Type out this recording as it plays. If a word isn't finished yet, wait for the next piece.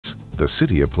the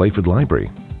City of Playford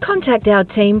Library. Contact our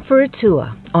team for a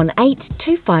tour on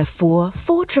 8254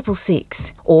 4666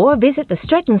 or visit the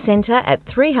Stretton Centre at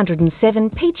 307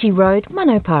 Peachy Road,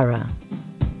 Manopara.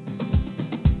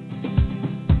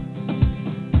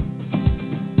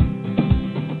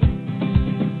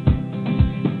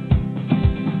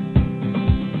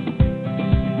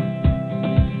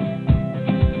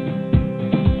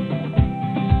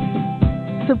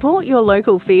 Support your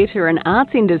local theatre and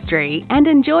arts industry and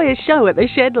enjoy a show at the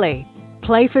Shedley.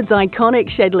 Playford's iconic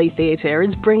Shedley Theatre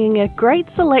is bringing a great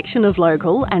selection of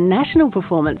local and national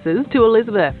performances to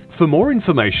Elizabeth. For more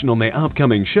information on their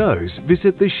upcoming shows,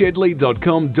 visit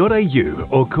theshedley.com.au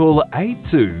or call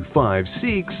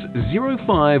 8256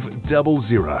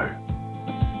 0500.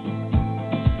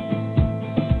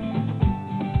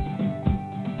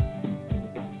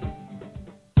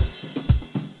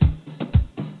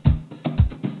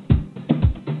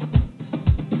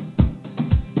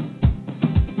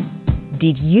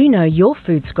 Did you know your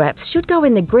food scraps should go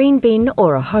in the green bin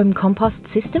or a home compost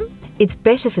system? It's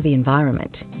better for the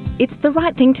environment. It's the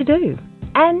right thing to do.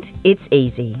 And it's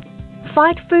easy.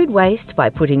 Fight food waste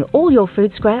by putting all your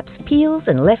food scraps, peels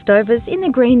and leftovers in the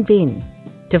green bin.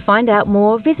 To find out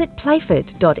more, visit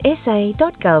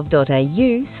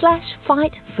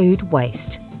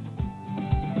playford.sa.gov.au/fightfoodwaste.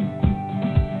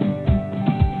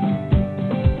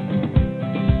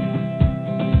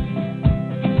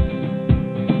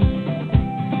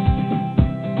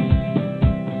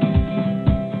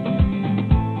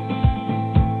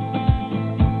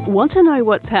 Want to know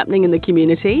what's happening in the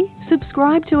community?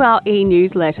 Subscribe to our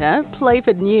e-newsletter,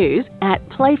 Playford News, at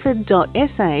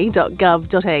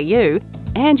playford.sa.gov.au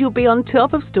and you'll be on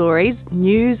top of stories,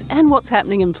 news and what's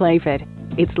happening in Playford.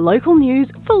 It's local news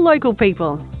for local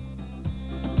people.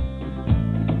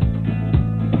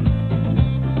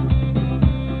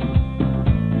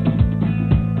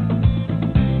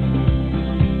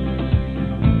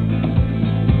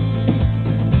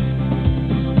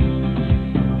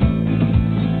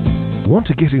 Want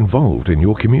to get involved in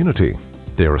your community?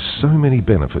 There are so many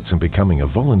benefits in becoming a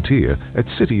volunteer at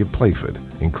City of Playford,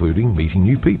 including meeting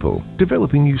new people,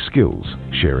 developing new skills,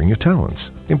 sharing your talents,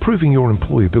 improving your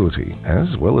employability,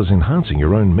 as well as enhancing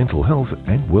your own mental health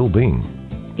and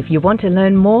well-being. If you want to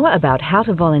learn more about how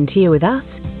to volunteer with us,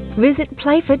 visit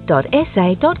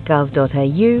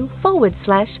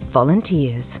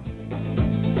playford.sa.gov.au/volunteers.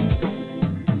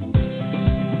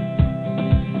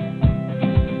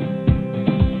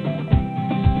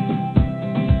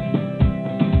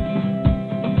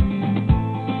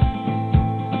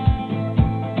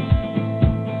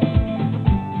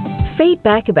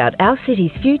 Feedback about our city's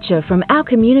future from our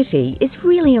community is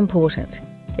really important.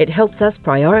 It helps us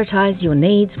prioritise your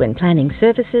needs when planning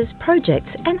services,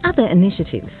 projects and other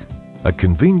initiatives. A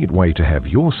convenient way to have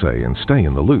your say and stay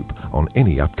in the loop on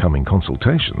any upcoming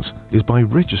consultations is by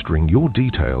registering your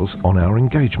details on our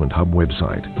Engagement Hub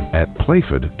website at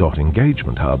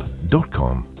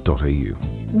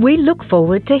playford.engagementhub.com.au. We look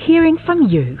forward to hearing from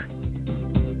you.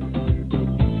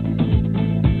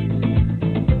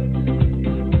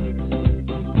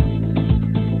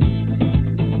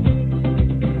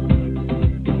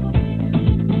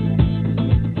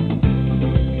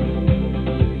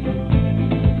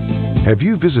 Have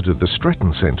you visited the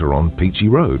Stretton Centre on Peachy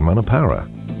Road, Manopara?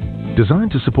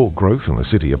 Designed to support growth in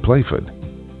the City of Playford,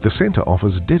 the centre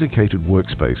offers dedicated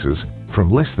workspaces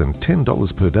from less than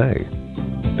 $10 per day.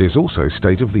 There's also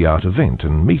state-of-the-art event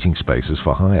and meeting spaces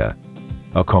for hire,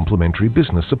 a complimentary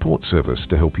business support service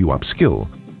to help you upskill,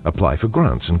 apply for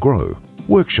grants and grow,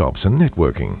 workshops and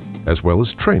networking, as well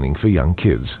as training for young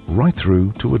kids right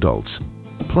through to adults.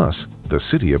 Plus, the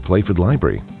City of Playford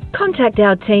Library. Contact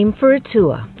our team for a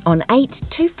tour on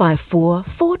 8254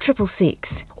 4666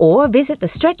 or visit the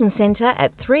Stretton Centre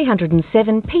at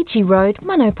 307 Peachy Road,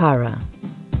 Manopara.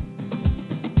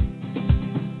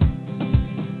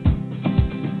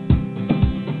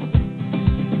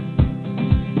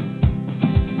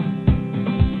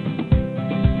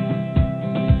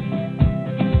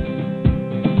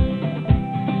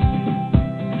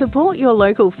 Support your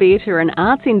local theatre and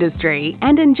arts industry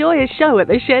and enjoy a show at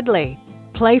the Shedley.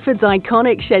 Playford's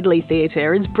iconic Shedley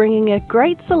Theatre is bringing a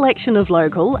great selection of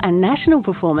local and national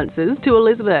performances to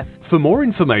Elizabeth. For more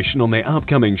information on their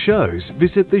upcoming shows,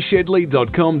 visit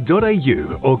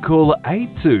theshedley.com.au or call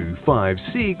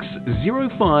 8256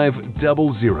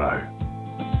 0500.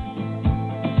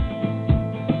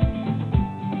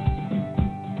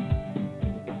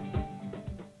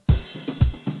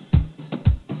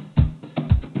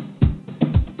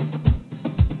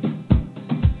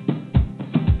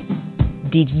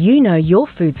 Did you know your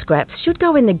food scraps should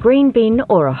go in the green bin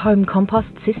or a home compost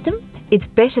system? It's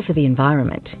better for the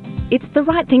environment. It's the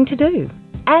right thing to do.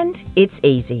 And it's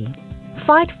easy.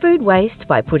 Fight food waste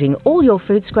by putting all your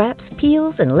food scraps,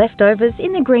 peels and leftovers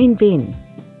in the green bin.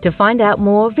 To find out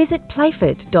more, visit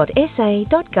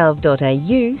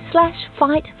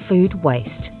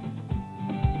playford.sa.gov.au/fightfoodwaste.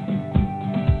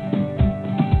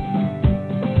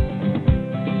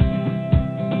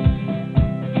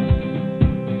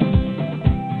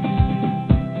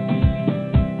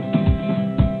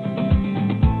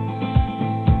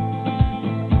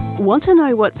 Want to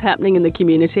know what's happening in the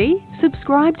community?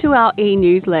 Subscribe to our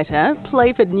e-newsletter,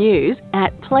 Playford News,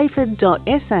 at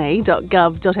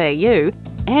playford.sa.gov.au,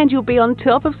 and you'll be on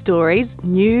top of stories,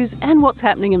 news and what's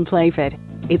happening in Playford.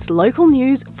 It's local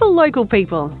news for local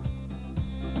people.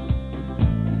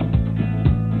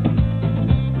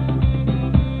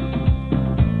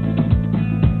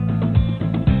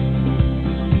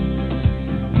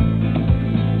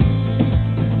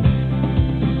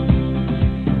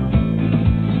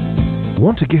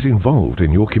 Want to get involved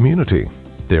in your community?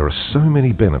 There are so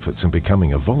many benefits in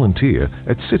becoming a volunteer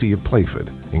at City of Playford,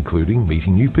 including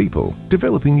meeting new people,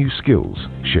 developing new skills,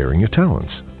 sharing your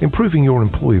talents, improving your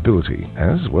employability,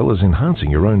 as well as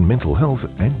enhancing your own mental health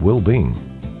and well-being.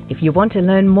 If you want to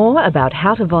learn more about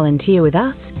how to volunteer with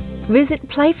us, visit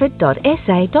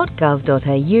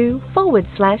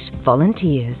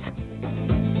playford.sa.gov.au/volunteers.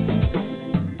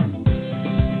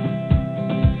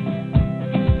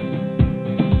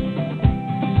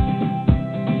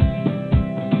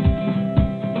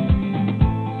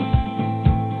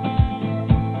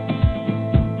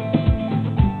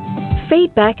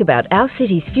 Feedback about our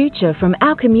city's future from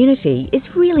our community is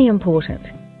really important.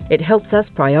 It helps us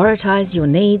prioritise your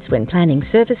needs when planning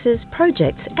services,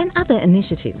 projects and other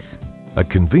initiatives. A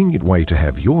convenient way to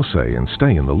have your say and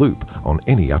stay in the loop on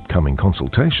any upcoming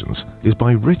consultations is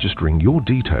by registering your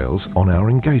details on our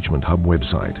Engagement Hub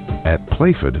website at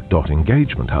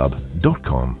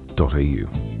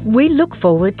playford.engagementhub.com.au. We look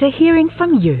forward to hearing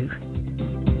from you.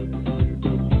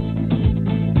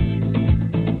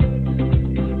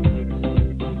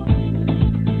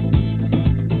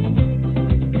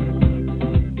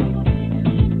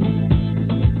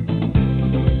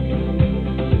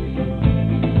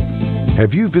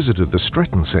 Have you visited the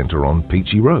Stratton Centre on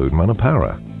Peachy Road,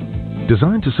 Manapara?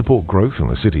 Designed to support growth in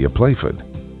the city of Playford,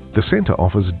 the centre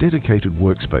offers dedicated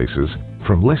workspaces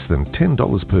from less than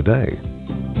 $10 per day.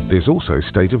 There's also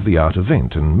state-of-the-art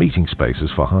event and meeting spaces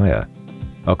for hire,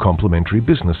 a complimentary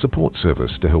business support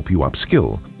service to help you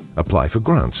upskill, apply for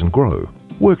grants and grow,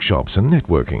 workshops and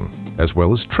networking, as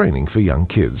well as training for young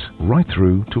kids right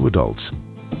through to adults.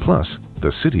 Plus,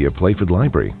 the City of Playford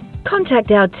Library. Contact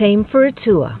our team for a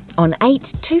tour on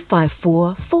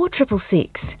 8254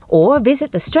 4666 or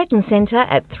visit the Stratton Centre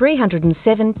at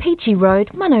 307 Peachy Road,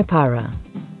 Manapara.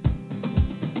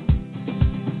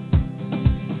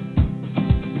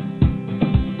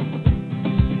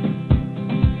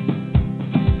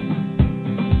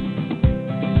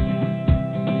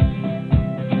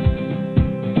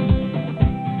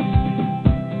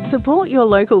 Support your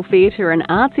local theatre and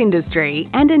arts industry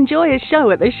and enjoy a show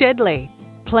at the Shedley.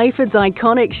 Playford's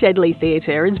iconic Shedley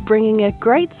Theatre is bringing a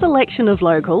great selection of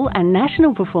local and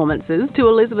national performances to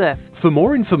Elizabeth. For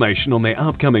more information on their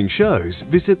upcoming shows,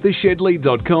 visit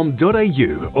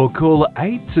theshedley.com.au or call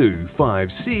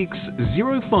 8256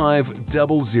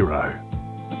 0500.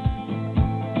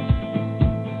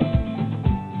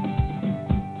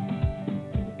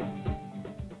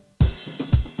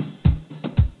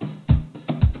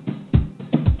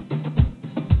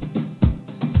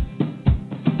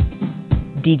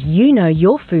 Did you know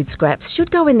your food scraps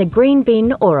should go in the green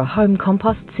bin or a home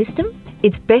compost system?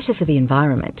 It's better for the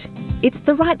environment. It's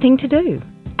the right thing to do.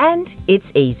 And it's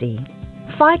easy.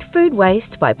 Fight food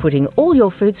waste by putting all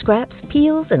your food scraps,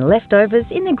 peels and leftovers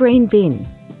in the green bin.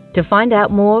 To find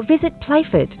out more, visit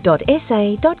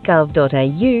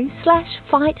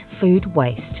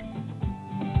playford.sa.gov.au/fightfoodwaste.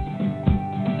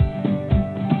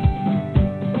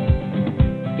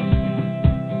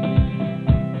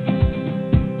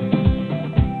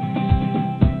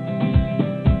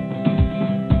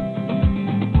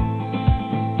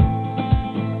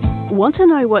 Want to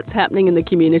know what's happening in the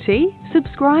community?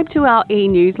 Subscribe to our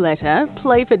e-newsletter,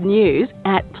 Playford News,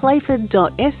 at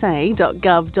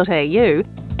playford.sa.gov.au,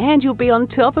 and you'll be on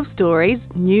top of stories,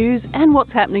 news and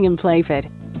what's happening in Playford.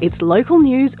 It's local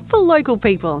news for local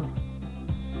people.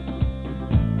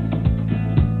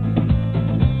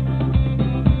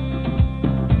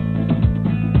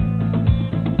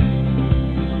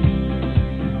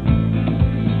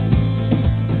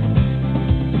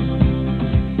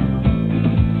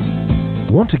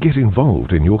 Want to get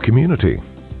involved in your community?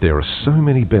 There are so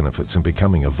many benefits in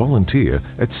becoming a volunteer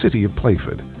at City of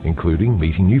Playford, including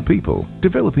meeting new people,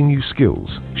 developing new skills,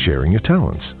 sharing your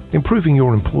talents, improving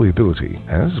your employability,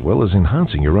 as well as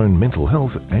enhancing your own mental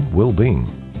health and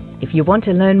well-being. If you want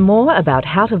to learn more about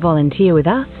how to volunteer with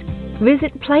us,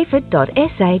 visit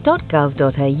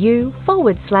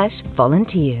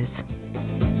playford.sa.gov.au/volunteers.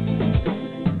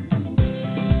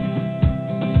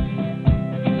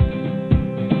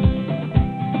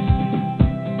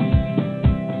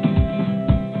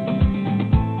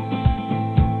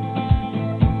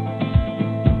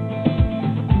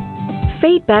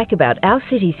 Feedback about our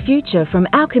city's future from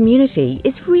our community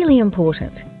is really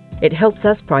important. It helps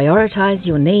us prioritise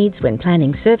your needs when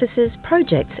planning services,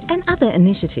 projects and other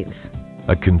initiatives.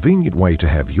 A convenient way to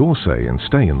have your say and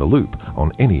stay in the loop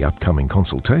on any upcoming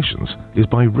consultations is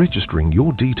by registering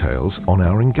your details on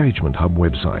our Engagement Hub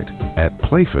website at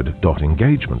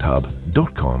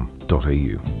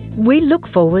playford.engagementhub.com.au. We look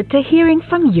forward to hearing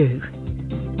from you.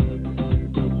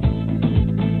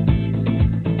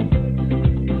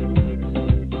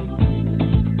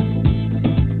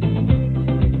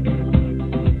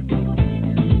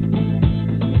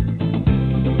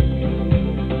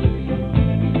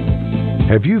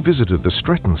 Have you visited the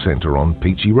Stratton Centre on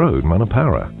Peachy Road,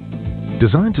 Manapara?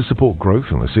 Designed to support growth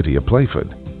in the city of Playford,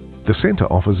 the centre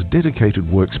offers dedicated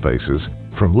workspaces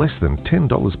from less than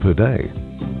 $10 per day.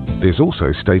 There's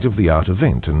also state-of-the-art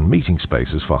event and meeting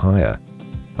spaces for hire,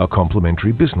 a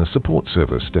complimentary business support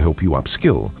service to help you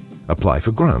upskill, apply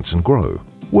for grants and grow,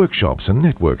 workshops and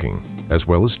networking, as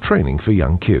well as training for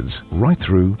young kids right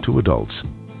through to adults.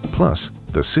 Plus,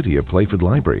 the City of Playford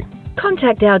Library.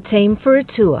 Contact our team for a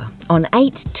tour on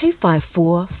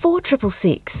 8254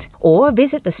 4666 or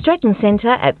visit the Stratton Centre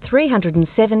at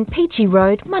 307 Peachy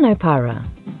Road, Manopara.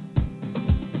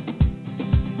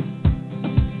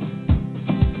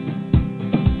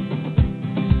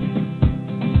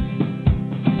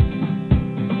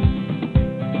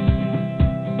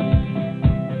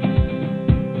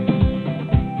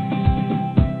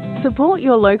 Support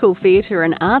your local theatre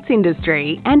and arts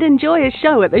industry and enjoy a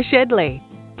show at the Shedley.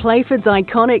 Playford's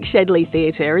iconic Shedley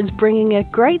Theatre is bringing a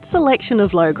great selection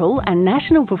of local and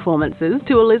national performances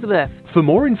to Elizabeth. For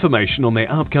more information on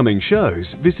their upcoming shows,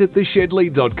 visit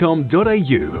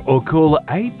theshedley.com.au or call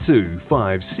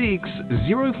 8256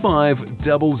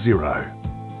 0500.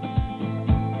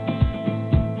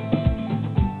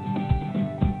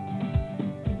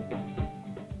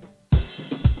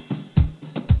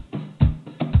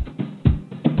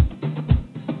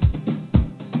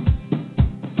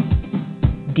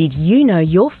 Did you know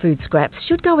your food scraps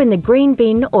should go in the green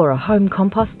bin or a home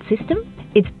compost system?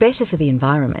 It's better for the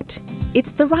environment. It's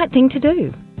the right thing to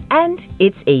do. And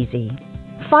it's easy.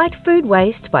 Fight food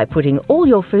waste by putting all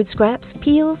your food scraps,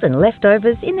 peels and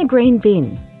leftovers in the green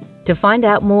bin. To find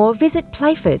out more, visit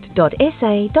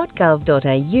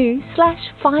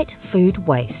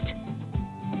playford.sa.gov.au/fightfoodwaste.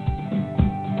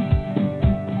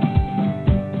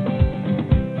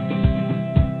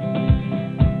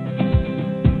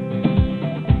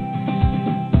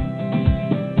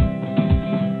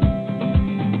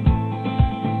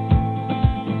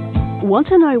 Want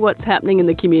to know what's happening in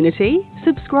the community?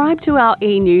 Subscribe to our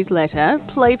e-newsletter,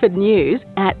 Playford News,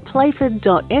 at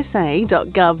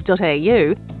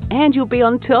playford.sa.gov.au and you'll be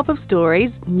on top of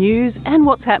stories, news and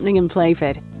what's happening in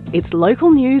Playford. It's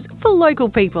local news for local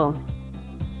people.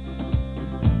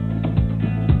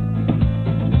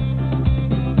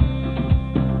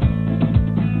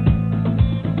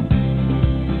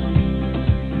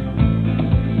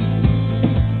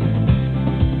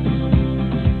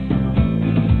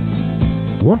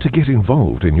 Want to get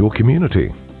involved in your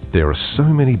community? There are so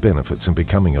many benefits in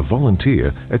becoming a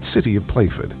volunteer at City of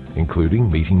Playford,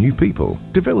 including meeting new people,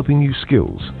 developing new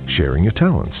skills, sharing your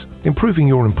talents, improving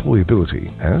your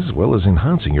employability, as well as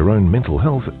enhancing your own mental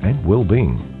health and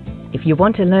well-being. If you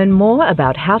want to learn more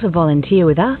about how to volunteer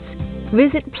with us,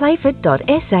 visit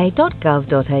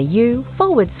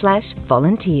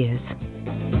playford.sa.gov.au/volunteers.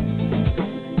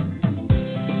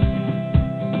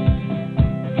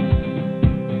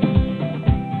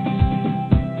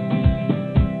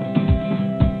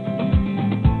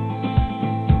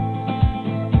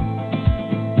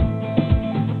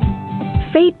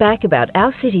 Feedback about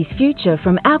our city's future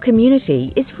from our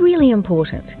community is really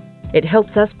important. It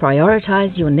helps us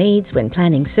prioritise your needs when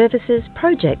planning services,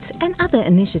 projects and other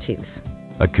initiatives.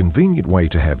 A convenient way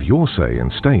to have your say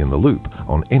and stay in the loop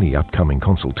on any upcoming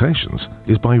consultations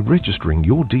is by registering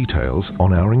your details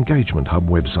on our Engagement Hub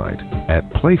website at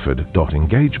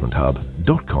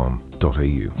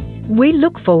playford.engagementhub.com.au. We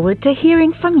look forward to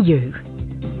hearing from you.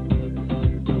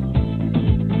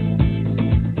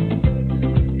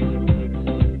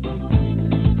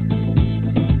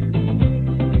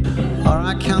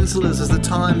 Councillors, as the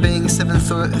time being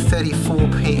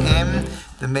 7:34 p.m,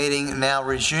 the meeting now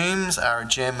resumes. Our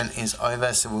adjournment is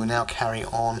over, so we'll now carry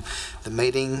on the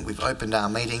meeting. We've opened our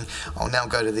meeting. I'll now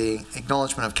go to the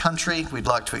acknowledgement of country. We'd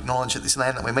like to acknowledge that this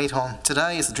land that we meet on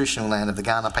today is the traditional land of the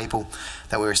Kaurna people,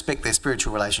 that we respect their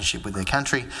spiritual relationship with their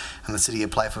country, and the City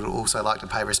of Playford would also like to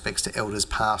pay respects to elders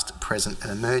past, present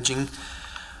and emerging.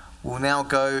 We'll now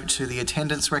go to the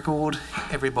attendance record.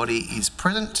 Everybody is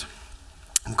present.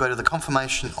 We'll go to the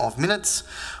confirmation of minutes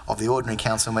of the Ordinary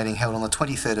Council meeting held on the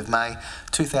 23rd of May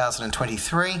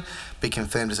 2023, be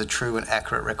confirmed as a true and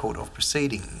accurate record of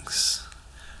proceedings.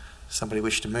 Somebody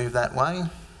wish to move that way?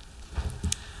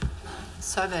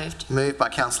 So moved. Moved by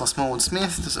Councillor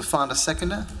Smallwood-Smith. Does it find a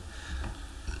seconder?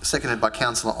 Seconded by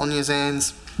Councillor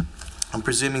Onyazans. I'm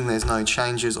presuming there's no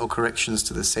changes or corrections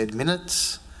to the said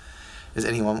minutes. Does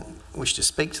anyone wish to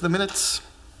speak to the minutes?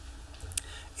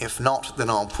 If not, then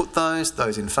I'll put those.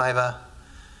 Those in favour?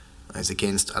 Those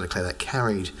against? I declare that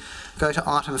carried. Go to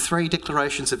item 3,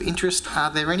 declarations of interest. Are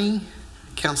there any?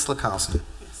 Councillor Carlson.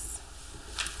 Yes.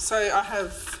 So I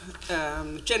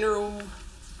have general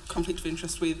conflict of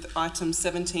interest with item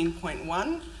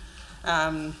 17.1.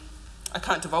 I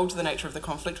can't divulge the nature of the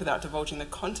conflict without divulging the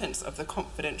contents of the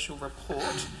confidential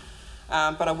report.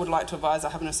 But I would like to advise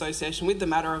I have an association with the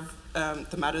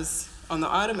matters on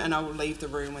the item, and I will leave the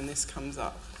room when this comes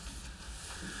up.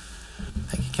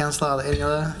 Thank you, Councillor. Are there any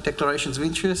other declarations of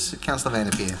interest? Councillor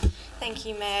Vanderpeer. Thank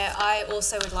you, Mayor. I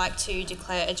also would like to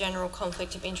declare a general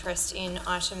conflict of interest in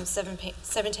item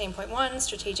 17.1,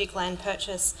 strategic land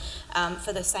purchase,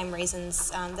 for the same reasons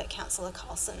that Councillor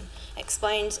Carlson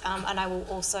explained, and I will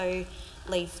also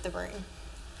leave the room.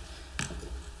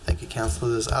 Thank you,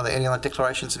 councillors. Are there any other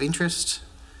declarations of interest?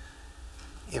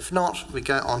 If not, we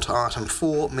go on to item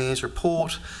 4, Mayor's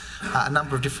report. A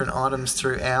number of different items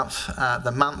throughout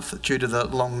the month. Due to the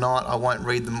long night, I won't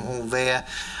read them all there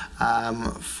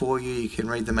for you. You can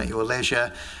read them at your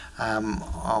leisure.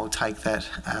 I'll take that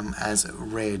as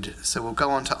read. So we'll go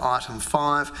on to item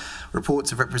 5,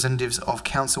 reports of representatives of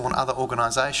council and other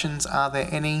organisations. Are there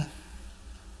any?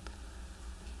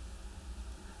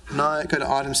 No. Go to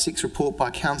item 6, report by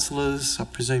councillors. I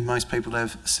presume most people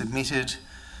have submitted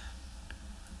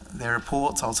their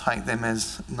reports. I'll take them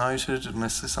as noted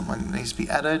unless there's something that needs to be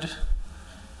added.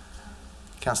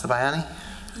 Councillor Bayani?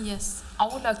 Yes, I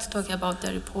would like to talk about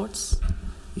the reports.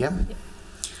 Yeah.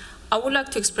 I would like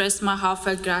to express my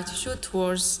heartfelt gratitude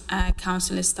towards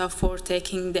council staff for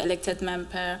taking the elected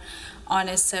member on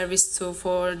a service tour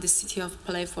for the City of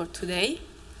Playford today,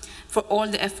 for all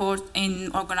the effort in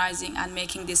organising and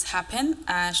making this happen,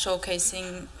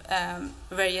 showcasing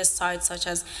various sites such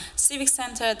as Civic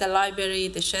Centre, the Library,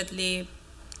 the Shedley,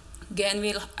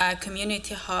 Gainville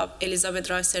Community Hub, Elizabeth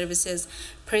Drive Services,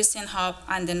 Precinct Hub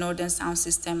and the Northern Sound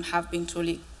System have been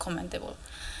truly commendable.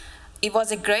 It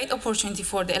was a great opportunity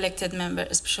for the elected members,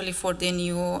 especially for the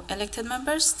new elected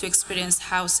members, to experience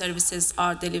how services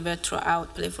are delivered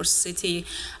throughout Playford City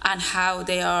and how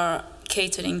they are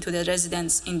catering to the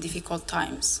residents in difficult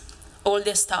times. All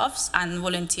the staffs and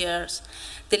volunteers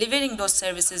delivering those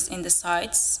services in the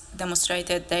sites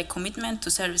demonstrated their commitment to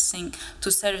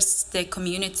service the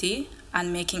community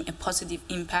and making a positive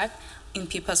impact in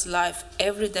people's life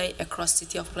every day across the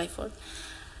City of Playford.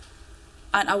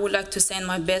 And I would like to send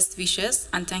my best wishes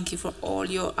and thank you for all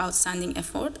your outstanding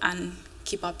effort and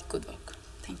keep up the good work.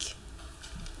 Thank you.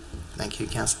 Thank you,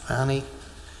 Councillor Barney.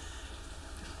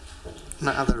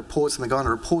 No other reports, and we go on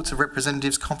to reports of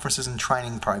representatives, conferences and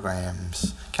training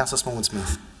programs. Councillor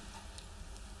Smallwood-Smith.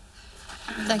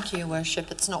 Thank you, Your Worship.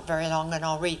 It's not very long and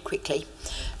I'll read quickly.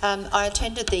 I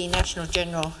attended the National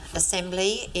General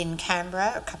Assembly in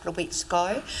Canberra a couple of weeks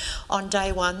ago. On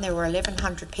day one, there were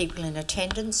 1,100 people in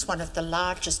attendance, one of the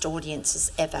largest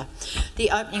audiences ever.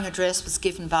 The opening address was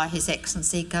given by His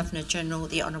Excellency Governor-General,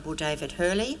 the Honourable David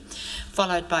Hurley,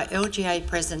 followed by LGA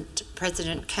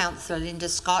President Councillor Linda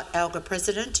Scott, ALGA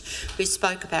President, who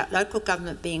spoke about local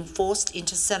government being forced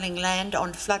into selling land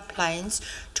on floodplains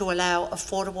to allow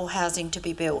affordable housing to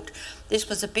be built. This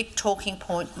was a big talking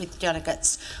point with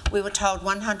delegates. We were told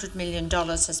 $100 million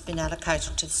has been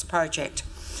allocated to this project.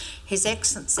 His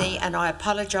Excellency, and I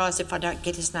apologise if I don't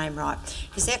get his name right,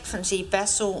 His Excellency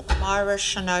Vasyl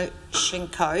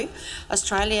Miroshnichenko,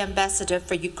 Australian Ambassador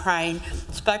for Ukraine,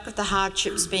 spoke of the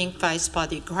hardships being faced by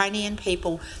the Ukrainian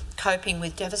people coping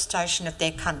with devastation of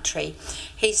their country.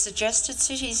 He suggested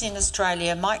cities in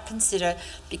Australia might consider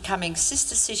becoming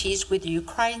sister cities with the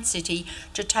Ukraine city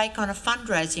to take on a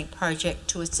fundraising project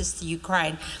to assist the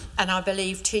Ukraine, and I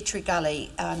believe Tea Tree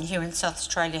Gully here in South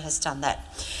Australia has done that.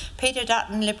 Peter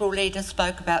Dutton, Liberal leader,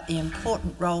 spoke about the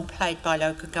important role played by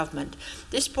local government.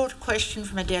 This brought a question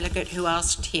from a delegate who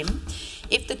asked him,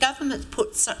 if the government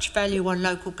puts such value on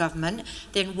local government,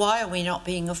 then why are we not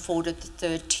being afforded the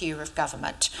third tier of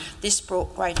government? This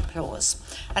brought great applause.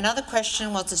 Another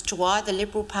question was as to why the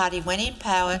Liberal Party, when in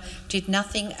power, did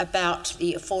nothing about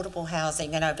the affordable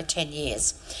housing in over 10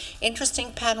 years.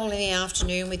 Interesting panel in the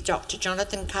afternoon with Dr.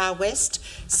 Jonathan Carr-West,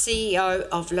 CEO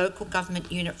of Local Government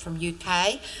Unit from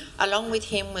UK. Along with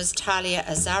him was Talia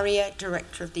Azaria,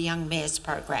 Director of the Young Mayors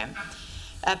Program.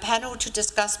 A panel to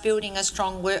discuss building a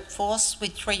strong workforce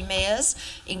with 3 mayors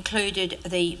included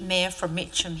the mayor from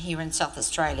Mitcham here in South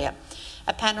Australia.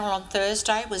 A panel on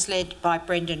Thursday was led by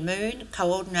Brendan Moon,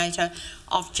 coordinator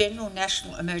of General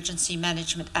National Emergency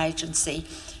Management Agency.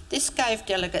 This gave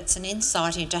delegates an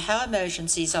insight into how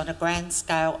emergencies on a grand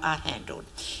scale are handled.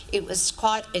 It was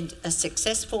quite a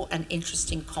successful and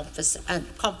interesting conference,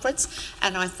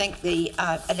 and I thank the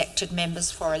elected members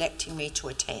for electing me to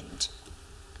attend.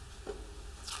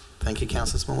 Thank you,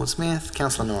 Councillor Smallwood-Smith.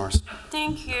 Councillor Norris.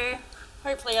 Thank you.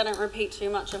 Hopefully I don't repeat too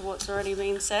much of what's already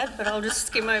been said, but I'll just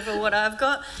skim over what I've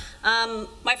got.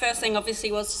 My first thing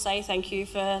obviously was to say thank you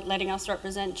for letting us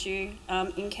represent you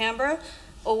in Canberra.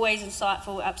 Always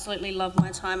insightful, absolutely love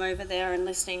my time over there and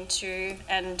listening to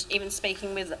and even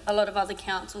speaking with a lot of other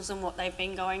councils and what they've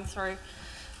been going through,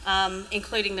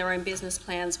 including their own business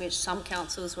plans, which some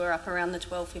councils were up around the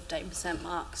 12-15%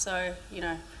 mark. So, you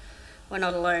know, we're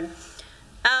not alone.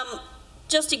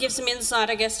 Just to give some insight,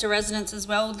 I guess, to residents as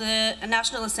well, the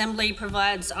National Assembly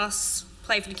provides us,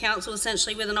 Playford Council,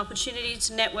 essentially with an opportunity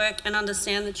to network and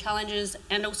understand the challenges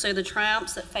and also the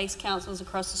triumphs that face councils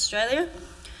across Australia.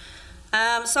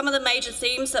 Some of the major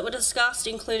themes that were discussed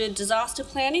included disaster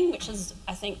planning, which has,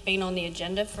 I think, been on the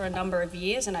agenda for a number of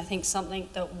years, and I think something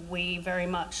that we very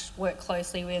much work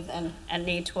closely with and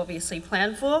need to obviously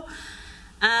plan for.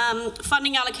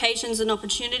 Funding allocations and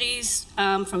opportunities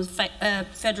from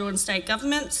federal and state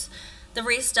governments, the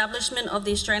re-establishment of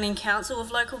the Australian Council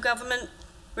of Local Government,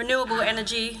 renewable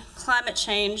energy, climate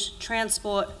change,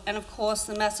 transport, and of course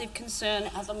the massive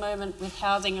concern at the moment with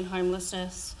housing and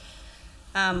homelessness.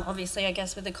 Obviously, I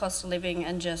guess with the cost of living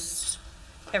and just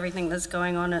everything that's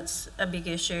going on, it's a big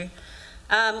issue.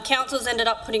 Councils ended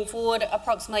up putting forward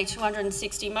approximately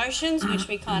 260 motions, which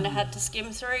we kind of had to skim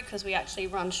through because we actually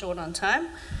run short on time.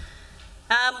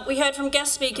 We heard from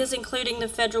guest speakers, including the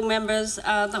federal members,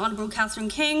 the Honourable Catherine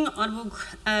King, Honourable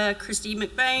Christy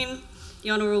McBain,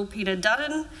 the Honourable Peter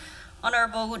Dutton,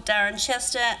 Honourable Darren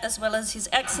Chester, as well as His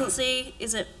Excellency,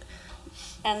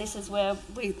 and this is where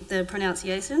the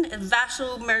pronunciation,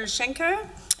 Vashil Miroshchenko,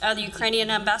 the Ukrainian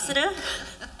ambassador,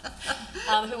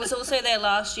 who was also there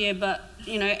last year, but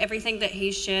you know, everything that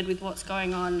he's shared with what's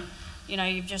going on, you know,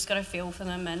 you've just got to feel for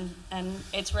them, and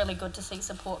it's really good to see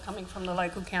support coming from the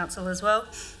local council as well.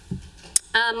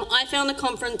 I found the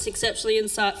conference exceptionally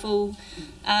insightful,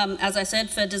 as I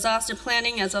said, for disaster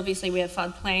planning, as obviously we have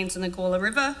floodplains in the Gawler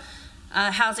River.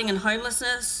 Housing and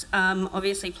homelessness,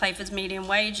 obviously Playford's median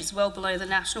wage is well below the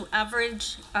national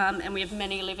average, and we have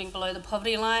many living below the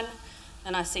poverty line.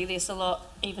 And I see this a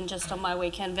lot, even just on my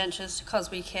weekend ventures,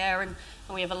 because we care, and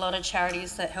we have a lot of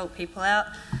charities that help people out.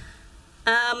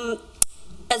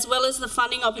 As well as the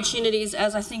funding opportunities,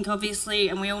 as I think obviously,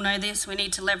 and we all know this, we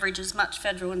need to leverage as much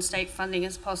federal and state funding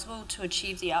as possible to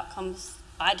achieve the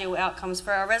ideal outcomes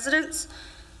for our residents.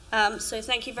 So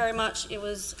thank you very much. It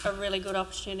was a really good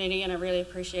opportunity and I really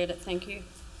appreciate it. Thank you.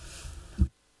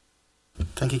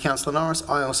 Thank you, Councillor Norris.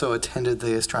 I also attended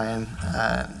the Australian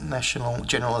National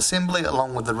General Assembly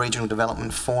along with the Regional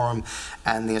Development Forum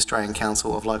and the Australian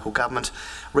Council of Local Government.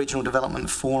 Regional Development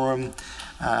Forum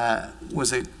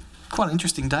was quite an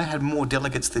interesting day. Had more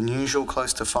delegates than usual,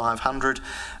 close to 500.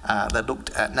 That looked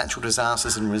at natural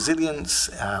disasters and resilience,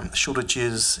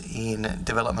 shortages in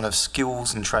development of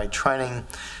skills and trade training,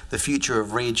 the future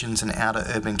of regions and outer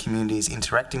urban communities,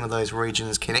 interacting with those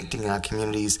regions, connecting our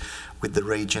communities with the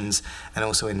regions, and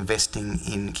also investing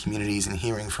in communities and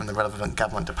hearing from the relevant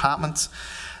government departments.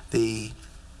 The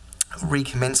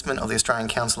recommencement of the Australian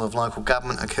Council of Local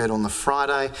Government occurred on the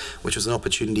Friday, which was an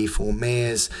opportunity for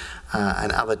mayors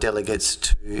and other delegates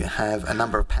to have a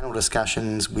number of panel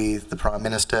discussions with the Prime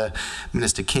Minister,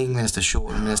 Minister King, Minister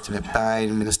Shorten, Minister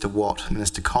McBain, Minister Watt,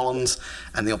 Minister Collins,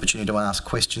 and the opportunity to ask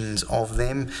questions of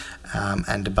them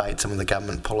and debate some of the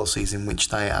government policies in which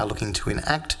they are looking to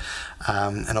enact.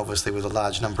 And obviously with a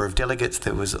large number of delegates,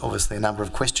 there was obviously a number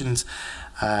of questions.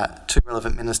 Two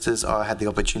relevant ministers, I had the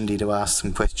opportunity to ask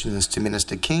some questions to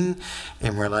Minister King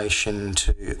in relation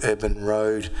to urban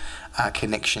road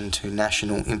connection to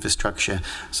national infrastructure,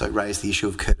 so raised the issue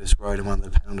of Curtis Road in one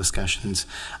of the panel discussions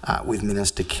with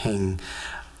Minister King.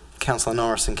 Councillor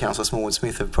Norris and Councillor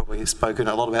Smallwood-Smith have probably spoken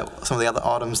a lot about some of the other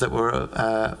items that were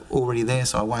already there,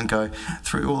 so I won't go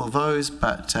through all of those,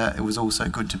 but it was also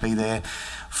good to be there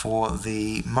for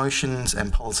the motions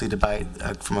and policy debate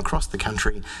from across the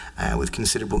country with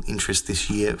considerable interest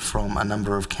this year from a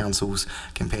number of councils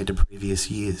compared to previous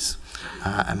years.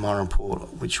 And my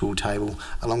report, which we'll table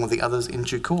along with the others in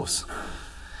due course.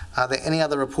 Are there any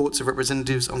other reports of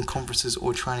representatives on conferences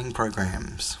or training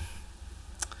programs?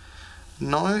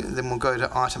 No, then we'll go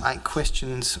to item 8,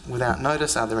 questions without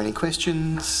notice. Are there any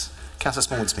questions? Councillor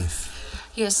Smallwood-Smith.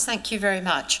 Yes, thank you very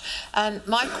much.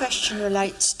 My question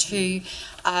relates to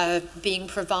being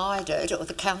provided, or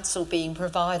the council being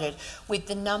provided, with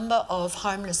the number of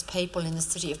homeless people in the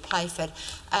city of Playford.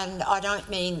 And I don't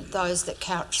mean those that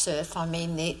couch surf, I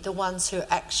mean the ones who are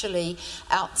actually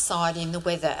outside in the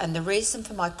weather. And the reason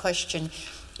for my question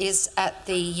is at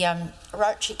the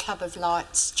Rotary Club of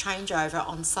Lights changeover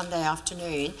on Sunday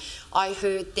afternoon, I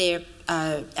heard their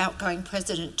outgoing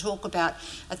president talk about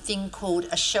a thing called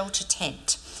a shelter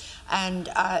tent. And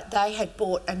they had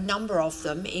bought a number of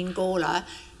them in Gawler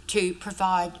to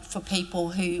provide for people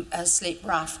who sleep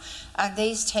rough. And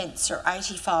these tents are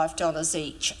 $85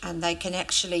 each, and they can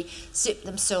actually zip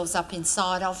themselves up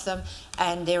inside of them,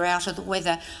 and they're out of the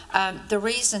weather. The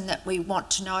reason that we want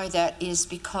to know that is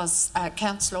because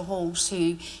Councillor Halls,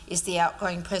 who is the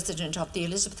outgoing president of the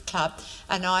Elizabeth Club,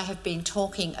 and I have been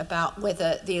talking about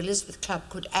whether the Elizabeth Club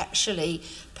could actually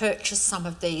purchase some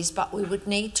of these, but we would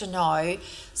need to know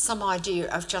some idea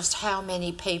of just how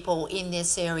many people in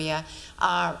this area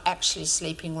are actually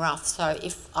sleeping rough. So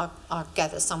if I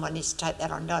gather someone needs to take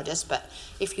that on notice, but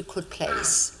if you could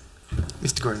please.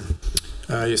 Mr Green.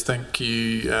 Yes, thank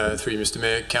you, through you, Mr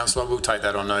Mayor. Councillor, we'll take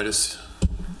that on notice.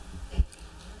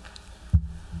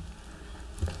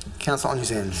 Councillor on your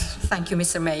hands. Thank you,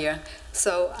 Mr Mayor.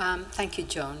 So, thank you,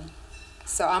 John.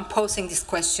 So I'm posing this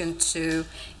question to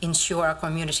ensure our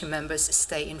community members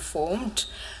stay informed.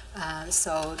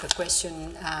 So the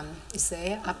question is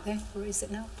there, up there, or is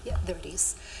it now? Yeah, there it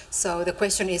is. So the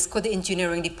question is, could the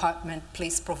engineering department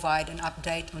please provide an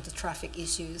update on the traffic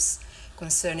issues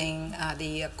concerning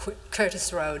the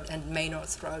Curtis Road and May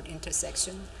North Road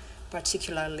intersection,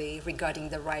 particularly regarding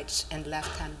the right and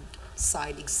left-hand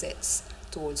side exits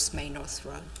towards May North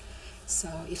Road? So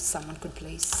if someone could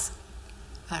please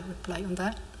reply on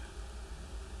that.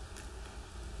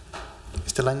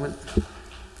 Mr Langman.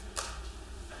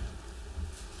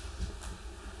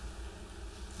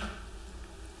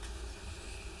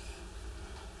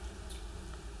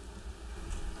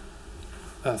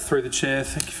 Through the Chair,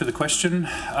 thank you for the question.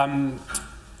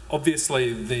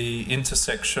 Obviously, the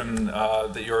intersection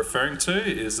that you're referring to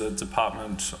is a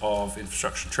Department of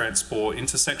Infrastructure and Transport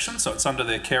intersection, so it's under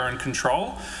their care and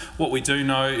control. What we do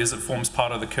know is it forms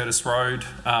part of the Curtis Road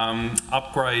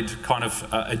upgrade kind of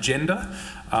agenda.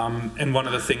 And one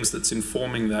of the things that's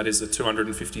informing that is a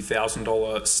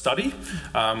 $250,000 study,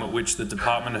 which the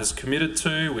department has committed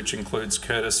to, which includes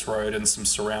Curtis Road and some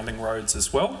surrounding roads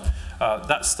as well.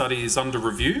 That study is under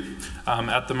review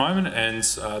at the moment, and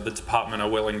the department are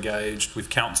well engaged with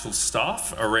council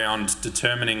staff around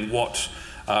determining what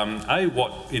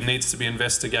it needs to be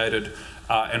investigated,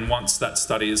 and once that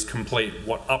study is complete,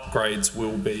 what upgrades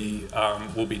will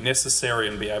be necessary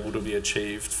and be able to be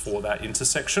achieved for that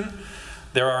intersection.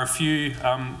 There are a few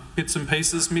bits and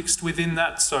pieces mixed within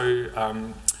that, so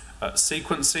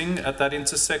sequencing at that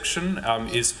intersection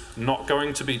is not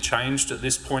going to be changed at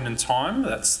this point in time.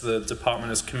 The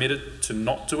department is committed to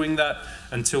not doing that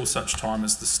until such time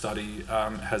as the study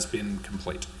has been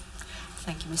complete.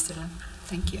 Thank you, Mr. Lang.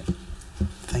 Thank you.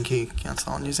 Thank you,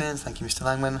 Councillor on your hands. Thank you, Mr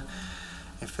Langman.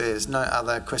 If there's no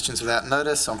other questions without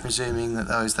notice, I'm presuming that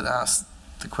those that asked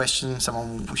the question,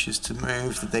 someone wishes to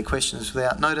move that their questions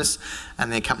without notice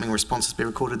and the accompanying responses be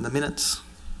recorded in the minutes.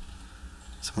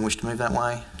 Someone wish to move that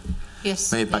way?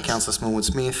 Yes. Moved by Councillor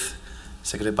Smallwood-Smith,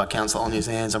 seconded by Councillor on his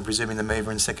hands. I'm presuming the mover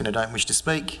and seconder don't wish to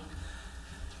speak.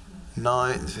 No,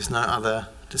 if there's no other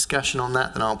discussion on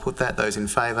that, then I'll put that. Those in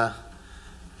favour?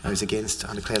 Those against,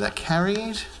 I declare that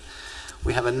carried.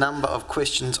 We have a number of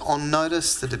questions on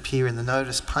notice that appear in the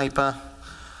notice paper.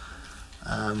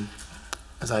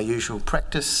 As our usual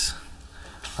practice,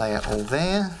 they are all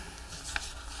there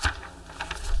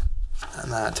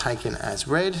and they are taken as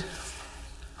read.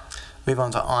 Move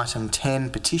on to item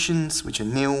 10, petitions, which are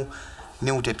nil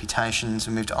deputations.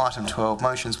 We move to item 12,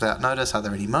 motions without notice. Are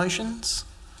there any motions?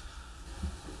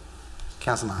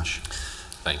 Councillor Marsh.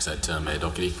 Thanks, Mayor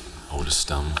Doherty. I'll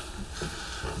just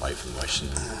wait for the motion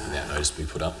without notice to be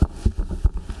put up.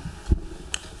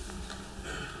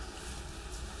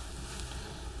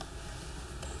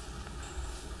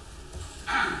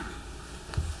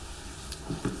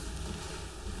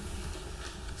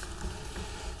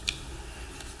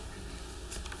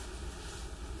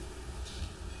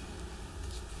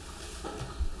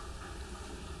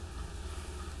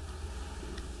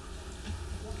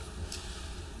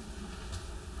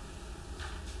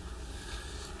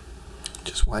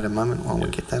 Just wait a moment while we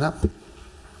get that up.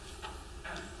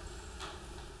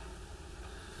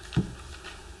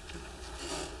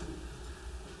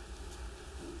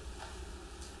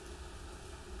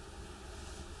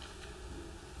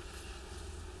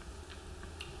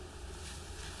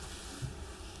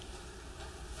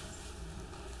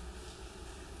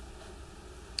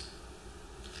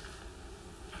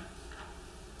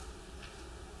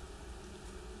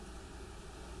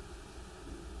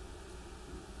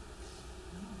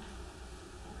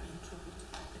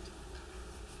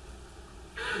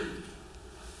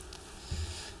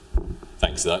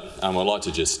 Thanks for that. I'd like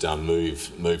to just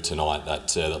move tonight that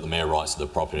the Mayor writes to the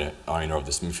property owner of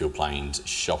the Smithfield Plains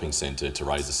Shopping Centre to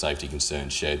raise the safety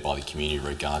concerns shared by the community in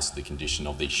regards to the condition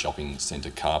of the shopping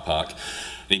centre car park.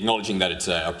 And acknowledging that it's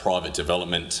a private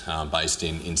development based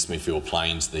in Smithfield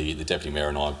Plains, the Deputy Mayor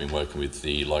and I have been working with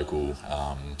the local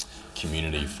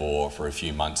community for a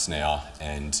few months now,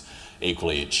 and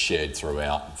equally it's shared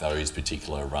throughout those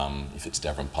particular, if it's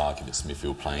Davern Park, if it's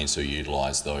Smithfield Plains, who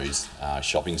utilise those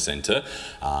shopping centre,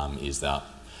 is that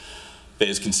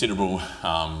there's considerable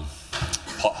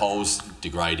potholes,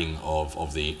 degrading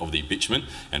of the bitumen,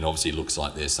 and obviously it looks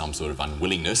like there's some sort of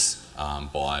unwillingness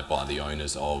by the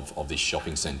owners of this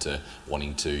shopping centre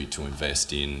wanting to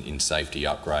invest in safety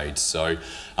upgrades. So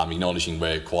acknowledging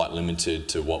we're quite limited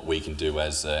to what we can do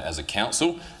as a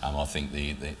council, I think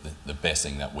the best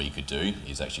thing that we could do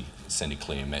is actually send a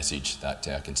clear message that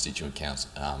our constituent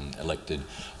council elected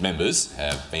members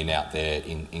have been out there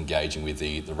engaging with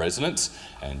the residents,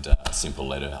 and a simple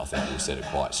letter I think will set it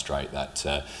quite straight that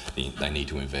they need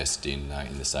to invest in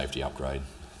the safety upgrade.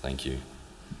 Thank you.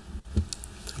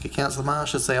 Thank you, Councillor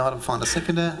Marsh. As the item find a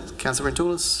seconder, Councillor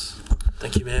Rentoulis.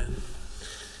 Thank you, Mayor.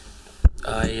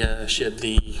 I shared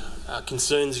the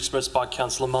concerns expressed by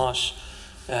Councillor Marsh.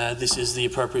 This is the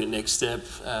appropriate next step.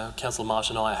 Councillor Marsh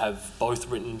and I have both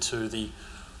written to the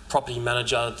property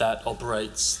manager that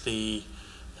operates the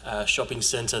shopping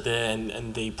centre there,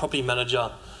 and the property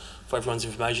manager, for everyone's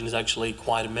information, is actually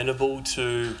quite amenable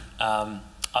to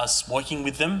us working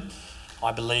with them.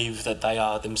 I believe that they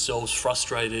are themselves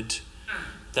frustrated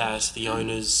that the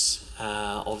owners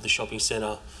of the shopping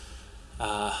centre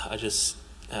are just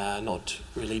not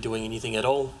really doing anything at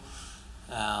all.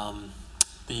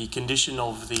 The condition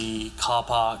of the car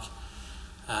park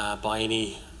by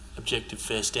any objective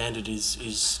fair standard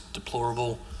is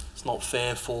deplorable. It's not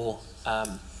fair for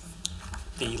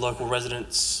the local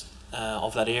residents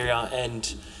of that area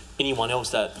and anyone else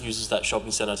that uses that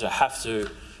shopping centre to have to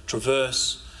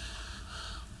traverse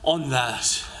on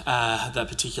that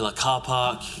particular car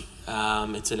park.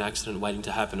 It's an accident waiting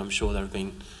to happen. I'm sure there have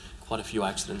been quite a few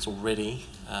accidents already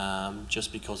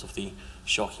just because of the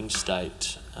shocking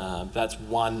state. That's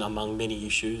one among many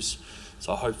issues.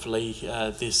 So hopefully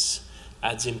this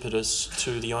adds impetus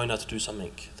to the owner to do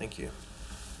something. Thank you.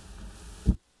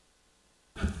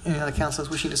 Any other councillors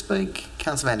wishing to speak?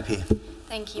 Councillor Vanderpeer.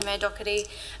 Thank you, Mayor Doherty.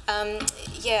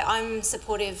 Yeah, I'm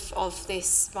supportive of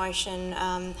this motion,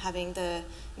 having the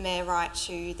Mayor write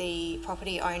to the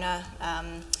property owner.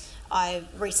 I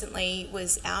recently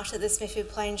was out at the Smithfield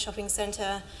Plains Shopping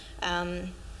Centre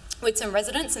with some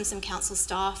residents and some council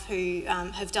staff who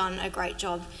have done a great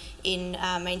job in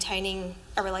maintaining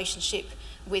a relationship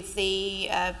with the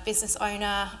business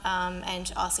owner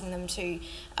and asking them to,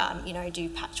 do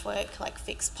patchwork, like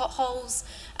fix potholes.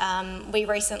 We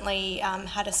recently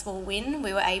had a small win.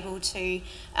 We were able to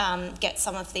get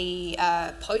some of the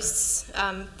posts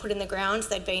put in the ground.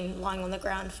 They'd been lying on the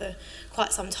ground for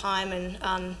quite some time,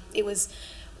 and it was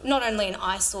not only an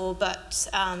eyesore but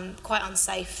quite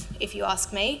unsafe, if you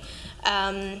ask me.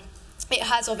 It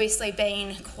has obviously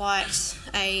been quite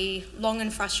a long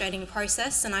and frustrating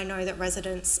process, and I know that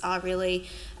residents are really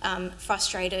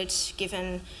frustrated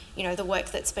given, you know, the work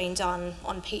that's been done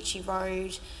on Peachy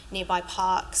Road, nearby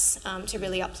parks, to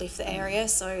really uplift the area.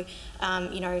 So,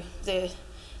 you know,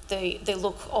 the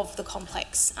look of the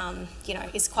complex, you know,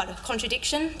 is quite a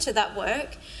contradiction to that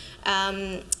work.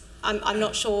 I'm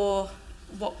not sure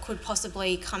what could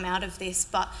possibly come out of this,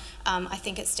 but I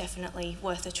think it's definitely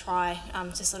worth a try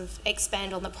to sort of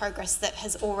expand on the progress that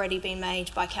has already been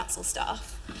made by council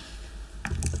staff.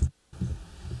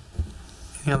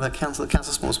 Any other councillor?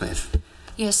 Councillor Small-Smith.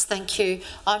 Yes, thank you.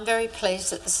 I'm very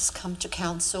pleased that this has come to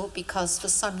council because for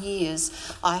some years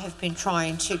I have been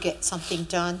trying to get something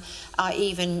done. I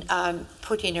even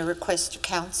put in a request to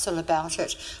council about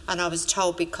it, and I was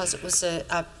told because it was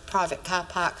a private car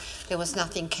park there was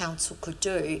nothing council could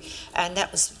do, and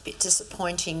that was a bit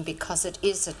disappointing because it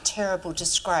is a terrible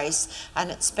disgrace and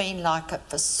it's been like it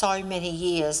for so many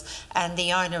years and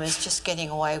the owner is just getting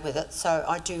away with it. So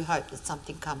I do hope that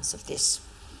something comes of this.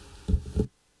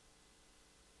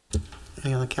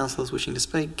 Any other councillors wishing to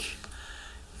speak?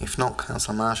 If not,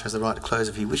 Councillor Marsh has the right to close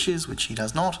if he wishes, which he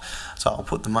does not. So I'll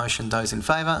put the motion. Those in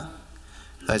favour?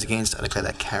 Those against? I declare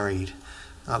that carried.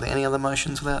 Are there any other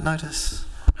motions without notice?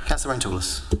 Councillor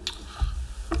Rentoulis.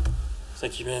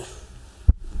 Thank you, Mayor.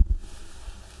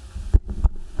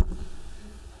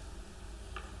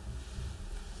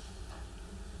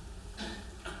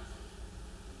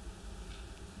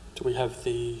 Do we have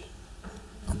the...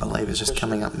 I believe it's just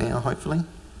coming up now, hopefully.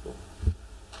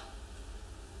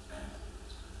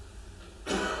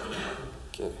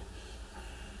 Okay.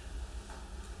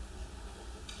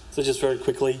 So just very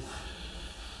quickly,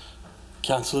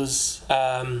 councillors,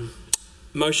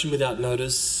 motion without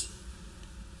notice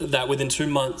that within 2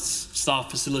 months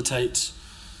staff facilitate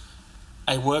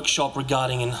a workshop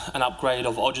regarding an upgrade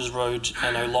of Odgers Road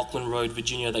and O'Loughlin Road,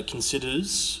 Virginia, that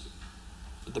considers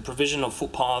the provision of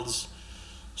footpaths,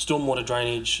 stormwater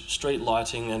drainage, street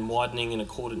lighting and widening in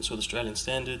accordance with Australian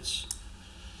standards,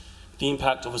 the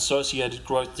impact of associated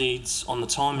growth needs on the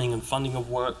timing and funding of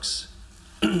works,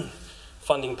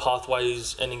 funding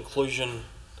pathways and inclusion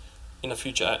in a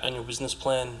future annual business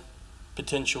plan,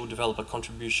 potential developer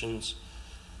contributions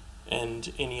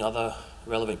and any other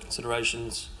relevant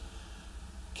considerations.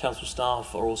 Council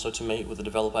staff are also to meet with the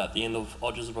developer at the end of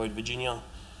Odgers Road, Virginia,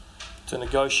 to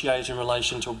negotiate in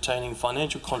relation to obtaining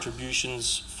financial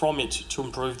contributions from it to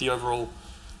improve the overall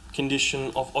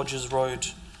condition of Odgers Road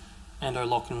and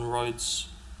O'Loughlin roads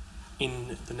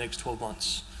in the next 12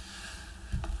 months.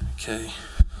 Okay.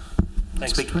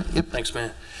 Thanks. Speak to it. Yep. Thanks,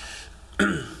 Mayor.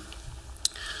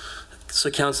 So,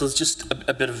 councillors, just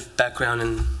a bit of background,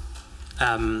 and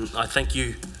I thank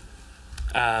you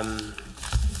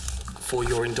for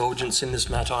your indulgence in this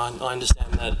matter. I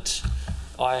understand that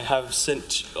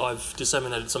I've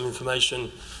disseminated some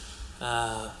information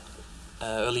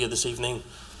earlier this evening.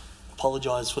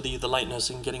 Apologise for the lateness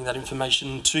in getting that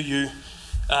information to you.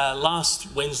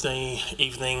 Last Wednesday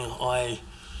evening, I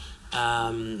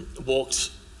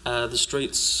walked the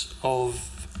streets of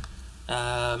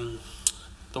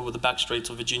the back streets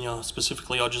of Virginia,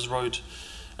 specifically Odgers Road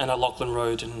and O'Loughlin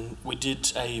Road, and we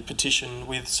did a petition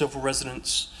with several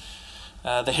residents.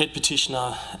 The head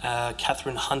petitioner,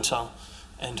 Catherine Hunter,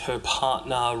 and her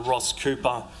partner, Ross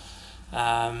Cooper,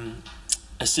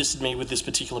 assisted me with this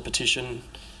particular petition.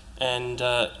 And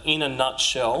in a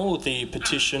nutshell, the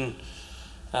petition,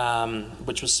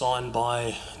 which was signed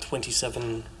by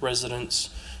 27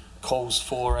 residents, calls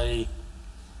for a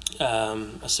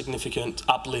significant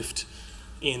uplift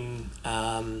in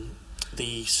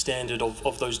the standard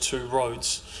of those two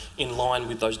roads in line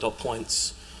with those dot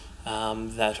points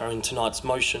that are in tonight's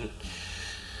motion.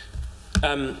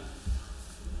 A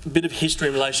bit of history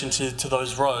in relation to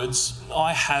those roads.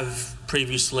 I have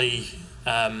previously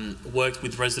worked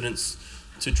with residents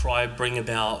to try bring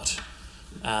about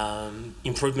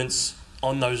improvements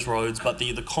on those roads, but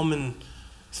the common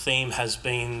theme has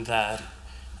been that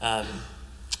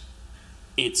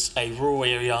it's a rural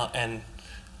area and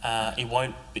it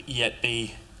won't yet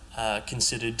be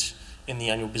considered in the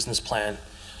annual business plan.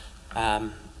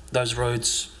 Those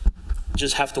roads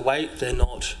just have to wait. They're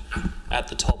not at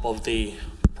the top of the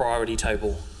priority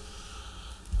table.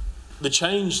 The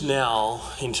change now,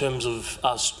 in terms of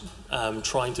us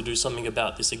trying to do something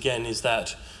about this again, is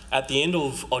that at the end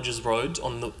of Odgers Road,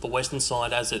 on the western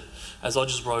side, as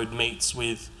Odgers Road meets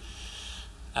with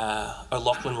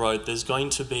O'Loughlin Road, there's going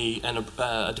to be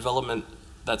a development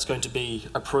that's going to be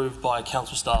approved by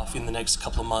council staff in the next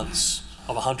couple of months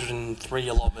of 103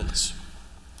 allotments,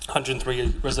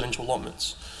 103 residential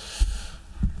allotments.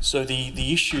 So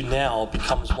the issue now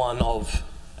becomes one of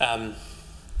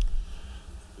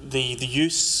the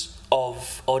use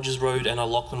of Odgers Road and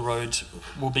O'Loughlin Road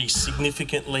will be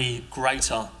significantly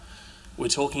greater. We're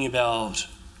talking about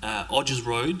Odgers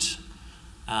Road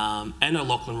and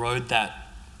O'Loughlin Road that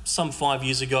some 5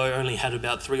 years ago only had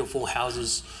about 3 or 4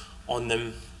 houses on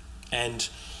them, and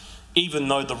even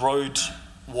though the road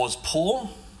was poor,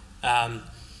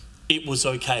 it was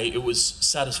okay, it was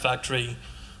satisfactory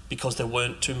because there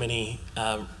weren't too many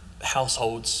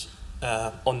households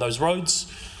on those roads.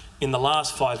 In the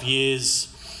last 5 years,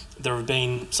 there have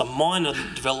been some minor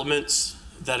developments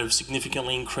that have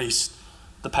significantly increased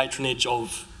the patronage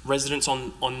of residents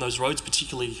on those roads,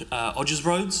 particularly Odgers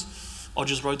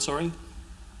Road, sorry.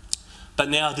 But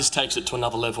now this takes it to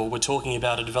another level. We're talking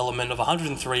about a development of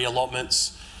 103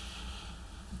 allotments.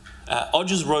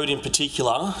 Odgers Road in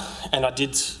particular, and I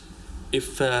did,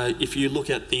 if you look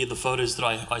at the photos that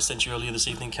I sent you earlier this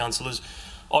evening, councillors,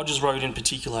 Odgers Road in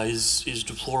particular is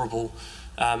deplorable.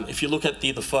 If you look at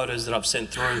the photos that I've sent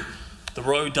through, the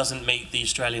road doesn't meet the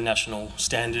Australian national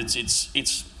standards.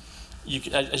 As you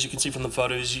can see from the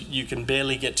photos, you can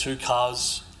barely get 2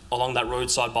 cars along that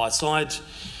road side by side.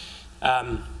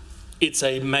 It's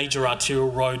a major arterial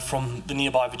road from the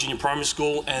nearby Virginia Primary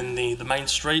School and the main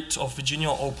street of Virginia,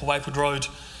 or Powayford Road.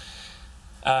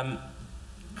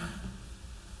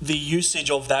 The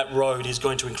usage of that road is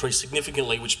going to increase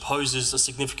significantly, which poses a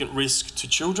significant risk to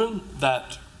children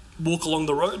that walk along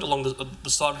the road, along the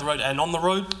side of the road and on the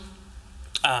road,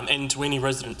 and to any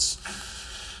residents.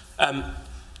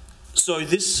 So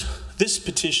this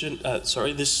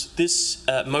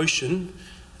motion,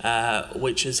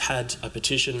 which has had a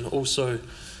petition also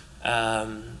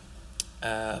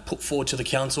put forward to the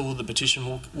council. The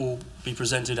petition will be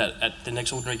presented at the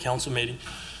next ordinary council meeting.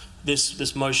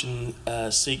 This motion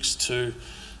seeks to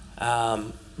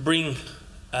bring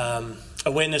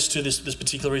awareness to this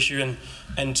particular issue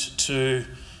and to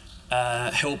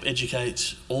help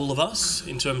educate all of us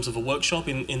in terms of a workshop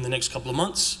in the next couple of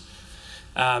months,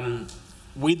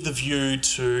 with the view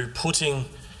to putting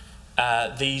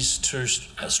these 2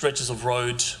 stretches of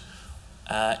road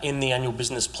in the annual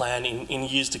business plan in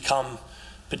years to come,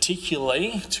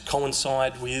 particularly to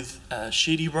coincide with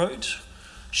Sheedy Road.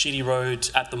 Sheedy Road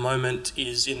at the moment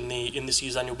is in this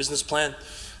year's annual business plan.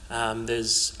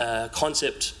 There's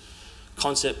concept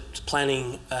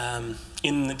planning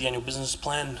in the annual business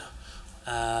plan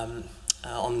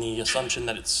on the assumption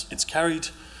that it's carried.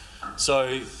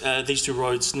 So these 2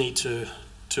 roads need to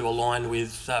align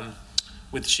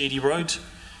with Sheedy Road.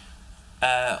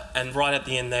 And right at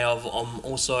the end there, I'm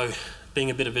also being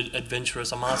a bit of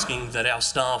adventurous. I'm asking that our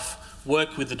staff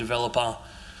work with the developer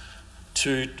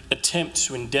to attempt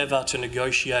to endeavour to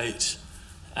negotiate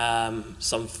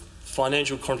some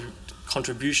financial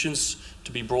contributions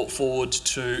to be brought forward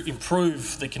to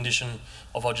improve the condition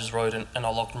of Odgers Road and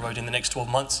O'Loughlin Road in the next 12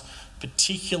 months,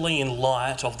 particularly in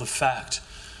light of the fact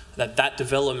that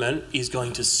development is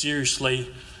going to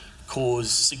seriously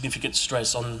cause significant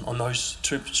stress on those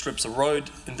 2 strips of road,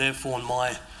 and therefore, in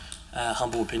my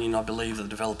humble opinion, I believe the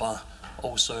developer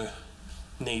also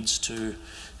needs to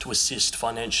assist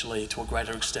financially to a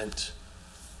greater extent.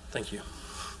 Thank you.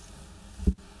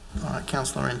 All right,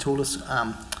 Councillor Rentoulis,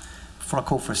 before I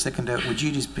call for a seconder, would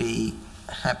you just be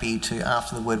happy to,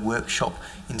 after the word workshop,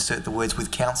 insert the words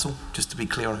with council, just to be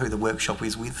clear on who the workshop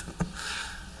is with?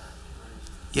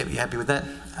 Yep, you happy with that?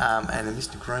 And then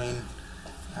Mr Green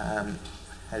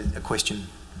had a question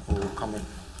or comment.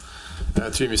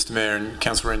 To you, Mr Mayor, and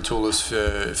Councillor Rentoulis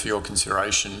for your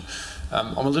consideration.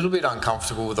 I'm a little bit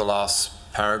uncomfortable with the last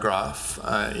paragraph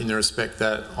in the respect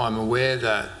that I'm aware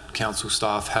that council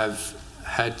staff have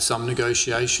had some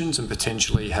negotiations and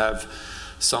potentially have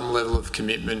some level of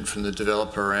commitment from the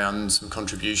developer around some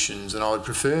contributions, and I would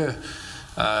prefer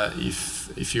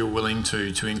if you're willing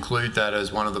to include that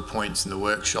as one of the points in the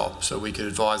workshop, so we can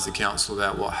advise the council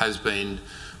about what has been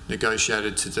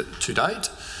negotiated to date.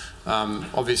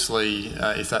 Obviously,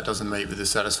 if that doesn't meet with the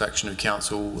satisfaction of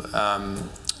council,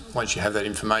 once you have that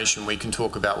information, we can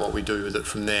talk about what we do with it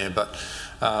from there. But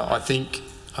I think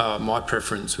my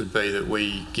preference would be that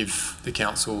we give the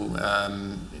council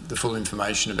the full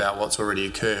information about what's already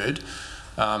occurred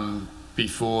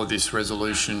before this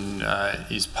resolution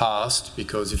is passed,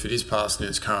 because if it is passed in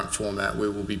its current format, we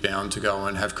will be bound to go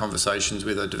and have conversations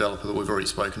with a developer that we've already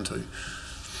spoken to.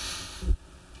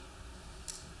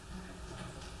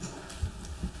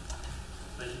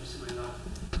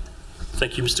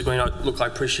 Thank you, Mr Green. Look, I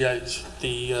appreciate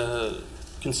the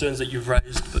concerns that you've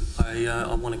raised, but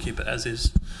I want to keep it as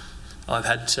is. I've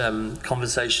had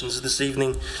conversations this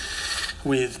evening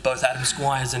with both Adam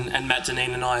Squires and Matt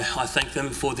Deneen, and I thank them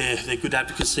for their good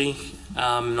advocacy.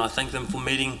 And I thank them for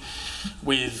meeting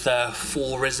with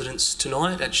 4 residents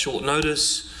tonight at short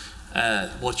notice.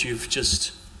 What you've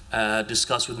just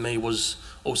discussed with me was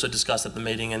also discussed at the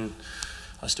meeting, and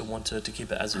I still want to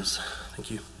keep it as is.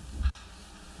 Thank you.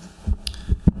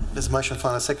 There's a motion,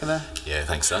 find a seconder. Yeah,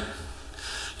 thanks, Doug.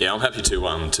 Yeah, I'm happy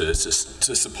to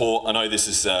support. I know this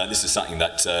is something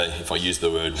that if I use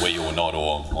the word we or not,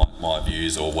 or my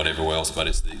views or whatever else, but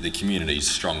it's the community's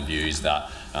strong views that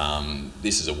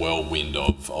this is a whirlwind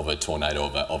of a tornado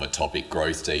of a topic,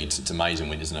 growth deeds. It's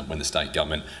amazing, isn't it, when the state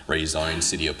government rezones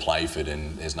City of Playford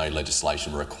and there's no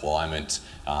legislation requirement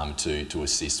to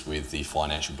assist with the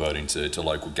financial burden to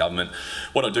local government.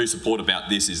 What I do support about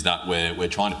this is that we're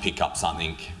trying to pick up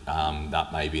something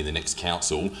that maybe the next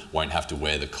council won't have to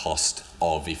wear the cost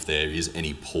of if there is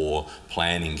any poor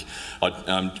planning.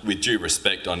 With due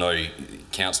respect, I know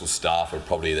council staff are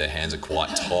probably, their hands are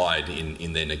quite tied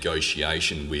in their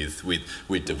negotiation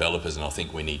with developers, and I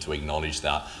think we need to acknowledge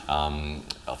that.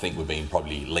 I think we've been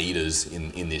probably leaders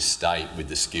in this state with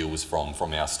the skills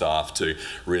from our staff to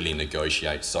really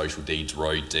negotiate social deeds,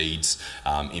 road deeds,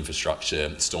 infrastructure,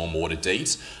 stormwater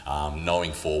deeds,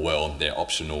 knowing full well their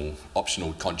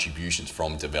optional contributions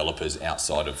from developers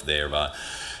outside of their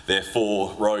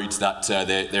 4 roads that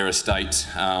their estate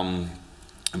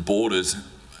borders.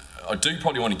 I do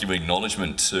probably want to give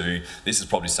acknowledgement to, this is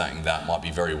probably something that might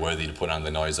be very worthy to put under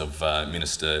the nose of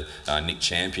Minister Nick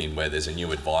Champion, where there's a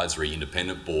new advisory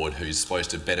independent board who's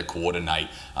supposed to better coordinate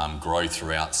growth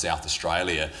throughout South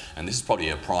Australia. And this is probably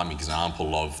a prime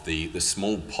example of the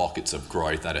small pockets of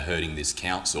growth that are hurting this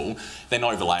council. Then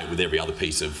overlay it with every other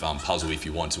piece of puzzle if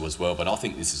you want to as well. But I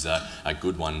think this is a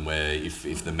good one where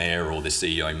if the Mayor or the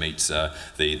CEO meets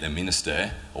the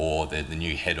Minister or the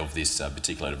new head of this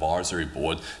particular advisory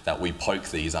board, that we poke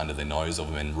these under the nose of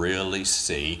them and really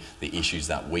see the issues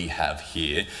that we have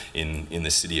here in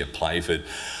the City of Playford.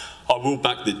 I will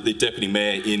back the Deputy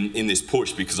Mayor in this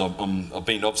push, because I've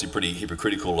been obviously pretty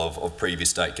hypocritical of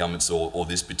previous state governments or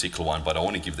this particular one, but I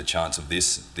want to give the chance of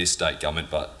this state government,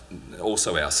 but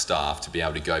also our staff, to be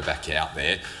able to go back out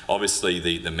there. Obviously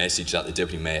the message that the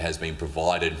Deputy Mayor has been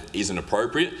provided isn't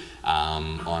appropriate.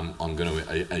 I'm going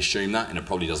to assume that, and it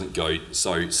probably doesn't go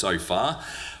so far,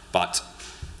 but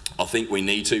I think we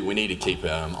need to keep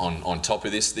on top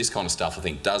of this. This kind of stuff, I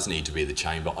think, does need to be the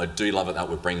chamber. I do love it that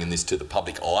we're bringing this to the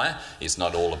public eye. It's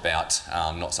not all about,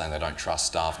 not saying they don't trust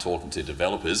staff talking to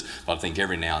developers, but I think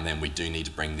every now and then we do need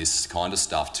to bring this kind of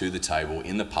stuff to the table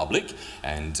in the public,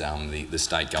 and the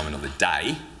state government of the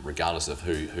day, regardless of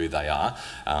who they are,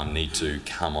 need to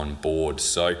come on board.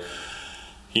 So,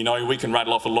 you know, we can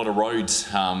rattle off a lot of roads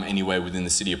anywhere within the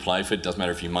City of Playford. Doesn't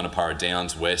matter if you're Munapara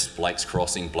Downs, West, Blake's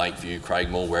Crossing, Blakeview,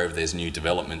 Craigmore, wherever there's new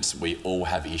developments, we all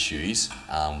have issues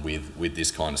with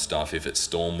this kind of stuff. If it's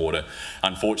stormwater,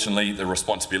 unfortunately, the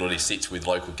responsibility sits with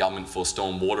local government for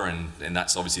stormwater, and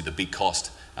that's obviously the big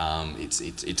cost.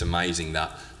 It's amazing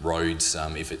that roads,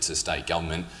 if it's a state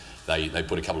government, they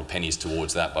put a couple of pennies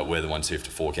towards that, but we're the ones who have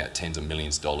to fork out tens of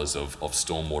millions of dollars of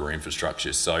stormwater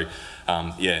infrastructure. So,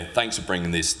 yeah, thanks for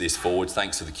bringing this forward.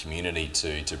 Thanks to the community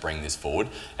to bring this forward.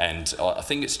 And I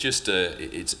think it's just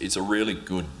it's a really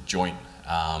good joint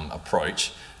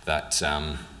approach that.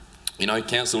 You know,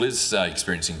 council is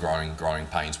experiencing growing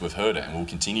pains. We've heard it and we'll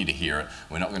continue to hear it.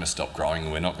 We're not going to stop growing,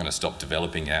 and we're not going to stop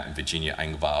developing out in Virginia,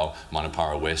 Angvale,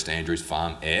 Munapara West, Andrews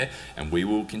Farm, Ayr, and we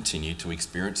will continue to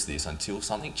experience this until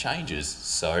something changes.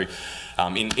 So,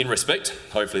 in respect,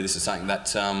 hopefully this is something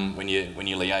that when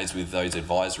you liaise with those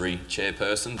advisory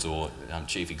chairpersons or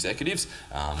chief executives,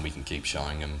 we can keep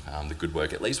showing them the good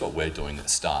work, at least what we're doing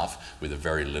at staff, with a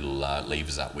very little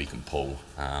levers that we can pull.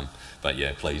 But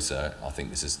yeah, please, I think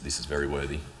this is very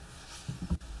worthy.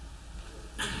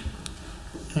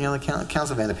 Any other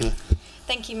Councillor Vanderpeer?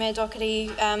 Thank you, Mayor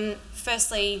Doherty.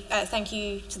 Firstly, thank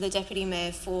you to the Deputy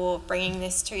Mayor for bringing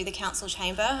this to the Council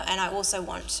chamber, and I also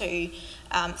want to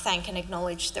thank and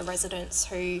acknowledge the residents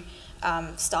who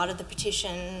started the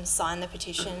petition, signed the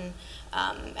petition,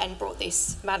 and brought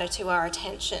this matter to our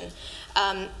attention.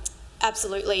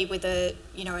 Absolutely, with a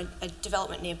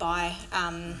development nearby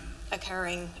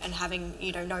occurring and having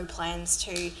no plans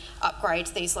to upgrade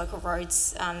these local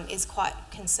roads is quite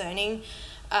concerning.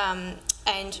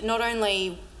 And not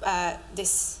only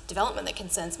this development that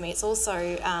concerns me, it's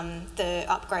also the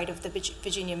upgrade of the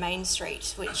Virginia Main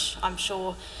Street, which I'm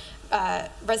sure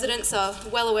residents are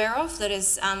well aware of, that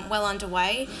is well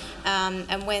underway,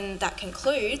 and when that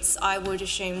concludes, I would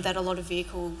assume that a lot of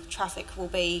vehicle traffic will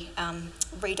be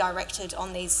redirected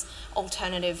on these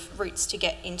alternative routes to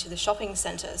get into the shopping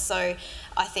centre. So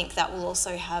I think that will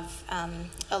also have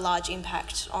a large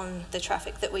impact on the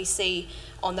traffic that we see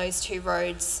on those two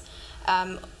roads.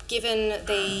 Given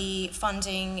the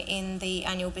funding in the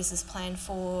annual business plan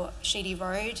for Sheedy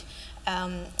Road,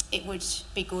 it would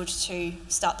be good to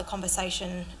start the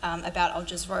conversation about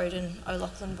Odgers Road and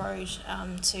O'Loughlin Road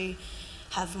to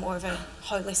have more of a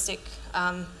holistic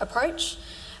approach.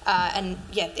 And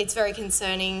yeah, it's very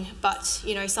concerning, but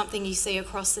you know, something you see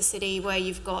across the city where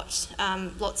you've got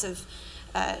lots of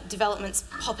developments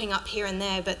popping up here and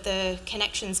there, but the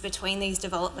connections between these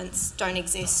developments don't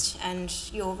exist, and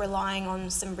you're relying on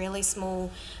some really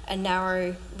small and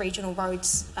narrow regional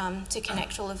roads to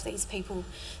connect all of these people.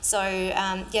 So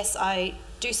yes, I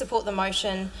do support the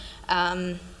motion,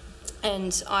 and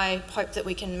I hope that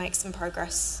we can make some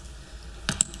progress.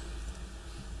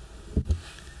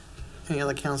 Any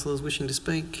other councillors wishing to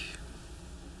speak?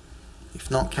 If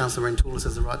not, Councillor Rentoulis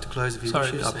has the right to close if he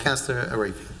wishes. Councillor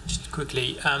Arifi. Just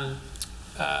quickly,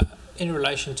 in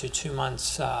relation to 2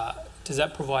 months, does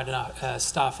that provide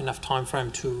staff enough time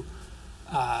frame to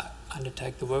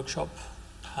undertake the workshop?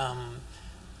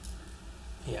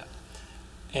 Yeah.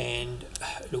 And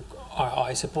look,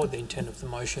 I support the intent of the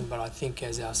motion, but I think,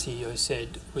 as our CEO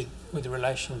said, with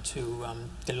relation to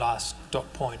the last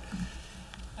dot point,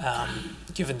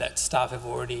 given that staff have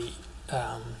already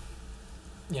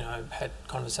had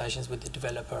conversations with the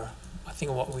developer, I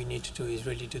think what we need to do is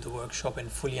really do the workshop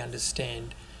and fully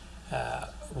understand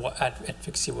what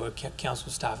advocacy work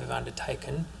council staff have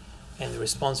undertaken and the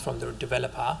response from the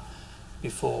developer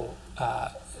before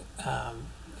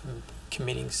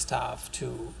committing staff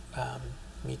to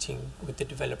meeting with the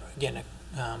developer. Again,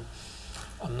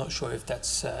 I'm not sure if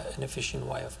that's an efficient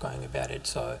way of going about it,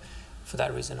 so for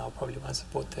that reason I'll probably won't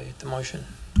support the motion.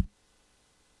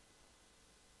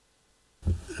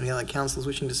 Any other councillors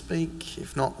wishing to speak?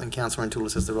 If not, then Councillor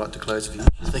Rentoulis has the right to close if he wishes.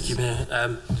 Thank you,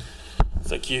 Mayor.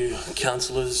 Thank you,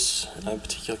 councillors, in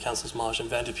particular Councillors Marsh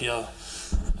and Vanderpeer,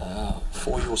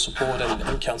 for your support,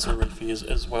 and Councillor Riffy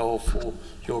as well for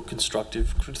your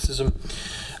constructive criticism.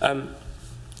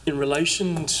 In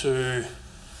relation to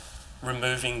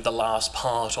removing the last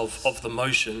part of the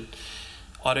motion,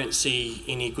 I don't see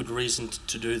any good reason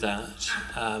to do that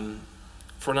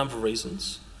for a number of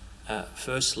reasons.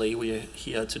 Firstly, we are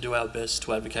here to do our best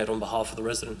to advocate on behalf of the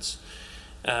residents.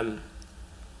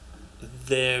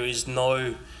 There is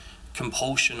no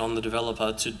compulsion on the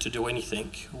developer to do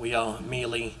anything. We are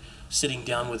merely sitting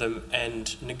down with them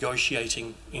and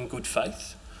negotiating in good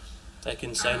faith. They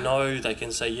can say no, they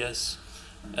can say yes.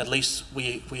 At least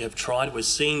we have tried, we're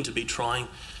seen to be trying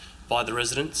by the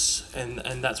residents,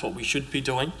 and that's what we should be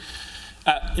doing.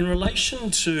 In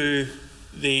relation to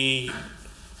the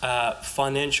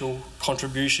financial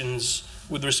contributions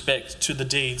with respect to the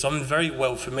deeds, I'm very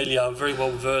well familiar, very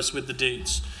well versed with the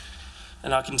deeds,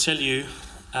 and I can tell you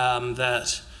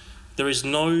that there is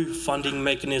no funding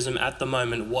mechanism at the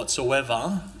moment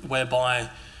whatsoever whereby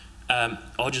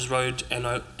Odgers Road and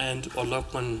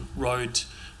O'Loughlin Road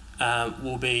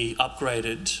will be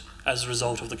upgraded as a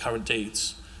result of the current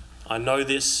deeds. I know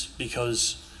this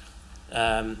because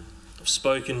I've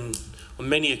spoken on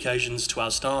many occasions to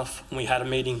our staff, and we had a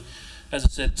meeting, as I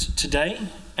said, today,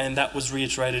 and that was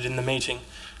reiterated in the meeting.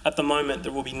 At the moment,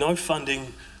 there will be no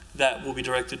funding that will be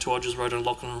directed to Odgers Road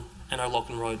and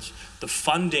O'Loughlin Roads. The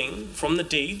funding from the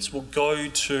deeds will go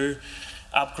to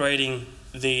upgrading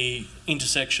the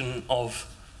intersection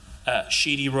of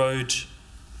Sheedy Road,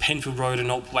 Penfield Road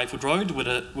and Old Wayfield Road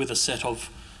with a set of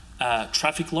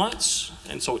traffic lights,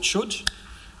 and so it should,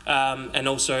 and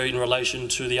also in relation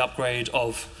to the upgrade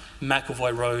of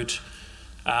McAvoy Road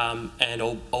and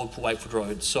Old Wayfield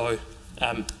Road. So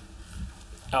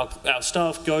our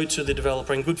staff go to the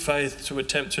developer in good faith to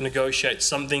attempt to negotiate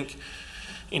something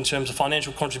in terms of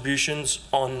financial contributions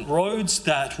on roads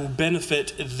that will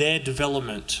benefit their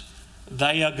development.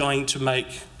 They are going to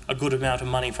make a good amount of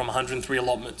money from 103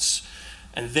 allotments,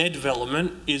 and their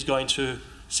development is going to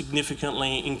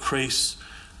significantly increase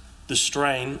the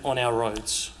strain on our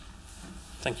roads.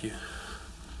 Thank you.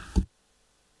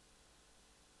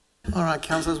 All right,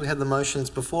 councillors, we have the motions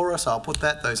before us. I'll put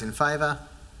that. Those in favour?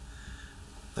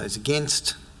 Those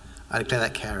against? I declare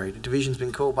that carried. The division's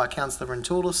been called by Councillor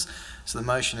Rentoulis, so the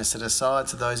motion is set aside.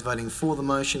 So those voting for the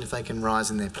motion, if they can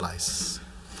rise in their place.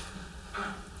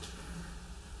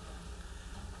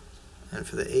 And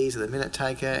for the ease of the minute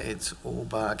taker, it's all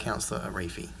bar Councillor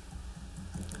Arifi.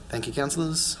 Thank you,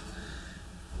 councillors.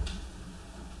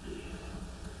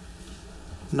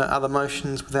 No other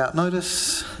motions without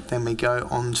notice. Then we go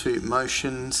on to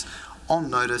motions on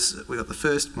notice. We've got the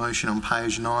first motion on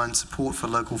page 9, support for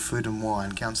local food and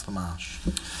wine. Councillor Marsh.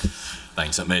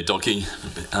 Thanks, Mayor Dockey.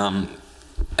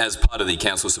 As part of the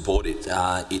council support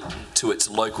to its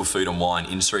local food and wine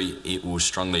industry, it will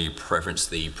strongly preference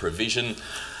the provision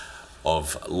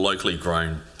of locally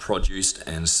grown, produced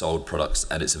and sold products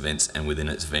at its events and within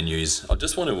its venues. I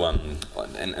just want to,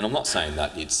 and I'm not saying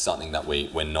that it's something that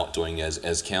we're not doing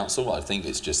as council. I think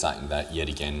it's just something that, yet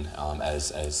again,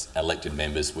 as elected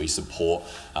members, we support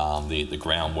the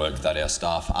groundwork that our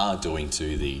staff are doing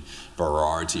to the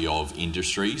variety of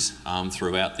industries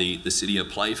throughout the city of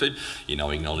Playford. You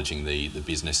know, acknowledging the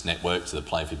business network, to the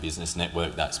Playford Business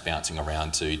Network that's bouncing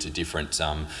around to different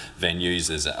venues.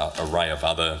 There's an array of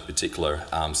other particular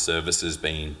services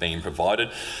being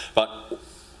provided. But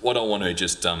what I want to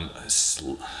just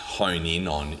hone in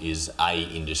on is a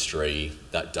industry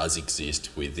that does exist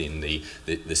within the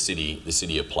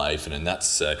city of Playford, and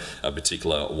that's a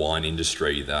particular wine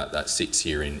industry that sits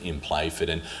here in Playford.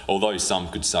 And although some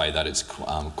could say that it's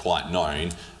quite known,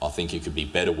 I think it could be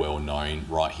better well known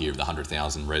right here of the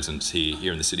 100,000 residents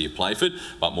here in the city of Playford,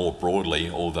 but more broadly,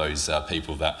 all those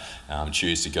people that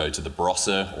choose to go to the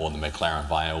Barossa or the McLaren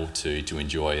Vale to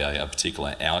enjoy a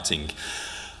particular outing.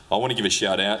 I want to give a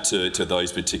shout out to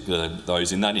those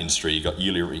in that industry. You've got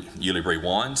Uliebury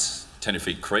Wines,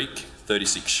 Tenerife Creek,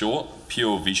 36 Short,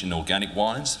 Pure Vision Organic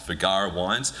Wines, Vergara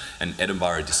Wines and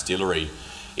Edinburgh Distillery.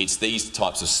 It's these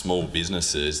types of small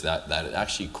businesses that are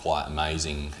actually quite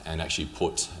amazing and actually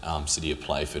put City of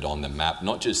Playford on the map,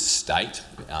 not just state,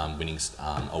 winning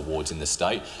awards in the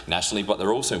state, nationally, but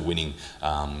they're also winning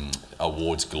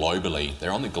awards globally.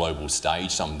 They're on the global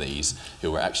stage, some of these,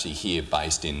 who are actually here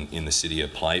based in the City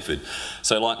of Playford.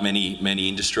 So like many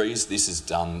industries, this is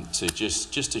done to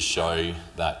just to show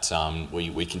that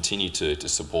we continue to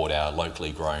support our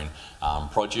locally grown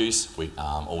produce,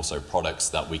 also products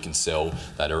that we can sell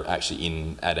that are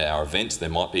actually at our events. There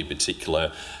might be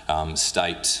particular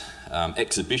state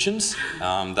exhibitions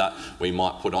that we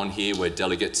might put on here where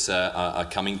delegates are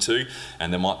coming to,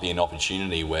 and there might be an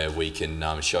opportunity where we can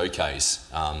showcase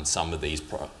some of these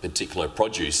particular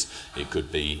produce. It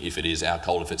could be, if it is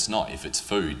alcohol, if it's not, if it's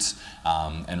foods,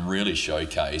 and really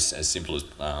showcase as simple as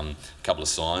a couple of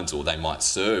signs, or they might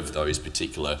serve those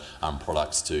particular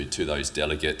products to those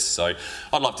delegates. So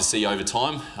I'd love to see over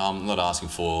time. I'm not asking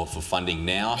for funding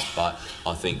now, but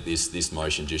I think this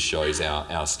motion just shows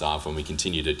our staff, when we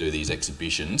continue to do these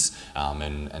exhibitions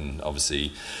and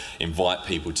obviously invite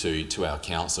people to our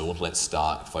council, let's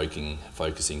start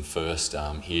focusing first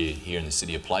here in the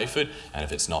City of Playford, and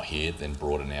if it's not here, then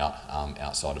broaden out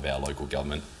outside of our local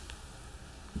government.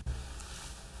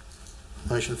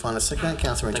 Motion, find a second.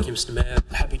 Councillor Thank you, Mr Mayor.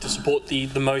 Happy to support the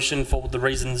motion for the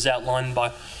reasons outlined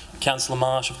by Councillor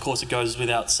Marsh. Of course, it goes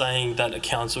without saying that a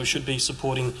council should be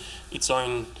supporting its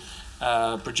own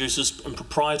producers and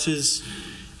proprietors.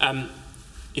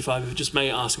 If I just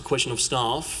may ask a question of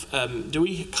staff, do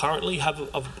we currently have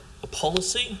a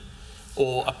policy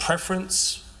or a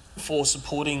preference for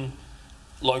supporting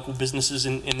local businesses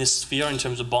in this sphere in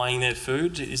terms of buying their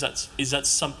food? Is that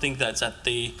something that's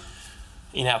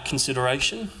in our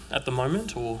consideration at the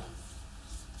moment, or?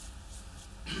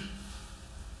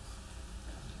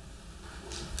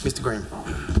 Mr Green.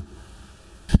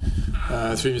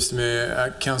 Through Mr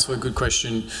Mayor, Councillor, good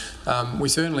question. We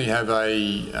certainly have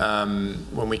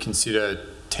when we consider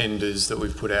tenders that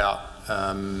we've put out,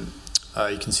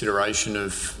 a consideration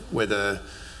of whether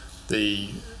the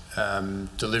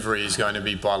delivery is going to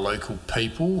be by local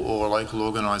people or local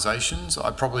organisations.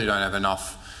 I probably don't have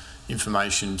enough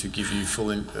information to give you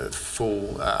full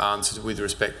answers with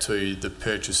respect to the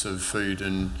purchase of food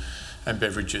and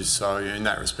beverages. So in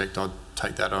that respect, I'd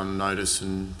take that on notice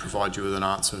and provide you with an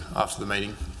answer after the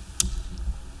meeting.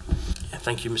 Yeah,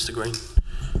 thank you, Mr Green.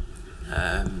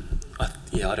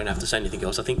 I don't have to say anything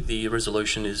else. I think the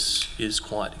resolution is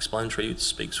quite explanatory. It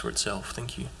speaks for itself.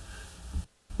 Thank you.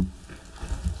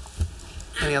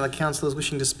 Any other councillors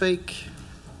wishing to speak?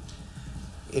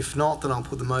 If not, then I'll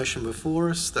put the motion before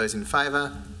us. Those in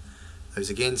favour? Those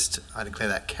against? I declare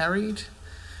that carried.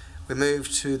 We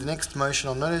move to the next motion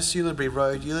on notice, Uliebury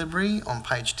Road, Uliebury, on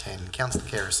page 10. Councillor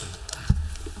Kerrison.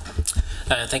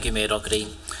 Thank you, Mayor Doherty.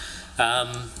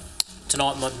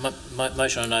 Tonight, my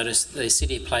motion on notice, the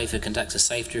City of Playford conducts a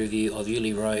safety review of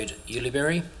Uliebury Road,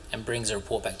 Uliebury, and brings a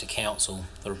report back to Council.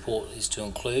 The report is to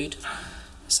include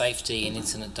safety and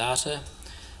incident data,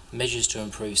 measures to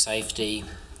improve safety,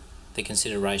 the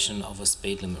consideration of a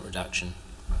speed limit reduction.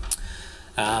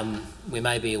 We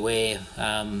may be aware,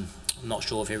 I'm not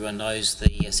sure if everyone knows,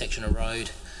 the section of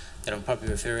road that I'm probably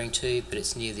referring to, but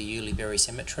it's near the Yuleberry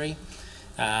Cemetery.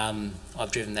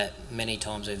 I've driven that many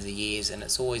times over the years, and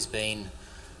it's always been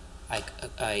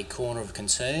a corner of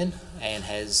concern, and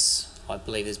I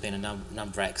believe there's been a number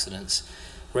of accidents.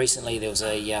 Recently there was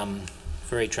a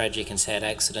very tragic and sad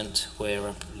accident where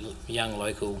a young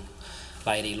local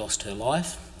lady lost her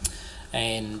life,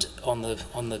 and on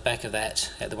the back of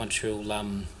that, at the Montreal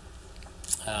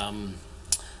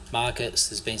markets,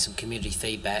 there's been some community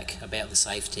feedback about the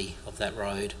safety of that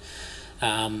road.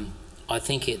 I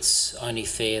think it's only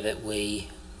fair that we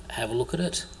have a look at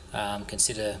it,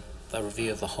 consider a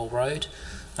review of the whole road,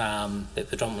 but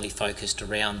predominantly focused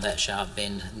around that sharp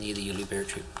bend near the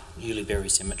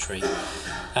Yuleberry Cemetery.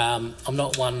 I'm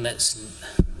not one that's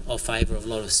of favour of a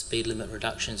lot of speed limit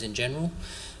reductions in general.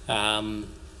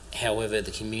 However,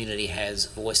 the community has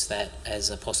voiced that as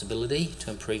a possibility to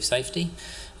improve safety,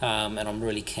 and I'm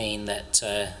really keen that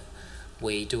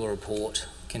we do a report,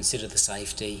 consider the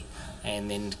safety,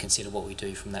 and then consider what we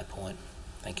do from that point.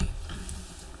 Thank you.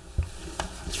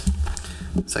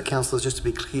 So, councillors, just to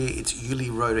be clear, it's Yulee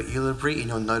Road at Yuleberry. In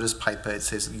your notice paper, it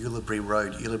says Yuleberry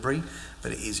Road, Yuleberry,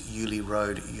 but it is Yulee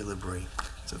Road, Yuleberry.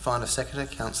 So, find a seconder,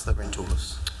 Councillor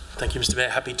Rentoulis. Thank you, Mr. Mayor.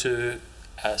 Happy to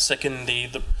second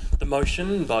the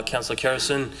motion by Councillor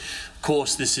Kerrison. Of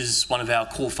course, this is one of our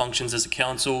core functions as a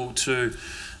council to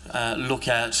look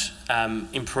at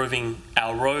improving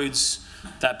our roads.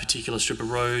 That particular strip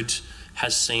of road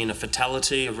has seen a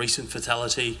fatality, a recent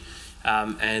fatality,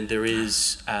 and there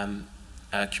is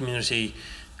community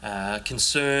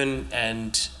concern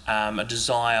and a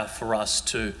desire for us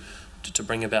to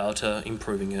bring about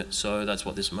improving it. So that's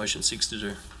what this motion seeks to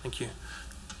do. Thank you.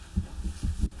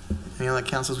 Any other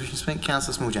councillors wishing to speak?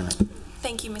 Councillor Small-Janet.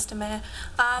 Thank you, Mr. Mayor.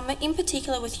 In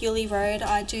particular with Yulee Road,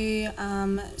 I do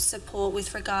support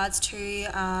with regards to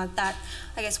that,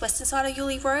 I guess, western side of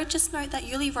Yulee Road. Just note that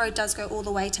Yulee Road does go all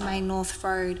the way to Main North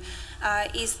Road. May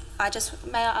I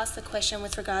ask the question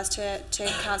with regards to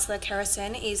Councillor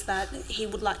Kerrison, is that he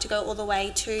would like to go all the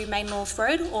way to Main North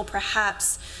Road, or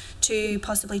perhaps to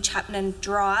possibly Chapman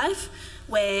Drive,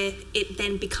 where it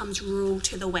then becomes rural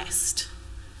to the west?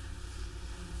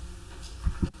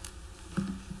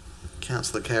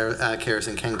 Councillor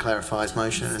Kerrison can clarify his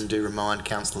motion, and do remind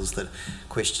councillors that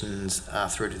questions are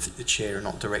through to the chair and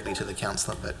not directly to the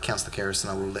councillor. But Councillor Kerrison,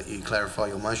 I will let you clarify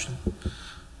your motion.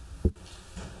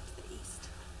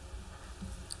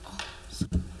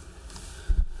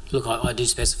 Look, I do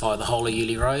specify the whole of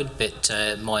Yulee Road, but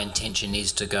my intention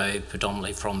is to go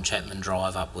predominantly from Chapman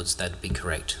Drive upwards. That'd be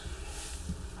correct.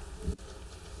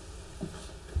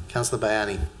 Councillor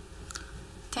Bayani.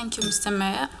 Thank you, Mr.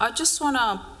 Mayor. I just want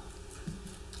to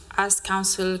ask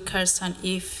Councillor Kerrison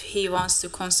if he wants to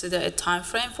consider a time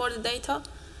frame for the data,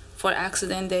 for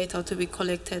accident data to be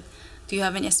collected. Do you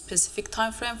have any specific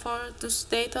time frame for this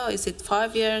data? Is it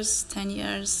 5 years, 10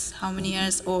 years, how many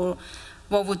years, or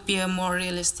what would be a more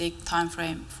realistic time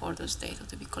frame for those data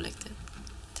to be collected?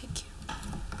 Thank you.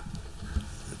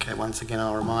 Okay, once again,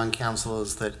 I'll remind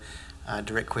councillors that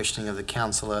direct questioning of the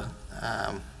councillor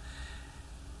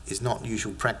is not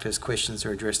usual practice. Questions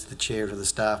are addressed to the chair or to the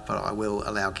staff, but I will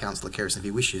allow Councillor Kerrison, if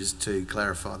he wishes, to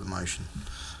clarify the motion.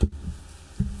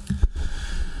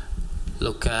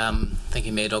 Look, thank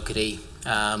you, Mayor Doherty.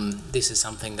 This is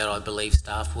something that I believe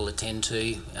staff will attend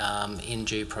to in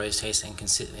due process and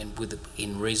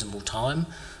in reasonable time.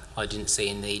 I didn't see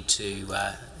a need to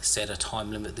set a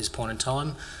time limit at this point in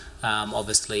time.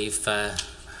 Obviously, if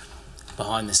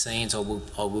behind the scenes, I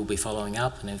will be following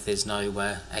up, and if there's no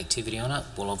activity on it,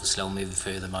 well, obviously I'll move a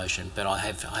further motion. But I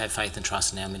have faith and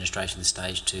trust in our administration at this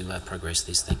stage to progress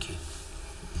this. Thank you.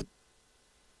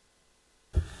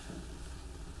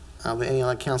 Are there any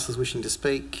other councillors wishing to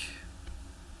speak?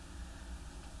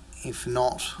 If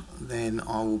not, then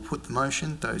I will put the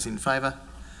motion. Those in favour?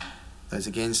 Those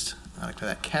against? I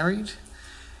declare that carried.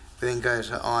 We then go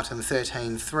to item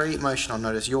 13.3, motion on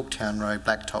notice Yorktown Road,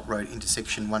 Blacktop Road,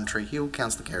 intersection One Tree Hill.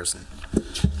 Councillor Kerrison.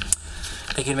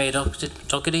 Thank you, Mayor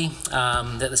Doherty.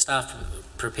 That the staff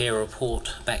prepare a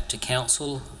report back to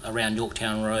Council around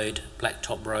Yorktown Road,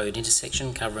 Blacktop Road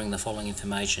intersection, covering the following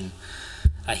information.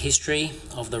 A history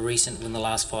of in the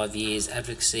last 5 years,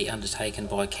 advocacy undertaken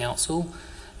by Council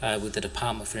with the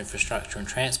Department for Infrastructure and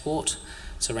Transport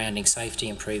surrounding safety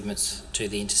improvements to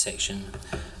the intersection,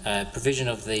 provision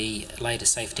of the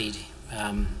latest safety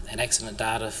and accident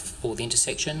data for the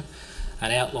intersection,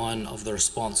 an outline of the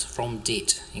response from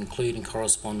DIT, including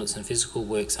correspondence and physical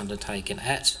works undertaken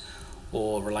at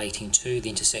or relating to the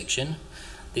intersection.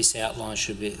 This outline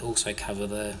should also cover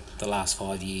the last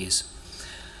 5 years.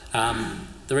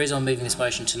 The reason I'm moving this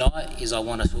motion tonight is I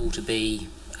want it all to be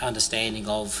understanding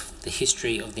of the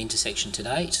history of the intersection to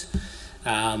date.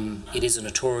 It is a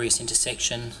notorious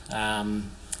intersection.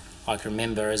 I can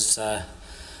remember as a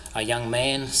young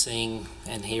man seeing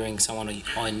and hearing someone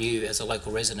I knew as a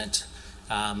local resident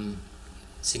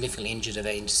significantly injured at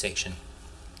that intersection.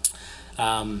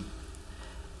 My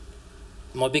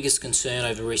biggest concern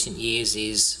over recent years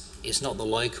is it's not the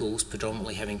locals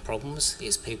predominantly having problems,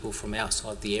 it's people from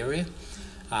outside the area.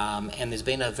 And there's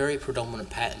been a very predominant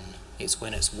pattern. It's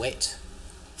when it's wet,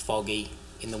 foggy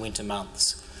in the winter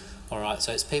months. All right,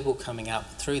 so it's people coming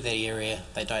up through that area,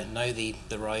 they don't know the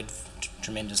road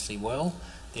tremendously well,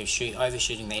 they're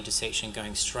overshooting the intersection,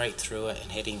 going straight through it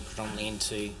and heading predominantly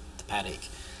into the paddock.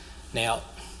 Now,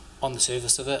 on the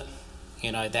surface of it,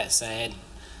 you know, that's sad,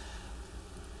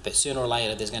 but sooner or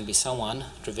later there's going to be someone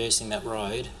traversing that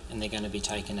road and they're going to be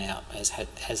taken out, as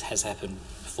has happened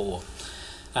before.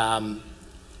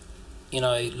 You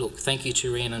know, look, thank you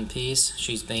to Rhiannon Pearce.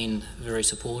 She's been very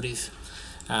supportive.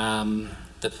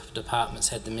 The department's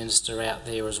had the minister out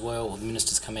there as well, or the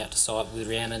minister's come out to site with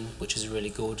Rhiannon, which is really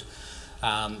good.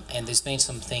 And there's been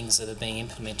some things that are being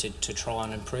implemented to try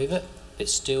and improve it, but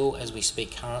still, as we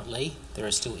speak currently, there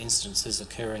are still instances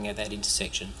occurring at that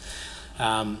intersection.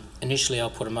 Initially, I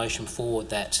put a motion forward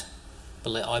that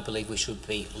I believe we should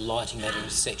be lighting that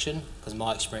intersection, because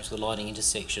my experience with lighting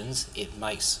intersections, it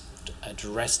makes a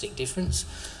drastic difference.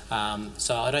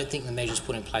 So I don't think the measures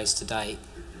put in place to date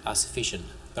are sufficient,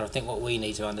 but I think what we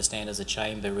need to understand as a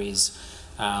chamber is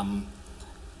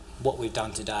what we've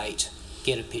done to date,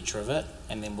 get a picture of it,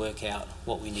 and then work out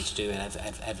what we need to do and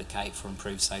advocate for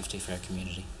improved safety for our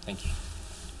community. Thank you.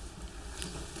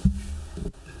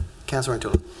 Councillor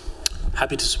O'Toole.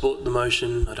 Happy to support the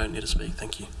motion. I don't need to speak.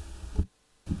 Thank you.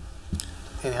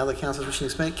 Any other councillors wishing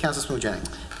to speak? Councillor Small-Jennings.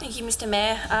 Thank you, Mr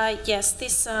Mayor. Yes,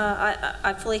 this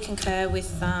I fully concur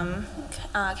with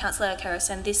Councillor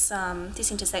Kerrison.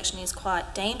 This intersection is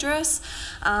quite dangerous.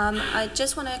 I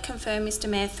just want to confirm, Mr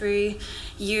Mayor, through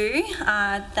you,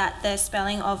 that the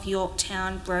spelling of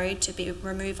Yorktown Road to be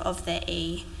removed of the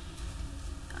E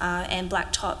and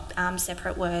blacktop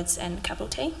separate words and capital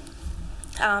T.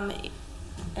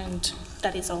 And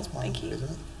that is all. Thank you.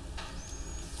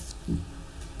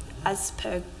 As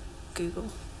per Google.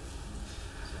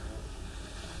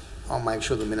 I'll make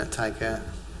sure the minute taker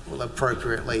will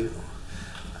appropriately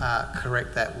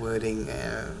correct that wording,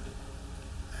 and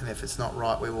if it's not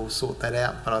right, we will sort that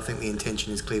out. But I think the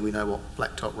intention is clear. We know what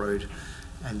Blacktop Road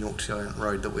and Yorkshire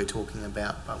Road that we're talking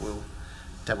about, but we'll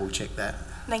double check that.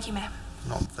 Thank you, Mayor.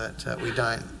 Not that we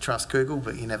don't trust Google,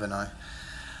 but you never know.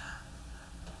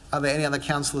 Are there any other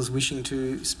councillors wishing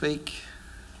to speak?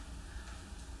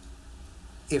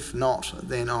 If not,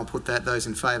 then I'll put that. Those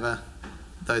in favour,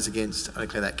 those against, I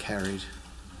declare that carried.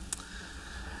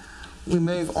 We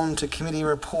move on to committee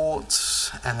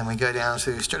reports, and then we go down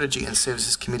to Strategy and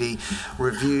Services Committee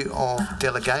review of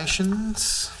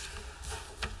delegations.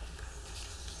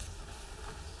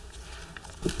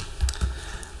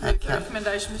 Make the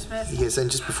recommendation, Mr Mayor. Yes,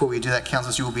 and just before we do that,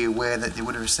 councillors, you will be aware that you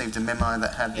would have received a memo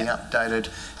that had the updated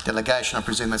delegation. I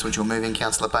presume that's what you're moving,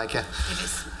 Councillor Baker. It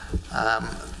is.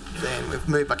 Then we've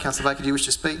moved by Councillor Baker. Do you wish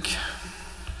to speak?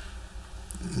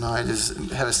 No. Does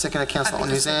have a second, Councillor on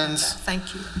your hands?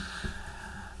 Thank you.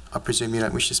 I presume you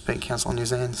don't wish to speak, Councillor on your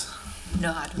hands?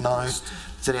 No, I don't. No.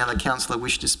 Does any other councillor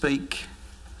wish to speak?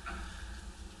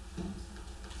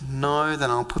 No. Then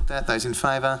I'll put that. Those in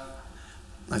favour?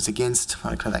 Those against?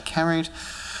 I declare that carried.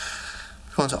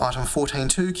 Go on to item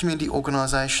 14.2, Community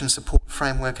Organisation Support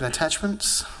Framework and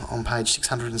Attachments, on page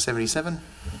 677.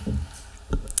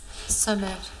 So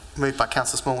moved. Moved by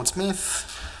Councillor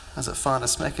Smallwood-Smith. As it find a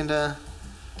seconder?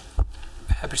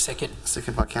 Happy second.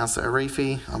 Second by Councillor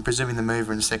Arifi. I'm presuming the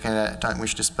mover and seconder don't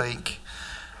wish to speak.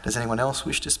 Does anyone else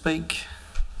wish to speak?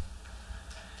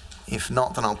 If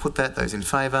not, then I'll put that. Those in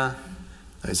favour?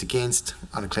 Those against?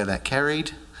 I declare that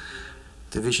carried.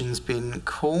 Division's been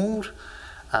called.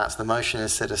 So the motion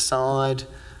is set aside.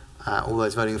 All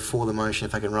those voting for the motion,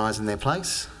 if they can rise in their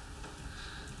place.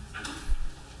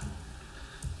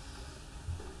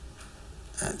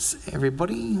 That's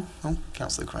everybody. Oh,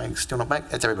 Councillor Craig's still not back.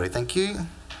 That's everybody. Thank you.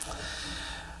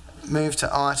 Move to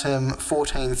item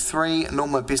 14.3,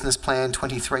 Norma Business Plan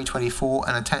 23-24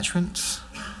 and attachments.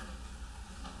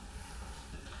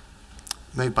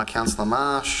 Moved by Councillor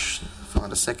Marsh.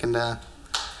 Find a seconder.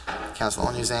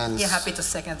 Councillor Onyazans. Yeah, happy to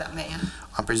second that, Mayor.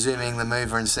 I'm presuming the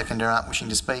mover and seconder aren't wishing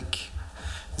to speak.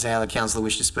 Does any other councillor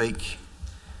wish to speak?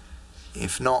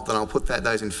 If not, then I'll put that.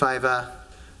 Those in favour.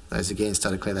 Those against,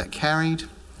 I declare that carried.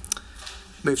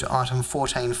 Move to item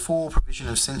 14.4, provision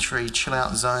of sensory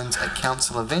chill-out zones at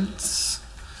council events.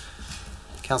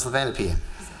 Councillor Vanderpeer.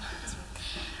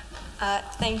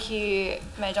 Thank you,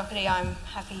 Mayor Doherty. I'm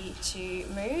happy to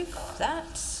move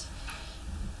that.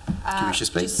 Do you wish to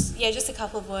speak? Just a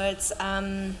couple of words.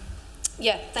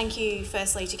 Thank you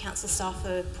firstly to council staff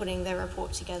for putting their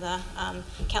report together.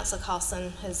 Councillor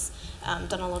Carlson has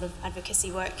done a lot of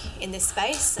advocacy work in this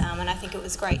space, and I think it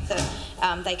was great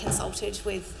that they consulted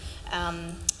with,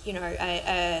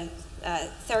 a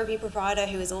therapy provider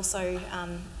who is also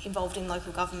involved in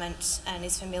local government and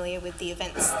is familiar with the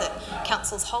events that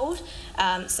councils hold.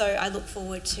 So I look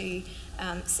forward to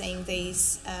seeing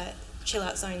these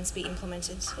chill-out zones be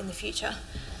implemented in the future.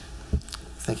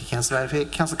 Thank you, Councillor Ratepayers.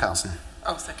 Councillor Carlson.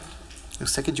 Oh, second. Your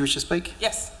second, do you wish to speak?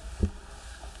 Yes.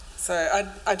 So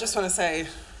I just want to say,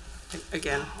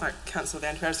 again, like Councillor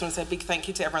Van, I just want to say a big thank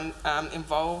you to everyone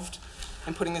involved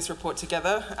in putting this report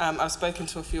together. I've spoken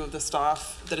to a few of the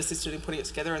staff that assisted in putting it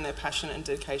together, and their passion and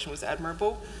dedication was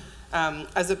admirable.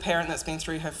 As a parent that's been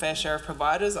through her fair share of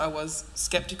providers, I was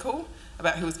sceptical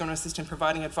about who was going to assist in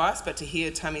providing advice, but to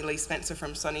hear Tammy Lee Spencer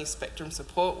from Sunny Spectrum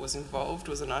Support was involved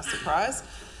was a nice surprise.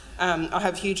 I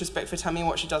have huge respect for Tammy and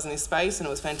what she does in this space, and it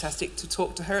was fantastic to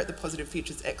talk to her at the Positive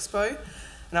Futures Expo.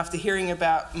 And after hearing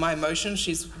about my emotions,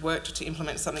 she's worked to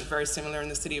implement something very similar in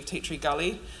the city of Tea Tree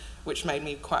Gully, which made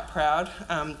me quite proud.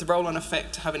 The role and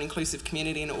effect to have an inclusive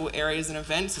community in all areas and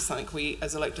events is something we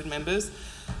as elected members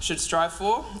should strive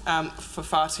for. For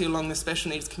far too long, the special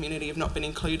needs community have not been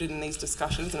included in these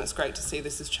discussions, and it's great to see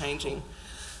this is changing.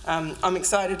 I'm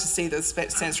excited to see the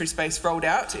sensory space rolled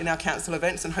out in our council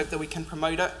events and hope that we can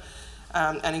promote it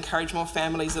and encourage more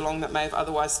families along that may have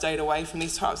otherwise stayed away from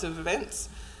these types of events.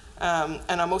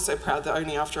 And I'm also proud that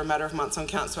only after a matter of months on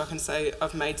council I can say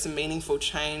I've made some meaningful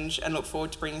change and look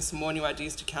forward to bringing some more new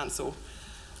ideas to council.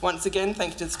 Once again,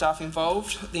 thank you to the staff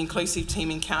involved, the inclusive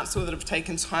team in council that have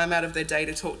taken time out of their day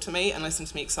to talk to me and listen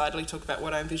to me excitedly talk about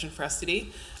what I envision for our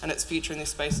city, and its future in this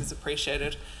space is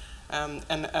appreciated.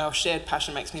 And our shared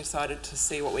passion makes me excited to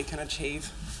see what we can achieve.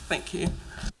 Thank you.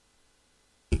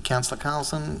 Councillor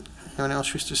Carlson, anyone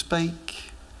else wish to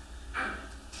speak?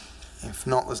 If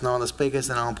not, there's no other speakers,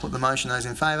 then I'll put the motion. Those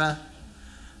in favour?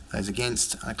 Those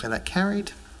against? I declare that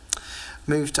carried.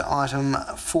 Move to item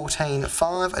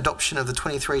 14.5, adoption of the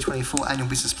 23-24 annual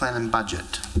business plan and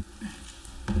budget.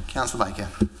 Councillor Baker.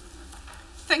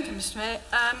 Thank you, Mr Mayor.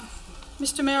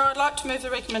 Mr Mayor, I'd like to move the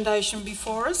recommendation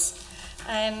before us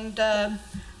and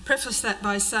preface that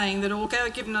by saying that although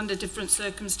given under different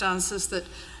circumstances that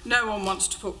no one wants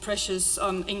to put pressures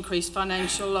on increased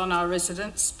financial on our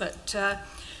residents, but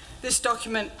this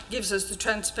document gives us the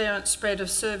transparent spread of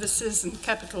services and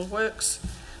capital works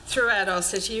throughout our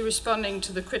city, responding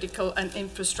to the critical and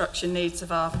infrastructure needs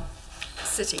of our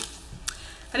city.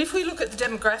 And if we look at the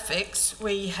demographics,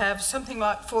 we have something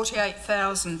like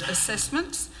 48,000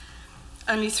 assessments,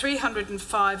 only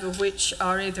 305 of which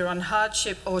are either on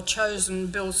hardship or chosen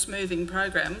bill smoothing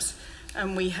programs,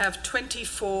 and we have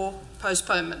 24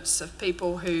 postponements of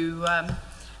people who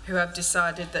have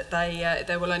decided that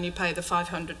they will only pay the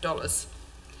 $500.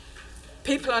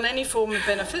 People on any form of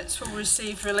benefits will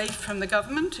receive relief from the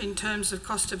government in terms of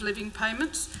cost of living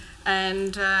payments,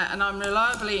 and I'm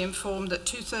reliably informed that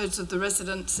 2/3 of the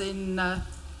residents in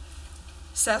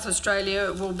South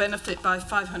Australia will benefit by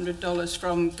 $500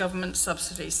 from government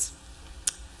subsidies.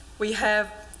 We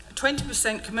have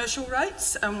 20% commercial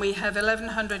rates, and we have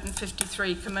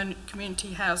 1,153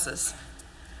 community houses.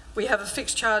 We have a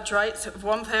fixed charge rate of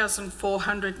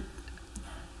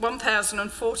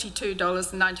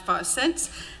 $1,042.95,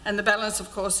 and the balance,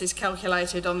 of course, is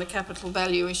calculated on the capital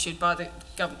value issued by the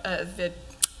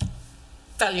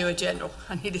Valuer General.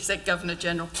 I need to say Governor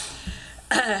General.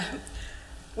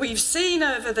 We've seen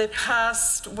over the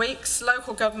past weeks,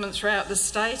 local government throughout the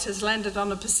state has landed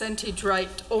on a percentage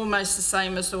rate almost the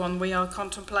same as the one we are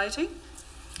contemplating.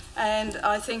 And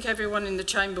I think everyone in the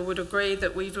chamber would agree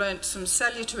that we've learnt some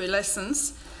salutary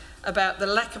lessons about the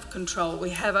lack of control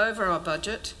we have over our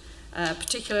budget,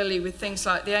 particularly with things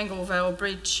like the Angle Vale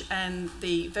Bridge and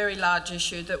the very large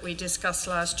issue that we discussed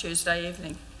last Tuesday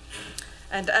evening.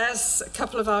 And as a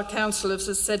couple of our councillors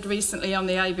have said recently on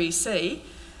the ABC,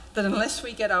 that unless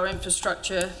we get our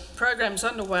infrastructure programs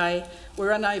underway,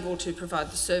 we're unable to provide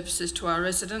the services to our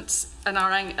residents, and our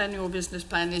annual business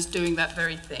plan is doing that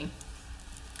very thing.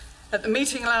 At the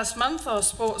meeting last month, our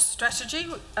sports strategy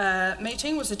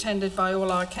meeting was attended by all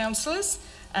our councillors,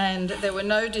 and there were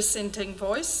no dissenting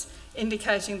voice,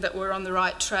 indicating that we're on the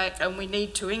right track and we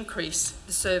need to increase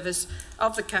the service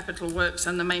of the capital works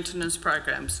and the maintenance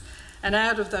programs. And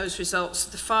out of those results,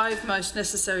 the 5 most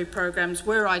necessary programs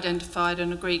were identified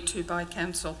and agreed to by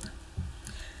council.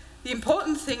 The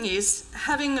important thing is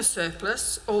having a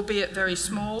surplus, albeit very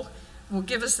small, will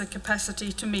give us the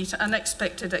capacity to meet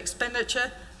unexpected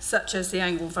expenditure, such as the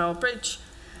Anglevale Bridge,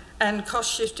 and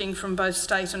cost shifting from both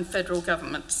state and federal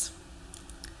governments.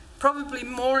 Probably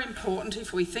more important,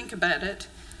 if we think about it,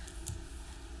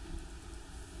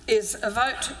 is a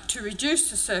vote to reduce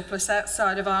the surplus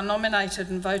outside of our nominated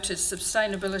and voted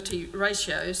sustainability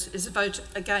ratios is a vote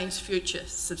against future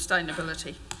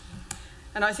sustainability.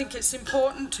 And I think it's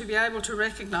important to be able to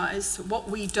recognise what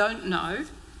we don't know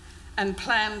and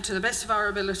plan to the best of our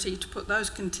ability to put those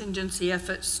contingency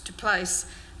efforts to place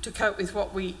to cope with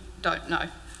what we don't know.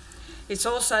 It's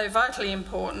also vitally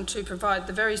important to provide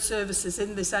the very services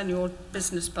in this annual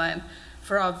business plan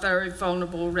for our very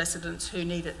vulnerable residents who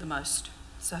need it the most.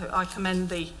 So I commend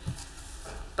the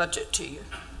budget to you.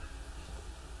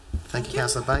 Thank you,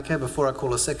 Councillor Baker. Before I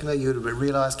call a seconder, you would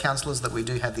realise, councillors, that we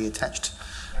do have the attached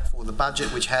for the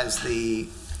budget, which has the,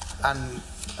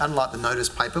 unlike the notice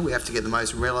paper, we have to get the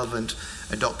most relevant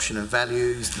adoption of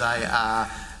values. They are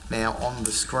now on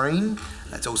the screen.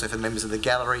 That's also for members of the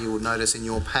gallery. You will notice in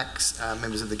your packs,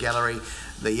 members of the gallery,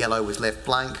 the yellow was left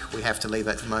blank. We have to leave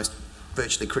that to the most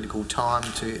virtually critical time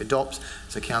to adopt.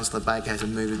 So Councillor Baker has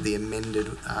moved the amended,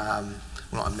 well,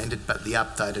 not amended, but the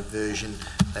updated version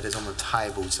that is on the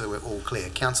table, so we're all clear.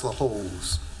 Councillor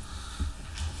Halls.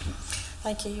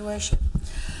 Thank you, Your Worship.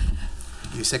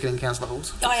 You seconding Councillor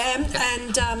Halls? I am,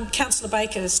 and Councillor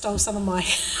Baker stole some of my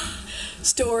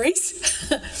stories.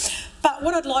 But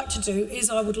what I'd like to do is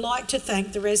I would like to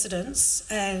thank the residents,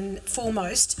 and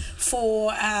foremost,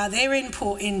 for their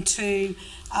input into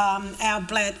our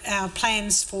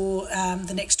plans for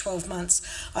the next 12 months.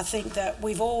 I think that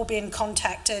we've all been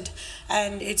contacted,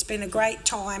 and it's been a great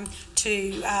time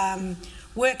to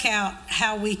work out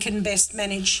how we can best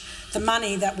manage the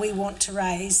money that we want to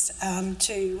raise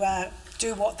to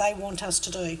do what they want us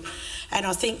to do. And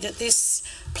I think that this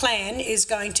plan is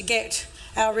going to get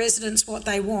our residents what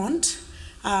they want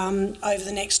over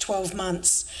the next 12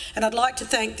 months. And I'd like to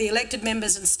thank the elected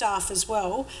members and staff as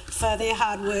well for their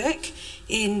hard work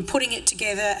in putting it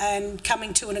together and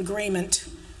coming to an agreement.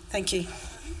 Thank you.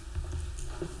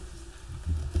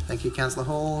 Thank you, Councillor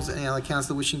Halls. Any other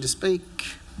councillor wishing to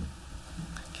speak?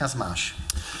 Councillor Marsh.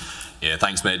 Yeah,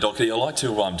 thanks, Mayor Doherty. I'd like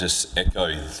to just echo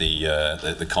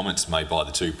the comments made by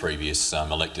the two previous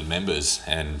elected members,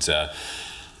 and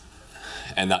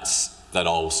that's that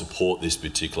I'll support this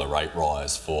particular rate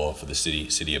rise for the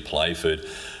city of Playford.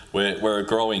 We're a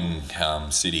growing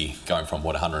city, going from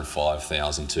what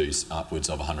 105,000 to upwards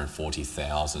of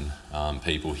 140,000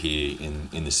 people here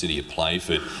in the city of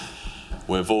Playford.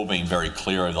 We've all been very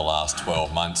clear over the last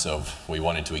 12 months of we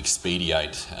wanted to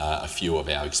expedite a few of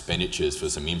our expenditures for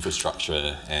some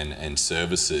infrastructure and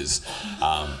services,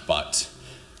 but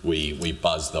we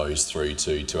buzzed those through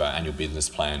to our annual business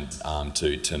plan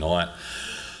to tonight.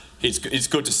 It's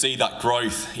good to see that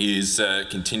growth is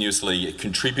continuously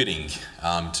contributing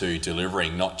to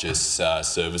delivering not just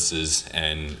services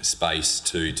and space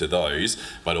to those,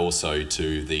 but also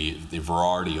to the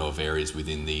variety of areas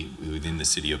within the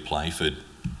city of Playford.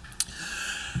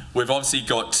 We've obviously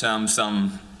got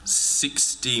some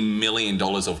 $60 million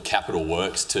of capital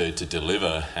works to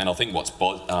deliver, and I think what's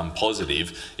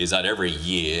positive is that every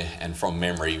year, and from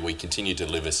memory, we continue to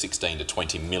deliver $16 to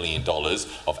 $20 million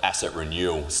of asset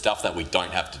renewal, stuff that we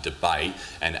don't have to debate,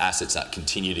 and assets that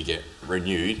continue to get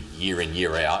renewed year in,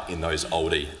 year out in those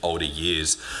older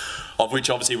years, of which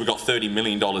obviously we've got $30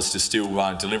 million to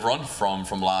still deliver on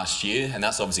from last year, and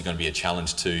that's obviously going to be a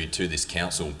challenge to this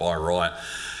council by right.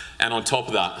 And on top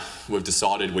of that, we've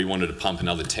decided we wanted to pump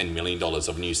another $10 million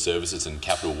of new services and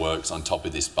capital works on top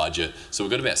of this budget. So we've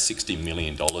got about $60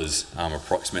 million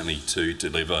approximately to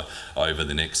deliver over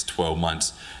the next 12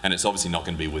 months. And it's obviously not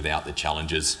going to be without the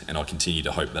challenges, and I continue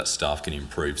to hope that staff can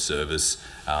improve service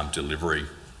delivery.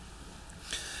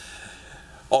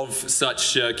 Of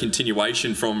such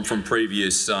continuation from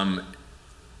previous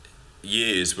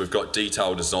years, we've got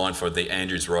detailed design for the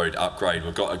Andrews Road upgrade.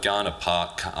 We've got Agana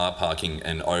Park car parking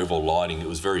and oval lighting. It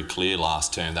was very clear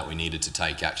last term that we needed to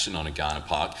take action on Agana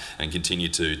Park and continue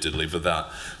to deliver that.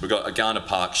 We've got Agana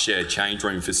Park shared change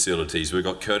room facilities. We've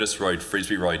got Curtis Road,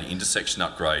 Frisbee Road intersection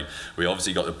upgrade. We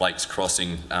obviously got the Blake's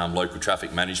Crossing local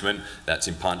traffic management. That's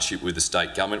in partnership with the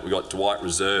state government. We've got Dwight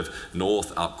Reserve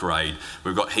North upgrade.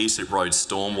 We've got Heaslip Road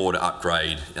stormwater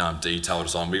upgrade detailed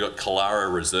design. We've got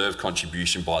Kalara Reserve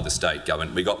contribution by the state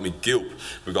government. We've got McGilp,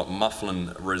 we've got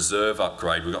Mufflin Reserve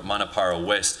upgrade, we've got Manapara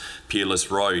West, Peerless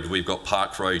Road, we've got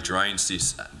Park Road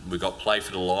drains, we've got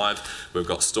Playford Alive, we've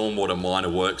got stormwater minor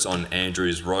works on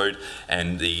Andrews Road,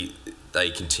 and the they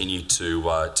continue to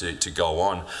go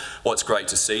on. What's great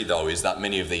to see though is that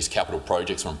many of these capital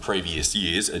projects from previous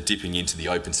years are dipping into the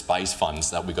open space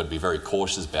funds that we've got to be very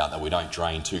cautious about, that we don't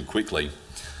drain too quickly.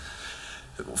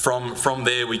 From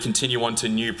there, we continue on to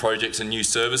new projects and new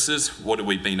services. What have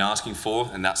we been asking for?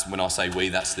 And that's when I say we,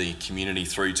 that's the community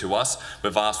through to us.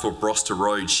 We've asked for Broster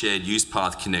Road shared use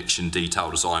path connection detail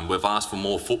design. We've asked for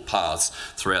more footpaths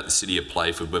throughout the city of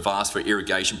Playford. We've asked for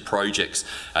irrigation projects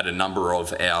at a number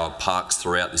of our parks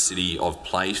throughout the city of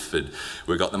Playford.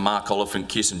 We've got the Mark Oliphant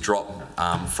Kiss and Drop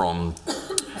from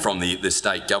the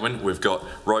state government. We've got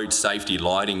road safety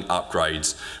lighting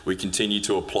upgrades. We continue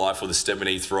to apply for the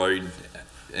Stevenheath Road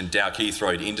and Dalkeith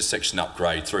Road intersection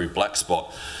upgrade through Black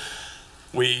Spot.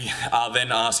 We are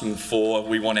then asking for,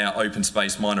 we want our open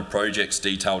space minor projects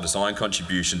detailed design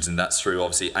contributions, and that's through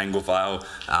obviously Anglevale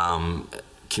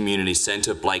Community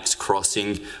Centre, Blake's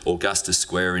Crossing, Augusta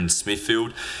Square in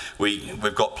Smithfield.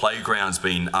 We've got playgrounds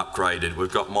being upgraded.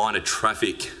 We've got minor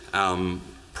traffic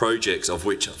projects, of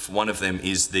which one of them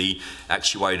is the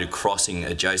actuated crossing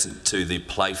adjacent to the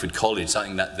Playford College,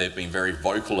 something that they've been very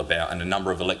vocal about, and a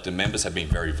number of elected members have been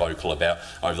very vocal about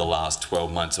over the last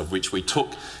 12 months, of which we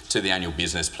took to the annual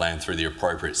business plan through the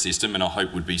appropriate system, and I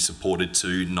hope would be supported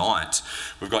tonight.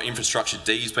 We've got infrastructure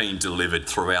Ds being delivered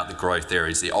throughout the growth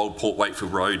areas, the old Port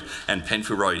Wakefield Road and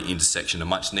Penfield Road intersection, a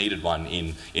much needed one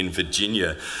in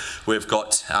Virginia. We've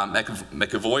got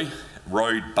McAvoy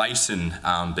Road Basin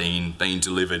being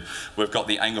delivered. We've got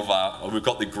the Anglevale, we've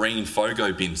got the green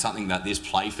FOGO bin, something that this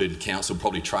Playford Council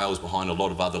probably trails behind a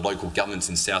lot of other local governments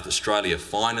in South Australia,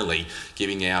 finally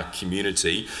giving our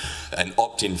community an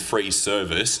opt-in free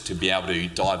service to be able to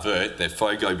divert their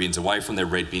FOGO bins away from their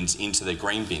red bins into their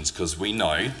green bins, because we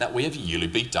know that we have a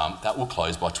Ulubee dump that will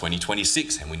close by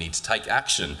 2026 and we need to take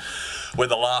action. We're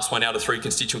the last one out of 3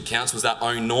 constituent councils that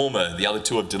own Norma. The other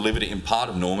 2 have delivered it in part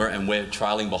of Norma, and we're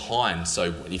trailing behind.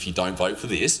 So if you don't vote for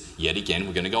this, yet again,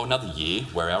 we're going to go another year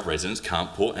where our residents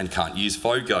can't put and can't use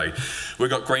FOGO. We've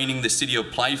got greening the city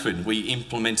of Playford. We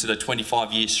implemented a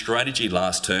 25-year strategy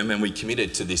last term, and we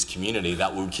committed to this community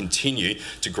that we'll continue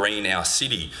to green our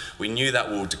city. We knew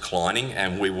that we were declining,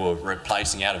 and we were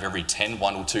replacing out of every 10,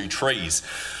 1 or 2 trees.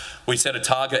 We set a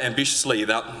target ambitiously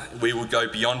that we would go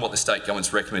beyond what the state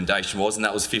government's recommendation was, and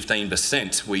that was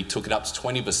 15%. We took it up to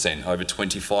 20% over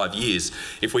 25 years.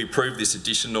 If we approve this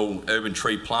additional urban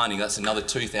tree planting, that's another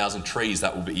 2,000 trees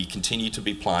that will continue to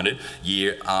be planted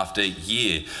year after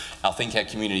year. I think our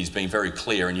community has been very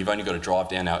clear, and you've only got to drive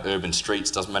down our urban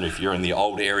streets, doesn't matter if you're in the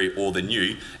old area or the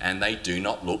new, and they do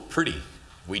not look pretty.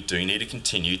 We do need to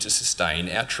continue to sustain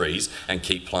our trees and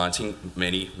keep planting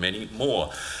many, many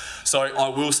more. So I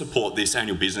will support this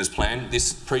annual business plan.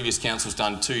 This previous council's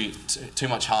done too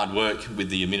much hard work with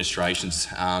the administration's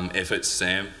efforts,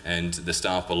 Sam, and the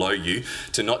staff below you,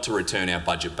 to return our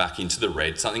budget back into the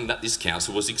red, something that this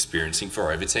council was experiencing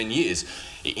for over 10 years.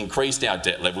 It increased our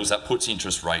debt levels, that puts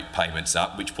interest rate payments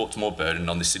up, which puts more burden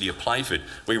on the city of Playford.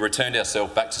 We returned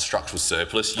ourselves back to structural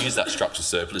surplus, used that structural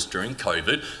surplus during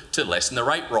COVID to lessen the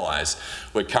rate rise.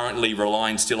 We're currently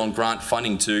relying still on grant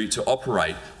funding to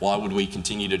operate. Why would we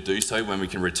continue to do so when we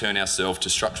can return ourselves to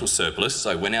structural surplus?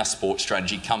 So when our sports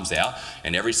strategy comes out,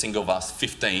 and every single of us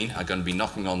 15 are going to be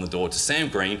knocking on the door to Sam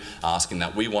Green asking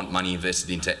that we want money invested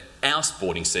into our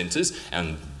sporting centres,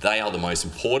 and they are the most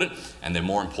important, and they're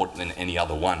more important than any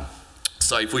other one.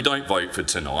 So if we don't vote for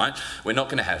tonight, we're not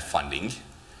going to have funding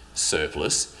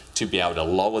surplus to be able to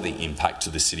lower the impact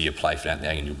to the city of Playford at the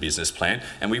annual business plan,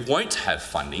 and we won't have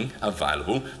funding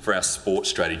available for our sports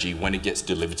strategy when it gets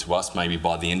delivered to us, maybe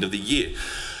by the end of the year.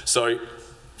 So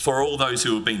for all those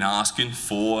who have been asking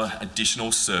for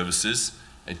additional services,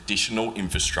 additional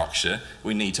infrastructure,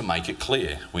 we need to make it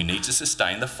clear. We need to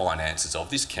sustain the finances of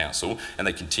this council, and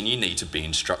they need to be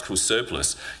in structural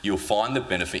surplus. You'll find the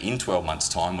benefit in 12 months'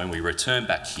 time when we return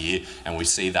back here and we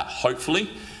see that hopefully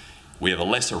we have a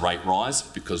lesser rate rise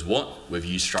because what? We've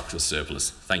used structural surplus.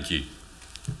 Thank you.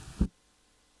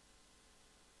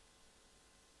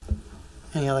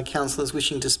 Any other councillors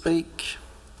wishing to speak?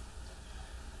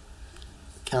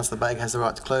 Councillor Baker has the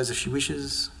right to close if she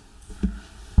wishes.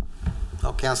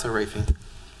 Oh, Councillor Reefing.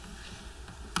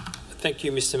 Thank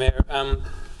you, Mr. Mayor.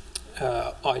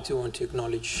 I do want to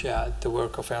acknowledge the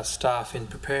work of our staff in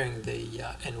preparing the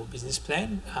annual business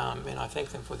plan, and I thank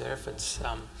them for their efforts.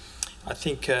 I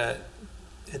think,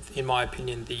 in my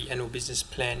opinion, the annual business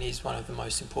plan is one of the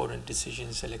most important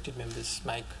decisions elected members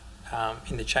make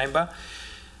in the chamber,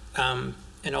 and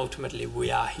ultimately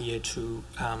we are here to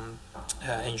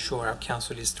ensure our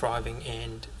council is thriving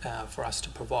and for us to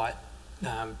provide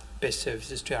best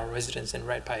services to our residents and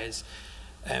ratepayers.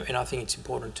 and I think it's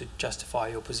important to justify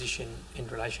your position in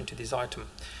relation to this item.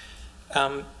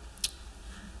 And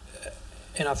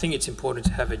I think it's important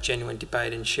to have a genuine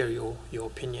debate and share your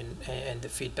opinion and the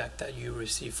feedback that you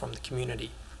receive from the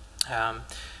community.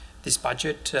 This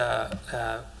budget,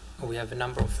 we have a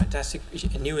number of fantastic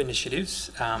new initiatives,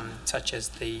 such as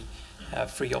the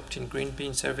free opt-in green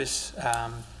bin service,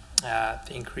 the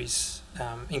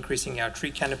increasing our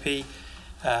tree canopy,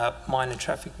 minor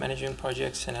traffic management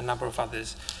projects, and a number of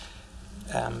others.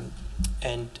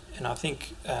 And I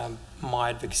think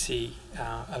my advocacy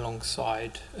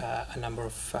alongside a number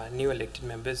of new elected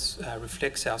members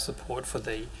reflects our support for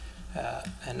a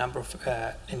number of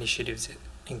initiatives,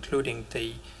 including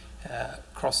the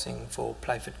crossing for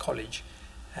Playford College.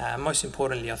 Most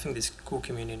importantly, I think the school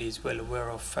community is well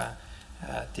aware of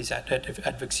this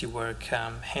advocacy work,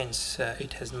 hence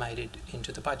it has made it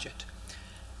into the budget.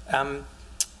 In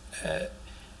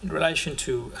relation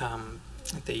to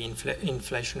the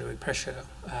inflationary pressure,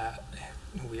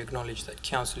 we acknowledge that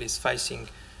Council is facing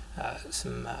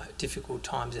some difficult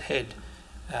times ahead,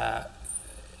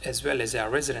 as well as our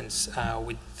residents,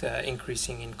 with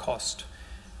increasing in cost.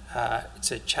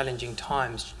 It's a challenging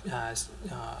times. I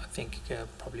think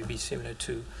probably be similar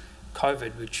to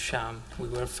COVID, which we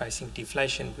were facing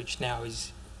deflation, which now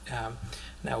is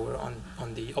now we're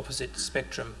on the opposite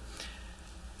spectrum.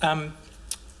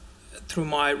 Through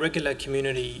my regular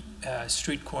community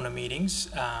street corner meetings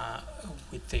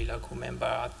with the local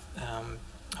member,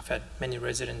 I've had many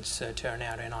residents turn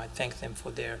out, and I thank them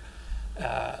for their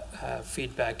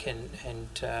feedback and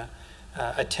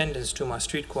attendance to my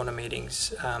street corner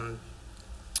meetings.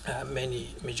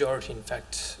 Majority, in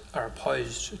fact, are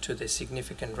opposed to the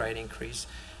significant rate increase.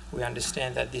 We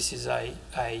understand that this is an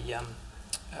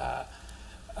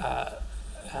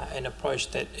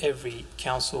approach that every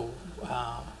council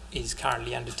is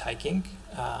currently undertaking.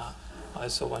 I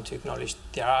also want to acknowledge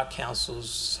there are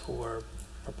councils who are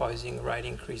proposing a rate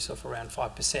increase of around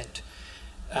 5%.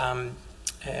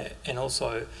 And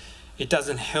also, it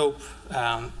doesn't help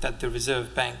that the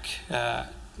Reserve Bank, I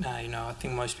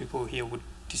think most people here would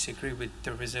disagree with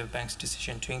the Reserve Bank's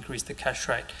decision to increase the cash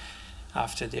rate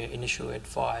after their initial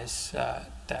advice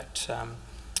that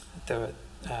there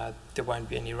won't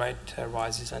be any rate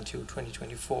rises until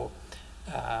 2024.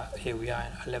 Here we are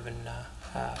in 11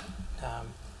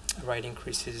 rate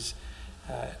increases,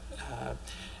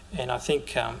 and I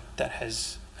think that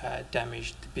has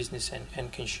damaged the business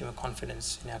and consumer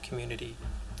confidence in our community.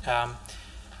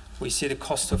 We see the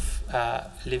cost of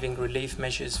living relief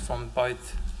measures from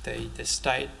both the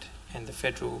state and the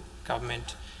federal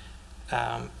government,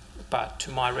 but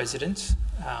to my residents,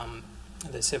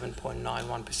 the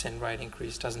 7.91% rate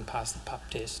increase doesn't pass the PUP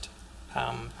test.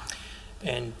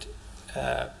 And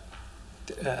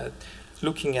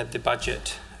looking at the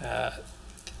budget,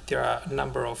 there are a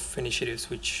number of initiatives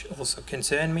which also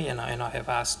concern me, and I have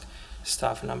asked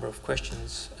staff a number of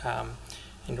questions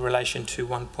in relation to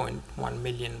 1.1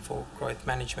 million for growth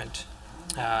management.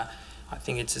 I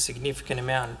think it's a significant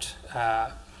amount.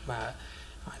 I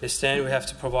understand we have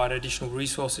to provide additional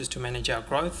resources to manage our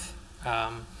growth,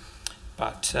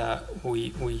 but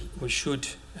we should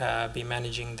be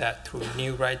managing that through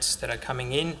new rates that are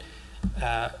coming in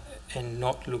and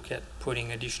not look at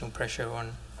putting additional pressure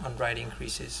on rate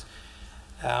increases.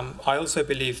 I also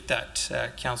believe that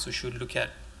Council should look at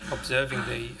observing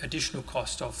the additional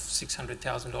cost of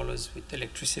 $600,000 with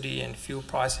electricity and fuel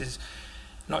prices,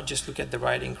 not just look at the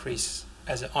rate increase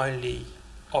as the only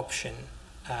option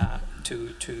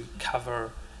to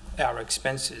cover our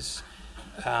expenses.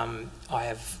 I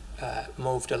have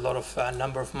moved a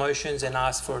number of motions and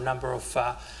asked for a number of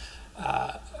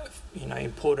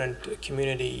important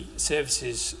community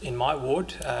services in my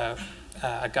ward.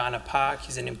 Agana Park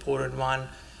is an important one,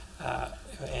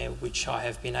 which I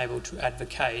have been able to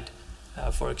advocate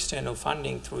for external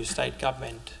funding through state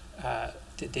government.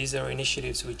 These are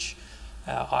initiatives which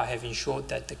I have ensured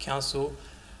that the council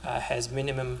has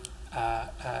minimum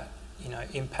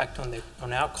impact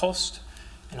on our cost,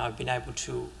 and I've been able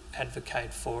to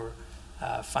advocate for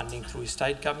funding through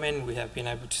state government. We have been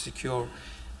able to secure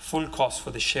full cost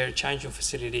for the shared changing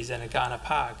facilities in Agana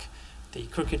Park. The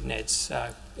cricket nets,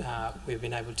 we've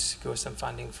been able to secure some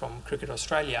funding from Cricket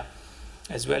Australia,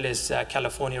 as well as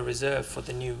California Reserve for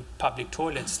the new public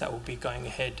toilets that will be going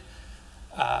ahead,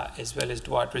 as well as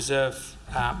Dwight Reserve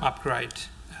upgrade.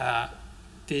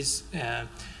 These are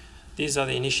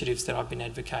the initiatives that I've been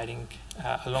advocating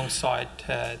alongside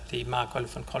the Mark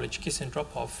Oliphant College Kiss and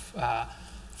drop-off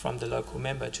from the local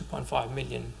member, 2.5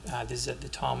 million. This is at the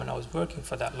time when I was working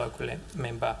for that local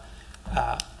member.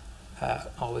 I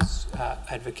was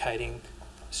advocating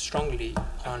strongly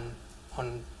on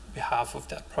on behalf of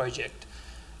that project.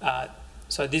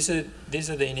 So these are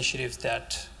the initiatives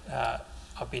that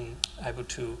I've been able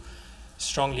to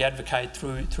strongly advocate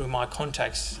through my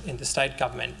contacts in the state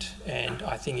government, and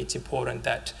I think it's important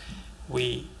that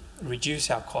we reduce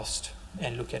our cost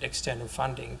and look at external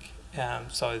funding.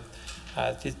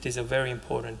 These are very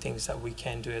important things that we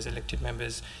can do as elected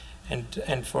members,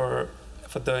 and for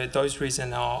those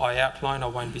reasons I outlined, I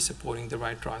won't be supporting the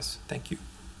rate rise. Thank you.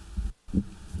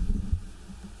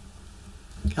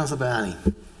 Councillor Barney.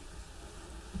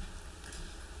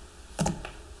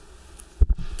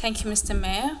 Thank you, Mr.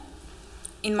 Mayor.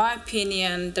 In my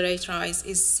opinion, the rate rise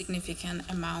is a significant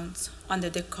amount under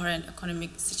the current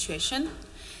economic situation.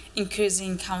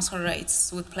 Increasing council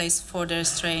rates would place further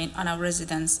strain on our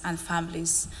residents and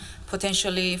families,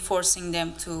 potentially forcing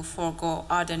them to forego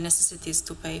other necessities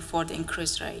to pay for the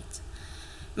increased rate.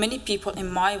 Many people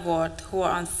in my ward who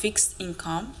are on fixed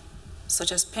income,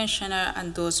 such as pensioners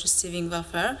and those receiving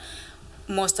welfare,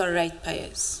 most are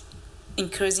ratepayers.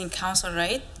 Increasing council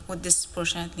rate would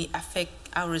disproportionately affect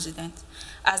our residents,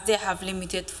 as they have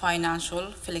limited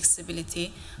financial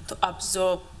flexibility to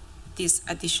absorb these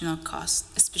additional costs,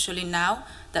 especially now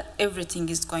that everything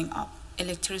is going up.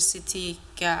 Electricity,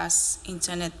 gas,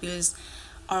 internet bills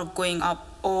are going up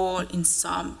all in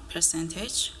some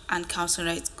percentage, and council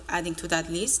rates adding to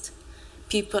that list.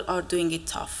 People are doing it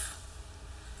tough.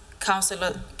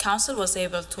 Council was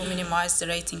able to minimize the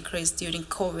rate increase during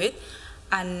COVID,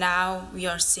 and now we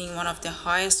are seeing one of the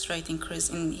highest rate increase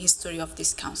in the history of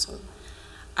this council.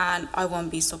 And I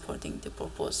won't be supporting the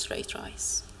proposed rate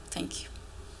rise. Thank you.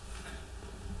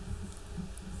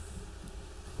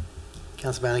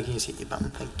 Councillor Barney, can you hit your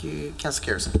button? Thank you.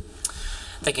 Councillor Kerrison.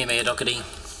 Thank you, Mayor Doherty.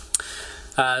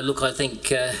 Look, I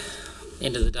think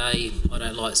end of the day, I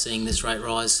don't like seeing this rate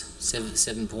rise,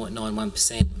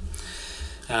 7.91%.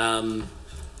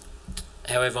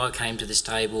 However, I came to this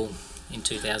table in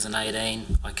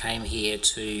 2018. I came here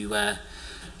to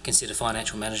consider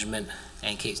financial management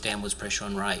and keeps downwards pressure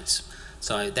on rates.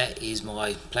 So that is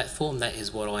my platform, that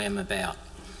is what I am about.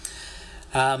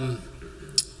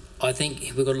 I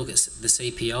think we've got to look at the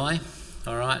CPI,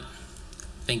 all right?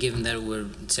 Been given that we're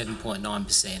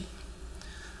 7.9%,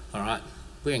 all right?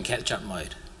 We're in catch-up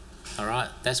mode, all right?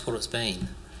 That's what it's been,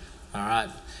 all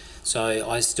right? So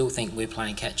I still think we're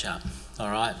playing catch-up, all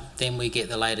right? Then we get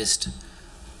the latest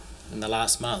in the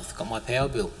last month, got my power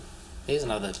bill. There's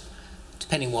another,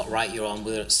 depending what rate you're on,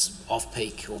 whether it's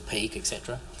off-peak or peak,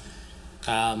 etc.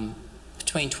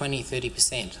 Between 20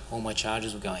 30%, all my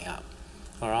charges were going up.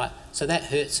 All right, so that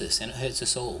hurts us, and it hurts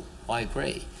us all. I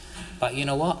agree, but you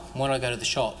know what? When I go to the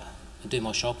shop and do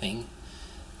my shopping,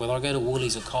 whether I go to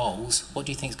Woolies or Coles, what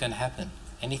do you think is going to happen?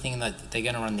 Anything that they're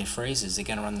going to run their freezers, they're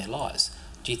going to run their lights.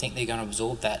 Do you think they're going to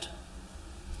absorb that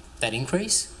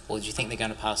increase, or do you think they're going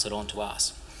to pass it on to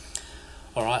us?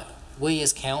 All right, we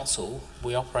as council,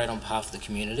 we operate on behalf of the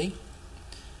community.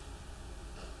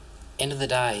 End of the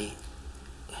day,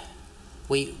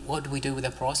 what do we do with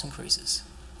our price increases?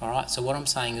 All right, so what I'm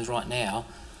saying is right now,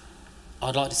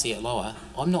 I'd like to see it lower.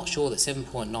 I'm not sure that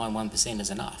 7.91% is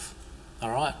enough.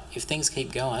 All right, if things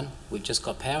keep going, we've just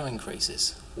got power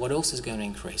increases. What else is going to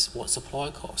increase? What supply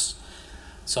costs?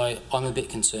 So I'm a bit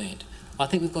concerned. I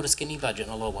think we've got a skinny budget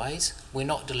in a lot of ways. We're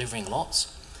not delivering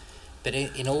lots, but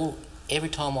every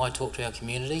time I talk to our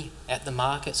community, at the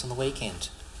markets on the weekend,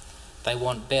 they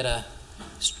want better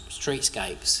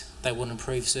streetscapes, they want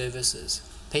improved services.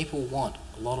 People want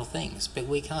a lot of things, but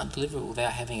we can't deliver it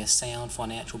without having a sound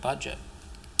financial budget.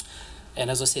 And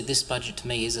as I said, this budget to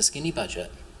me is a skinny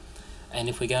budget. And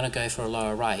if we're going to go for a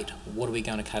lower rate, what are we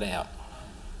going to cut out?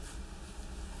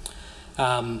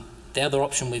 The other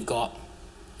option we've got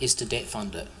is to debt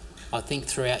fund it. I think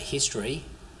throughout history,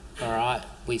 all right,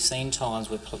 we've seen times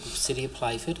where the City of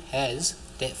Playford has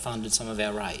debt funded some of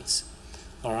our rates,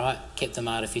 all right, kept them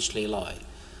artificially low.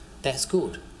 That's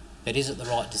good. But is it the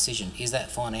right decision? Is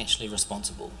that financially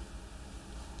responsible?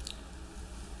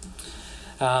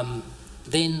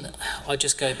 Then I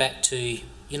just go back to,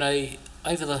 you know,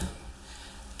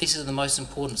 this is the most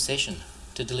important session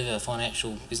to deliver a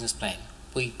financial business plan.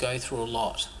 We go through a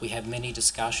lot. We have many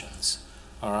discussions,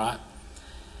 all right,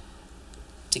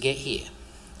 to get here,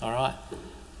 all right?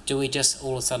 Do we just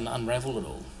all of a sudden unravel it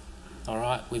all? All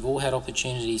right, we've all had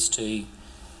opportunities to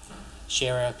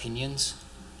share our opinions,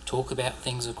 talk about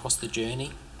things across the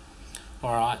journey,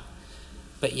 all right?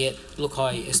 But yet, look,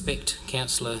 I expect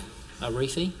Councillor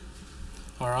Arifi,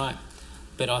 all right?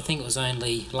 But I think it was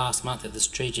only last month at the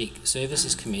Strategic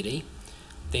Services Committee,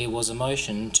 there was a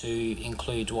motion to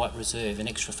include Dwight Reserve and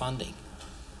extra funding,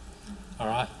 all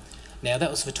right? Now, that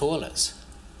was for toilets,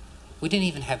 We didn't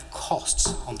even have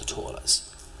costs on the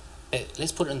toilets.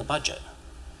 Let's put it in the budget.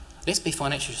 Let's be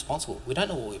financially responsible. We don't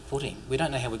know what we're putting. We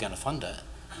don't know how we're going to fund it,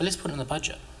 but let's put it in the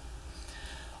budget.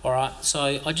 All right,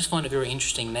 so I just find it very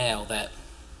interesting now that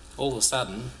all of a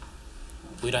sudden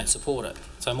we don't support it.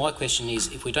 So my question is,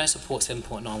 if we don't support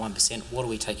 7.91%, what are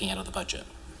we taking out of the budget?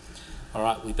 All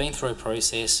right, we've been through a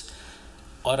process.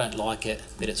 I don't like it,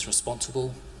 but it's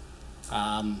responsible.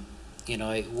 You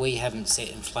know, we haven't set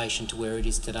inflation to where it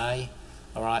is today.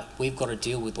 All right, we've got to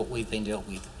deal with what we've been dealt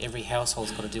with. Every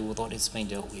household's got to deal with what it's been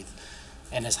dealt with.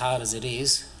 And as hard as it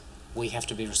is, we have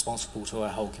to be responsible to our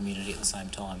whole community at the same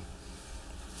time.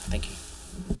 Thank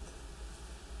you.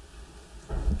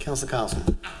 Councillor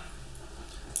Carlson.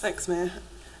 Thanks, Mayor.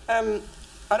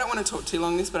 I don't want to talk too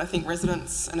long on this, but I think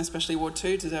residents, and especially Ward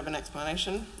 2, deserve an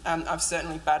explanation. I've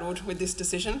certainly battled with this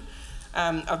decision.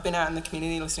 I've been out in the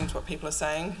community listening to what people are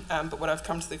saying, but what I've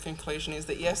come to the conclusion is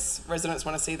that yes, residents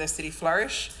want to see their city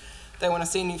flourish. They want to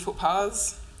see new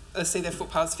footpaths, see their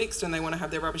footpaths fixed, and they want to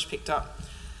have their rubbish picked up.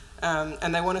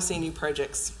 And they want to see new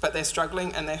projects, but they're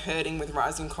struggling and they're hurting with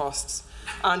rising costs.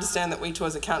 I understand that we too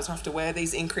as a council have to wear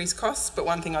these increased costs, but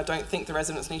one thing I don't think the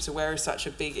residents need to wear is such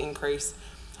a big increase.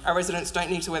 Our residents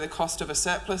don't need to wear the cost of a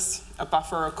surplus, a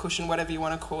buffer or a cushion, whatever you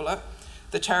want to call it.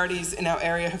 The charities in our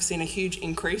area have seen a huge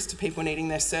increase to people needing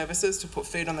their services to put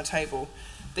food on the table.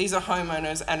 These are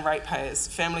homeowners and ratepayers,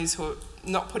 families who are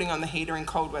not putting on the heater in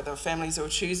cold weather, families who are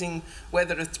choosing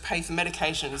whether to pay for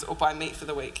medications or buy meat for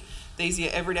the week. These are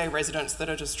your everyday residents that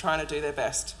are just trying to do their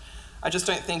best. I just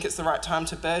don't think it's the right time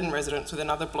to burden residents with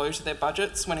another blow to their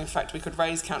budgets when in fact we could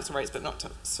raise council rates but not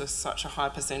to such a high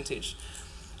percentage.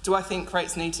 Do I think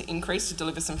rates need to increase to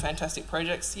deliver some fantastic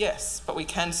projects? Yes, but we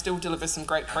can still deliver some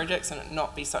great projects and it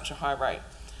not be such a high rate.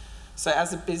 So as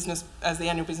the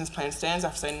annual business plan stands, I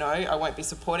have to say no, I won't be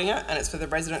supporting it, and it's for the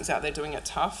residents out there doing it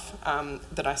tough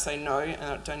that I say no and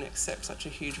I don't accept such a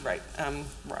huge rate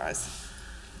rise.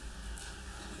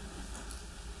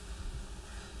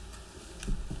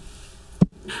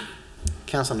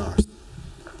 Councillor Norris.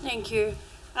 Thank you.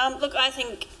 Look, I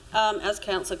think, as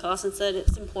Councillor Carson said,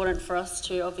 it's important for us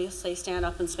to obviously stand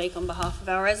up and speak on behalf of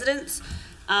our residents.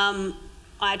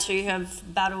 I too have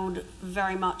battled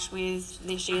very much with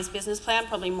this year's business plan,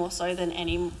 probably more so than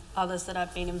any others that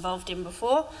I've been involved in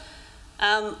before.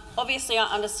 Obviously, I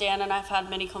understand, and I've had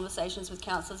many conversations with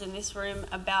councillors in this room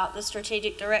about the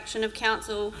strategic direction of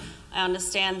council. I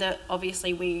understand that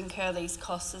obviously we incur these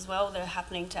costs as well. They're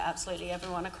happening to absolutely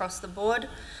everyone across the board.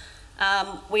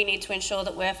 We need to ensure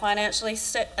that we're financially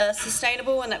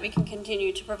sustainable and that we can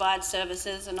continue to provide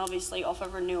services and obviously offer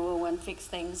renewal and fix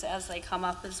things as they come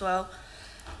up as well.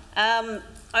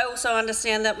 I also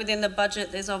understand that within the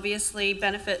budget there's obviously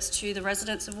benefits to the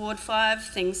residents of Ward 5,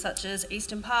 things such as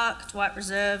Eastern Park, Dwight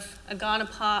Reserve, Agana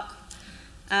Park,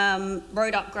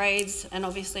 road upgrades, and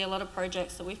obviously a lot of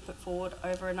projects that we've put forward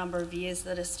over a number of years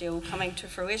that are still coming to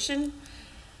fruition.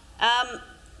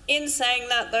 In saying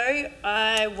that though,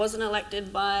 I wasn't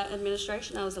elected by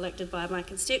administration, I was elected by my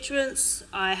constituents.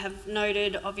 I have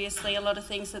noted obviously a lot of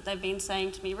things that they've been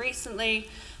saying to me recently,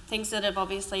 things that have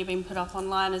obviously been put up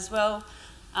online as well.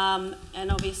 And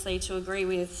obviously to agree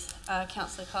with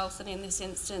Councillor Carlson in this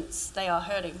instance, they are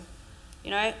hurting.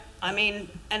 You know, I mean,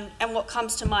 and what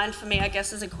comes to mind for me, I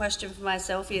guess, as a question for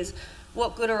myself is,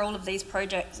 what good are all of these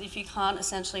projects if you can't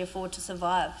essentially afford to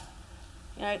survive?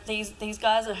 You know, these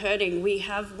guys are hurting. We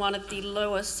have one of the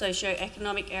lowest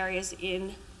socio-economic areas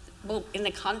in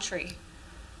the country.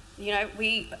 You know,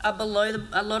 we are a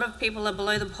lot of people are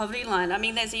below the poverty line. I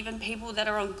mean, there's even people that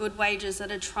are on good wages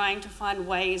that are trying to find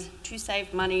ways to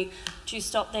save money, to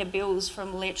stop their bills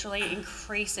from literally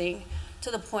increasing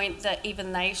to the point that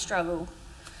even they struggle.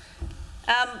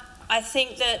 I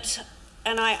think that,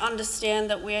 and I understand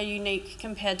that we are unique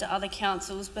compared to other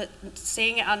councils, but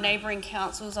seeing our neighbouring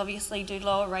councils obviously do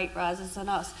lower rate rises than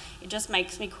us, it just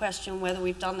makes me question whether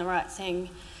we've done the right thing.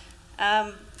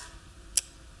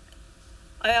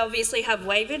 I obviously have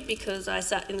wavered because I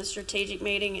sat in the strategic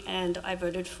meeting and I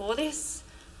voted for this,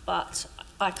 but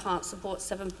I can't support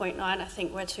 7.9. I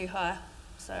think we're too high.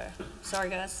 So,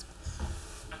 sorry guys.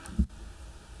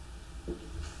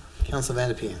 Councillor van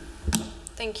der Peer.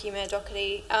 Thank you, Mayor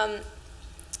Doherty.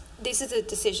 This is a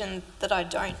decision that I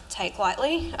don't take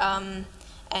lightly.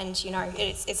 And, you know,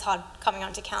 it's hard coming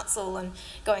onto council and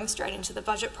going straight into the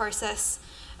budget process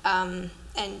and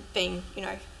being, you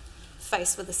know,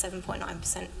 faced with a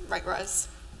 7.9% rate rise.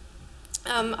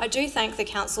 I do thank the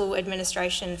council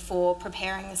administration for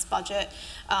preparing this budget.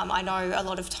 I know a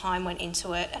lot of time went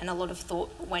into it and a lot of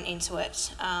thought went into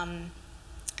it.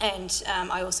 And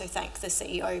I also thank the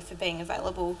CEO for being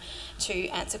available to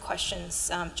answer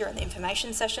questions during the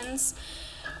information sessions.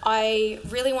 I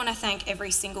really want to thank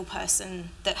every single person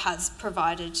that has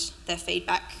provided their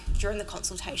feedback during the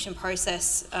consultation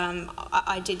process.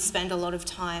 I did spend a lot of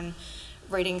time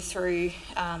reading through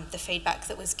the feedback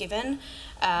that was given,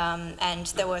 and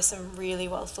there were some really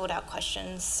well thought out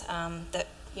questions that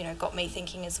got me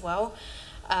thinking as well.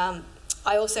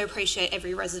 I also appreciate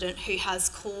every resident who has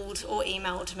called or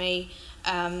emailed me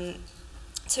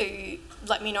to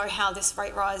let me know how this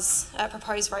rate rise,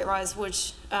 proposed rate rise, would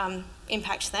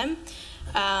impact them.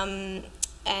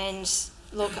 And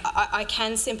look, I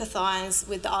can sympathise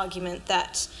with the argument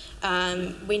that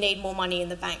we need more money in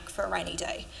the bank for a rainy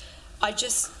day. I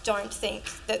just don't think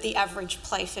that the average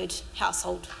Playford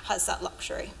household has that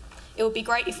luxury. It would be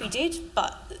great if we did,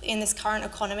 but in this current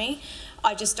economy,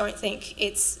 I just don't think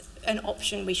it's an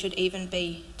option we should even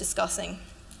be discussing.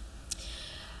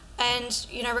 And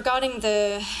regarding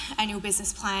the annual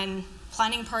business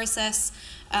planning process,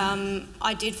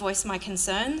 I did voice my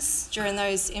concerns during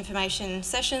those information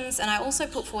sessions, and I also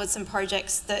put forward some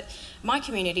projects that my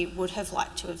community would have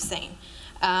liked to have seen,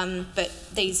 but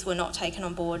these were not taken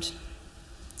on board.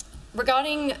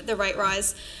 Regarding the rate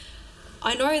rise,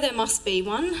 I know there must be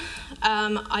one.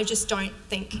 I just don't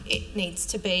think it needs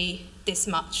to be this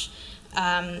much.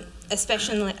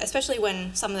 Especially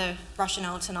when some of the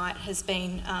rationale tonight has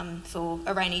been for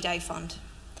a rainy day fund.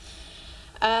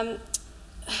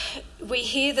 We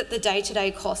hear that the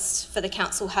day-to-day costs for the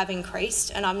council have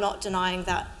increased, and I'm not denying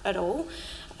that at all,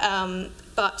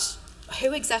 but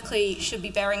who exactly should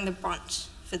be bearing the brunt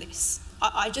for this?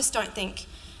 I just don't think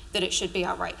that it should be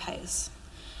our ratepayers.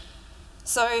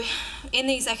 So in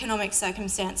these economic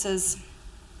circumstances,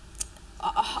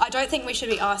 I don't think we should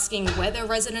be asking whether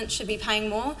residents should be paying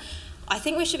more. I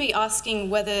think we should be asking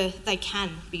whether they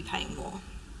can be paying more.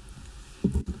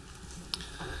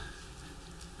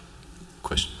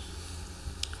 Question.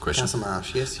 Councillor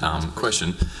Marsh, yes.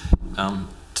 Question.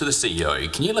 To the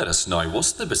CEO, can you let us know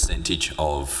what's the percentage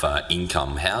of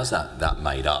income? How's that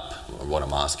made up? What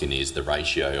I'm asking is the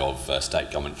ratio of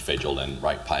state government, federal and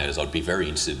ratepayers. I'd be very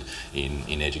interested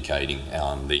in educating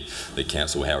the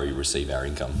council how we receive our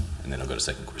income. And then I've got a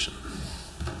second question.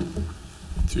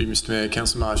 Through you, Mr Mayor,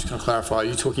 Councillor Marsh, can I clarify, are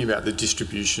you talking about the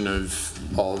distribution of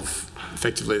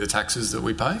effectively the taxes that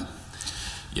we pay?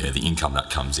 Yeah, the income that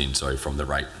comes in, so from the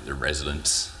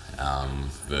residents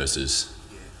versus...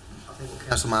 I think what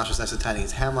Councillor Marsh is ascertaining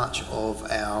is how much of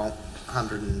our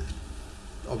 $100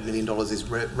 million is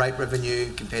rate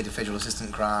revenue compared to federal assistance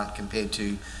grant, compared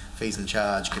to fees and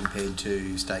charge, compared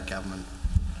to state government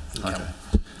income. Okay.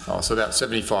 Oh, so about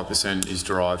 75% is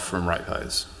derived from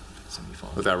ratepayers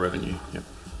with our revenue. Yep.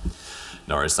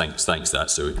 No worries, thanks that.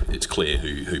 So it's clear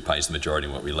who pays the majority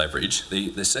and what we leverage.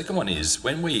 The second one is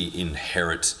when we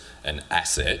inherit an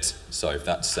asset, so if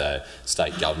that's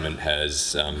state government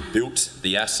has built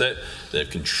the asset, they've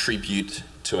contributed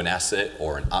to an asset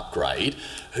or an upgrade,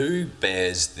 who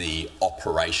bears the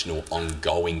operational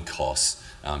ongoing costs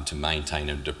to maintain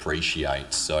and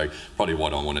depreciate? So probably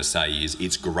what I want to say is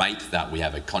it's great that we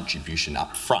have a contribution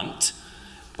up front,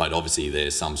 but obviously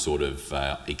there's some sort of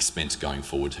expense going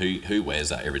forward. Who wears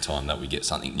that every time that we get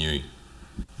something new?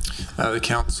 The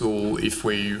council, if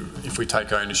we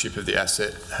take ownership of the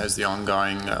asset, has the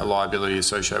ongoing liability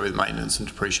associated with maintenance and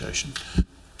depreciation.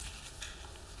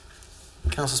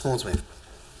 Councillor Smalls-Smith.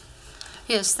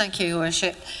 Yes, thank you, Your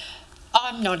Worship.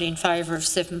 I'm not in favour of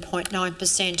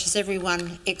 7.9%, as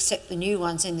everyone except the new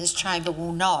ones in this chamber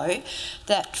will know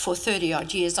that for 30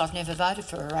 odd years I've never voted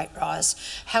for a rate rise.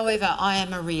 However, I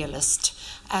am a realist,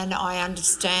 and I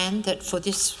understand that for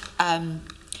this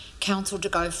council to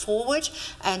go forward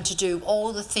and to do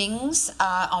all the things.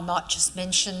 I might just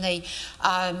mention the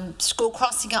school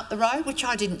crossing up the road, which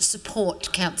I didn't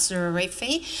support, Councillor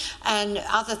Arifi, and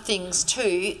other things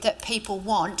too that people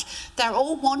want. They're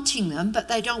all wanting them, but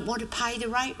they don't want to pay the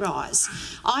rate rise.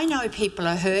 I know people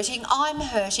are hurting. I'm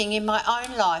hurting in my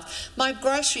own life. My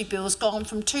grocery bill's gone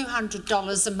from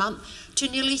 $200 a month to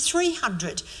nearly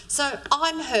 $300. So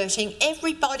I'm hurting.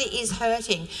 Everybody is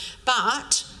hurting.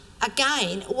 But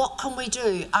again, what can we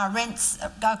do? Our rents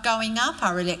are going up,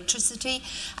 our electricity,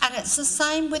 and it's the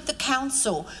same with the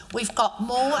council. We've got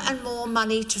more and more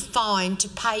money to find to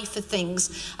pay for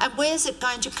things, and where's it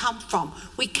going to come from?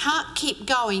 We can't keep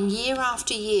going year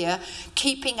after year,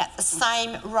 keeping at the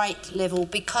same rate level,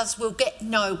 because we'll get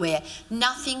nowhere.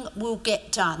 Nothing will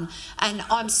get done. And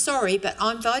I'm sorry, but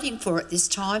I'm voting for it this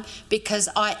time because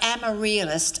I am a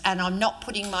realist and I'm not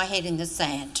putting my head in the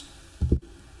sand.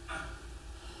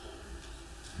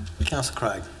 Councillor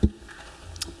Craig.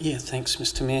 Yeah, thanks,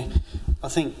 Mr. Mayor. I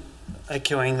think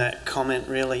echoing that comment,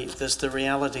 really, there's the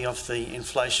reality of the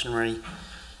inflationary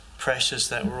pressures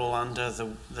that we're all under,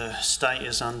 the state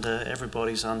is under,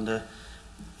 everybody's under.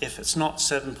 If it's not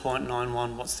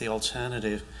 7.91, what's the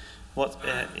alternative?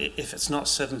 If it's not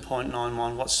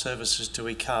 7.91, what services do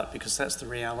we cut? Because that's the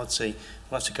reality.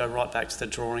 We'll have to go right back to the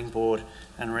drawing board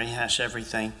and rehash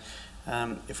everything.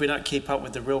 If we don't keep up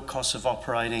with the real costs of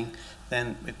operating,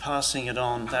 then we're passing it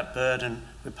on, that burden,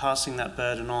 we're passing that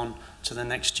burden on to the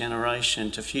next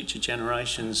generation, to future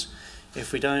generations.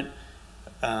 If we don't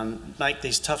make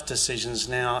these tough decisions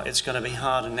now, it's going to be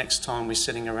harder next time we're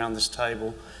sitting around this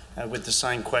table with the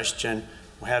same question,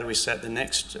 how do we set the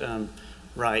next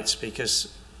rates?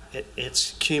 Because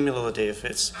it's cumulative,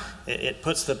 it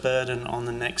puts the burden on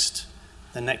the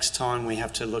next time we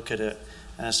have to look at it,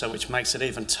 so which makes it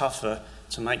even tougher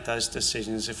to make those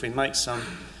decisions. If we make some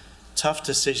tough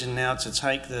decision now to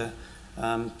take the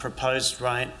proposed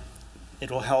rate, it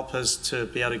will help us to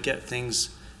be able to get things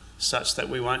such that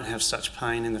we won't have such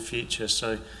pain in the future.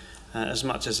 So as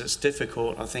much as it's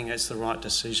difficult, I think it's the right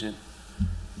decision.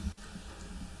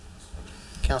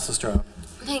 Councillor Stroud.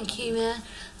 Thank you, Mayor.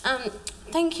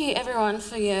 Thank you everyone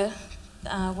for your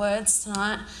words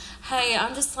tonight. Hey,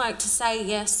 I'd just like to say,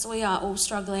 yes, we are all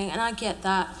struggling, and I get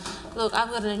that. Look, I've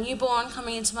got a newborn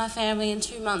coming into my family in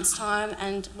 2 months' time,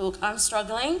 and look, I'm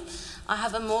struggling. I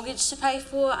have a mortgage to pay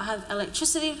for, I have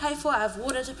electricity to pay for, I have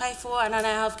water to pay for, and I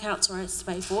now have council rates to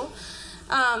pay for.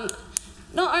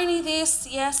 Not only this,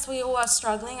 yes, we all are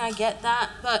struggling, I get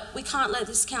that, but we can't let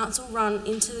this council run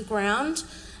into the ground.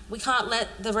 We can't let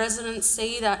the residents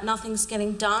see that nothing's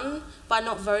getting done by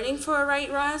not voting for a rate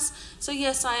rise. So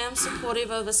yes, I am supportive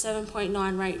of a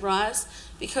 7.9 rate rise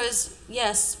because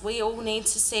yes, we all need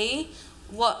to see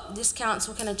what this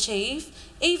council can achieve,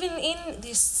 even in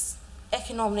this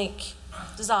economic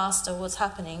disaster, what's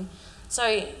happening.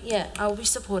 So yeah, I will be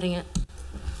supporting it.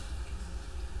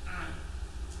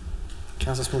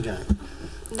 Councillor Small-Jones.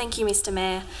 Thank you, Mr.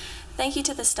 Mayor. Thank you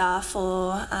to the staff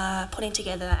for putting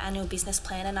together the annual business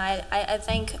plan, and I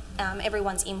thank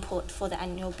everyone's input for the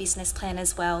annual business plan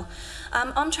as well.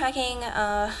 I'm tracking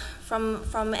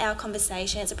from our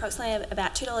conversation, it's approximately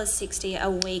about $2.60 a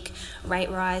week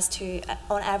rate rise to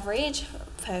on average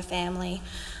per family.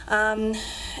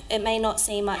 It may not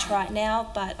seem much right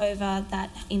now, but over that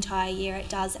entire year it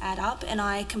does add up, and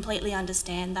I completely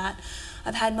understand that.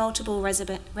 I've had multiple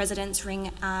residents ring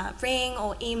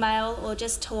or email or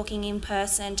just talking in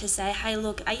person to say, hey,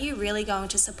 look, are you really going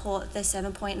to support the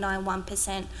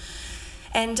 7.91%?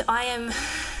 And I'm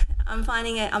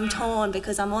finding it, I'm torn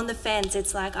because I'm on the fence.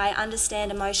 It's like I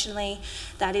understand emotionally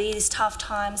that it is tough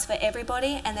times for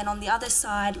everybody, and then on the other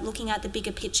side, looking at the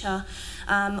bigger picture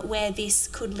where this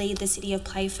could lead the city of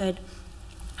Playford.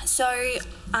 So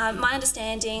my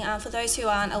understanding, for those who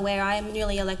aren't aware, I am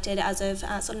newly elected as of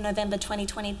sort of November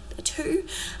 2022.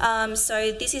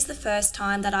 So this is the first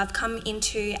time that I've come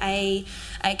into a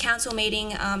council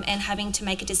meeting and having to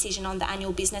make a decision on the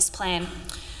annual business plan.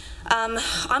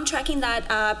 I'm tracking that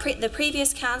the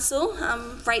previous council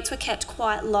rates were kept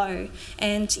quite low,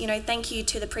 and you know, thank you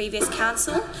to the previous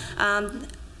council.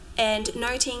 And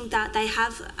noting that they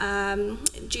have,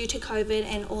 due to COVID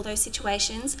and all those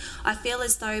situations, I feel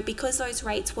as though because those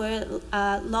rates were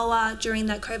lower during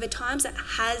the COVID times, it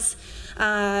has,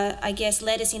 I guess,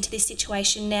 led us into this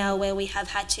situation now where we have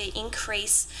had to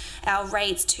increase our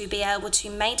rates to be able to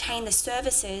maintain the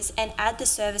services and add the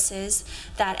services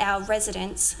that our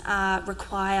residents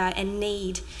require and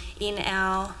need in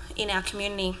our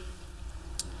community.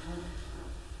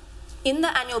 In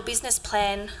the annual business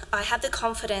plan, I have the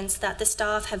confidence that the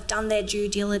staff have done their due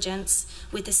diligence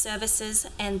with the services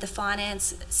and the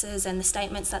finances and the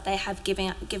statements that they have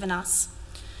given us.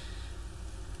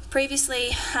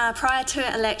 Previously, prior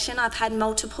to election, I've had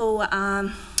multiple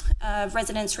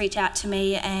residents reach out to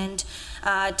me and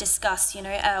discuss, you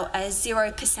know, a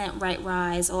 0% rate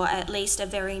rise or at least a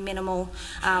very minimal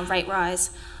rate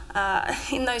rise.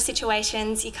 In those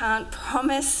situations, you can't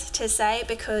promise to say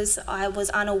because I was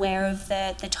unaware of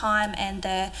the time and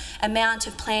the amount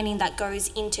of planning that goes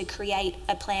into create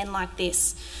a plan like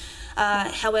this.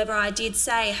 However, I did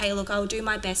say, hey, look, I'll do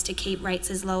my best to keep rates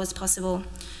as low as possible.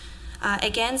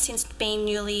 Again, since being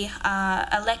newly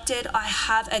elected, I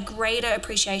have a greater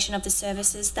appreciation of the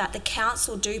services that the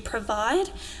council do provide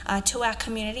to our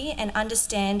community and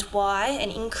understand why an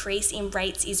increase in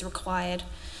rates is required.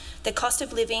 The cost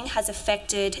of living has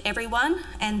affected everyone,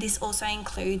 and this also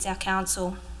includes our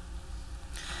council.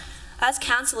 As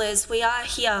councillors, we are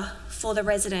here for the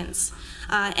residents,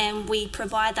 and we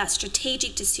provide that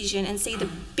strategic decision and see the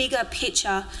bigger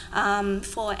picture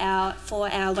for our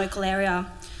local area.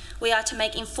 We are to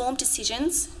make informed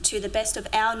decisions to the best of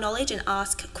our knowledge and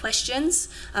ask questions.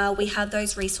 We have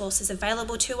those resources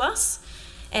available to us,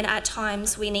 and at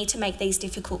times we need to make these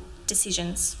difficult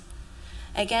decisions.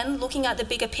 Again, looking at the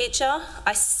bigger picture,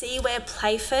 I see where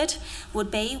Playford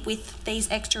would be with these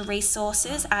extra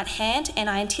resources at hand, and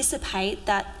I anticipate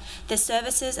that the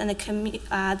services and the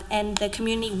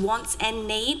community wants and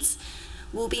needs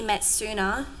will be met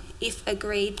sooner if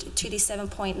agreed to the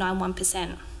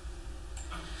 7.91%.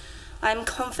 I'm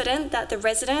confident that the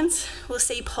residents will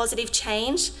see positive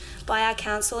change by our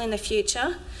council in the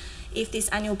future if this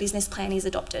annual business plan is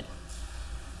adopted.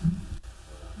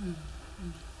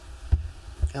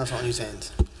 Councillor on his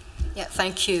hands. Yeah,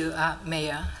 thank you,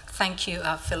 Mayor. Thank you,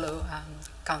 fellow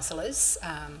councillors.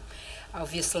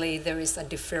 Obviously, there is a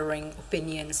differing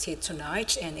opinions here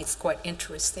tonight, and it's quite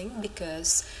interesting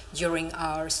because during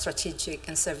our Strategic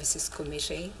and Services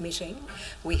Committee meeting,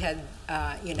 we had,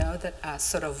 that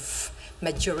sort of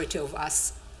majority of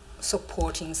us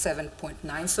supporting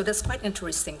 7.9. So that's quite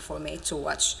interesting for me to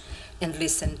watch and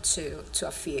listen to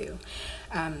a few.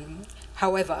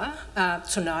 However,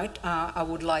 tonight I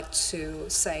would like to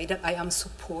say that I am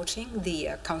supporting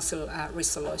the council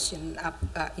resolution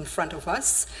in front of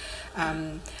us.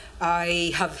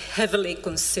 I have heavily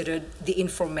considered the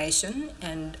information,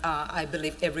 and I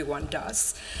believe everyone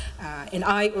does. And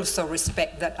I also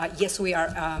respect that, yes, we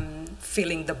are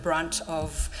feeling the brunt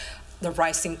of the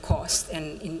rising cost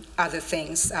and in other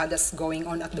things that's going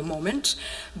on at the moment.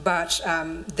 But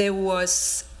there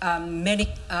was many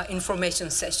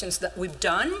information sessions that we've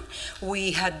done.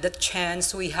 We had the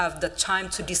chance, we have the time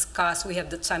to discuss, we have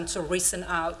the time to reason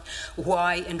out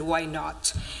why and why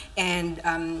not.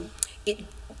 And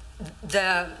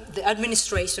the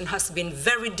administration has been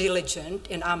very diligent,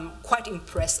 and I'm quite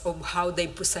impressed of how they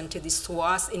presented this to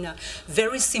us in a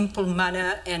very simple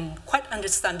manner and quite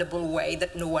understandable way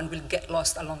that no one will get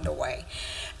lost along the way.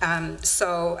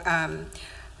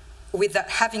 With that,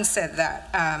 having said that,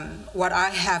 what I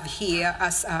have here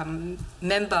as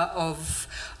member of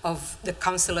the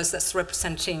councillors that's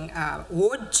representing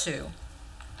Ward 2,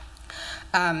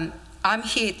 I'm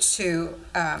here to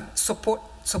support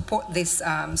this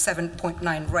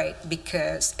 7.9 rate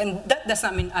because, and that does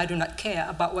not mean I do not care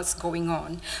about what's going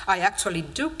on. I actually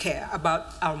do care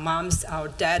about our moms, our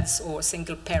dads, or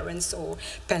single parents, or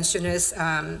pensioners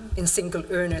and single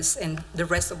earners, and the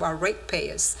rest of our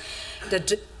ratepayers.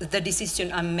 The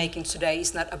decision I'm making today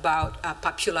is not about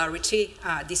popularity.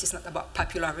 This is not about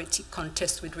popularity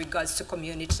contest with regards to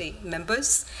community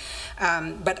members,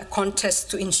 but a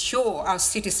contest to ensure our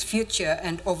city's future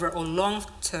and overall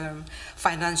long-term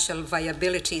financial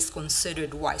viability is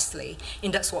considered wisely.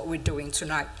 And that's what we're doing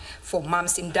tonight for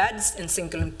moms and dads and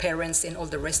single parents and all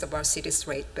the rest of our city's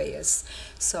ratepayers.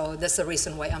 So that's the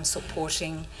reason why I'm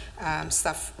supporting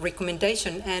staff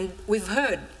recommendation. And we've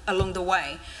heard along the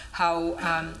way how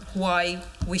why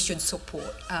we should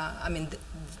support.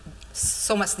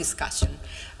 So much discussion.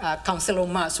 Councillor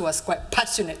Mas was quite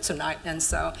passionate tonight, and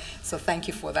so thank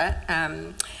you for that.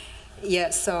 I'm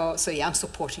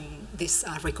supporting this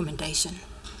recommendation.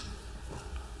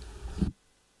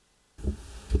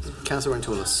 Councillor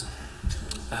Antoulis.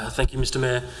 Thank you, Mr.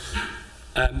 Mayor.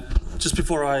 Just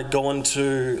before I go on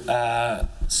to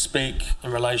speak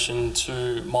in relation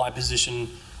to my position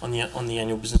on the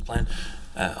annual business plan,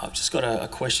 I've just got a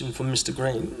question for Mr.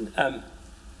 Green.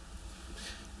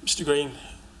 Mr. Green,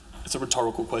 it's a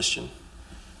rhetorical question.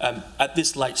 At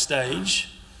this late stage,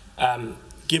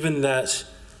 given that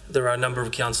there are a number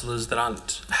of councillors that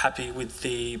aren't happy with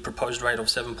the proposed rate of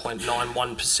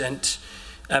 7.91%,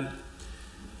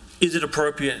 is it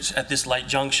appropriate at this late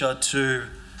juncture to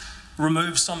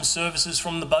remove some services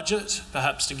from the budget,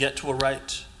 perhaps to get to a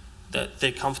rate that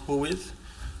they're comfortable with?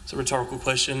 It's a rhetorical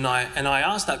question, and I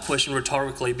ask that question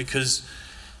rhetorically because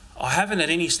I haven't at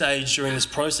any stage during this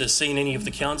process seen any of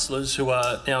the councillors who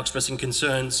are now expressing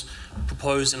concerns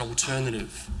propose an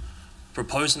alternative to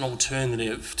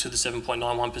the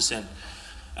 7.91%.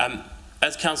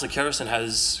 As Councillor Kerrison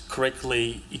has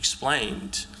correctly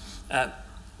explained,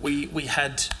 we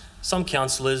had some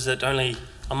councillors that only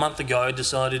a month ago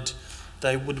decided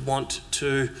they would want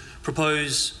to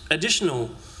propose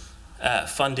additional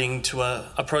funding to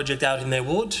a project out in their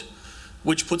ward,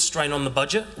 which puts strain on the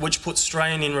budget, which puts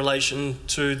strain in relation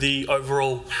to the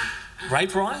overall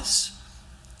rate rise.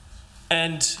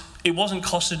 And it wasn't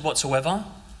costed whatsoever,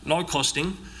 no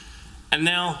costing. And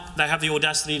now they have the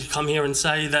audacity to come here and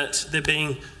say that they're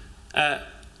being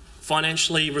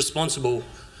financially responsible,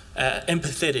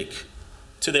 empathetic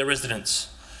to their residents.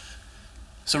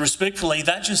 So respectfully,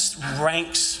 that just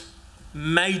ranks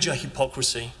major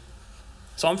hypocrisy.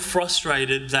 So I'm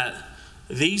frustrated that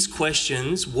these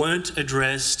questions weren't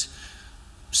addressed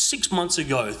 6 months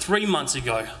ago, 3 months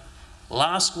ago,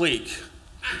 last week.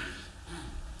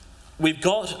 We've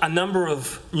got a number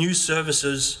of new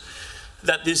services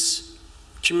that this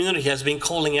community has been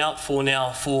calling out for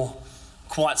now for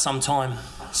quite some time.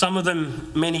 Some of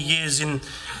them many years in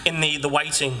the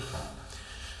waiting.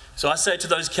 So I say to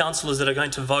those councillors that are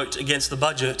going to vote against the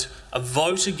budget, a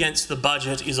vote against the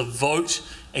budget is a vote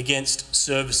against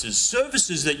services.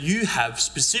 Services that you have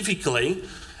specifically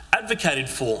advocated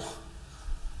for.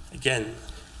 Again,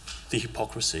 the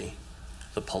hypocrisy,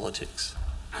 the politics.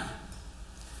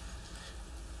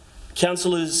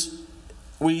 Councillors,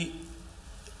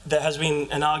 there has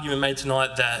been an argument made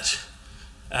tonight that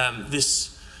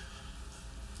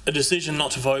a decision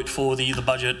not to vote for the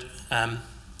budget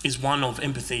is one of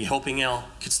empathy, helping our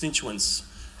constituents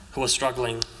who are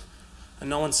struggling. And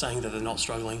no one's saying that they're not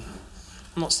struggling.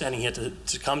 I'm not standing here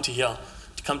to come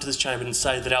to this chamber and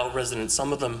say that our residents,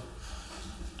 some of them,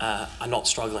 are not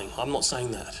struggling. I'm not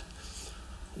saying that.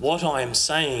 What I am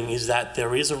saying is that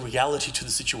there is a reality to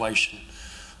the situation.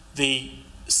 The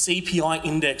CPI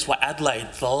index for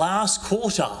Adelaide, the last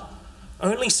quarter,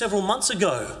 only several months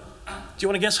ago. Do you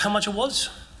want to guess how much it was?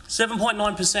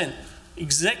 7.9%.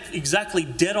 Exactly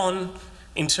dead on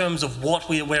in terms of what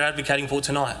we're advocating for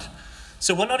tonight.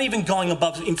 So we're not even going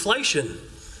above inflation.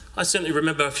 I certainly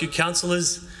remember a few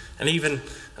councillors and even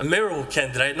a mayoral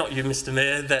candidate, not you, Mr.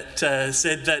 Mayor, that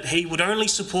said that he would only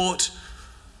support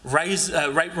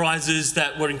rate rises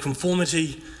that were in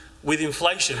conformity with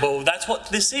inflation. Well, that's what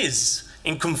this is,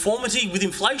 in conformity with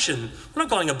inflation. We're not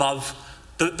going above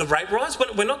the rate rise,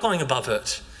 we're not going above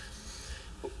it.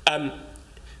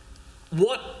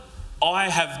 What I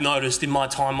have noticed in my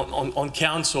time on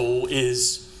council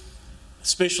is,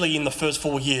 especially in the first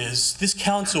 4 years, this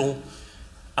council,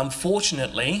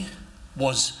 unfortunately,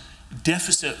 was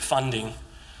deficit funding,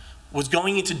 was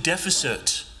going into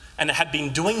deficit, and it had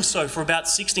been doing so for about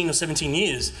 16 or 17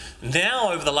 years.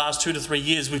 Now, over the last 2 to 3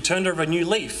 years, we've turned over a new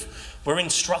leaf. We're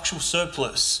in structural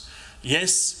surplus.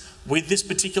 Yes, with this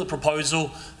particular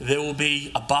proposal, there will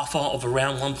be a buffer of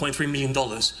around $1.3 million.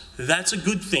 That's a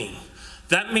good thing.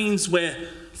 That means we're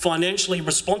financially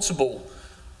responsible,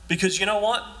 because you know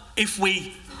what? If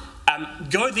we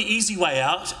go the easy way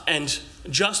out and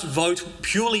just vote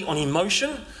purely on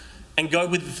emotion and go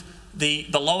with the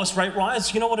lowest rate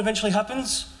rise, you know what eventually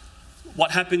happens?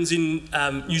 What happens in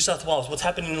New South Wales, what's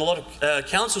happened in a lot of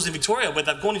councils in Victoria, where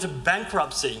they've gone into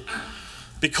bankruptcy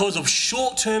because of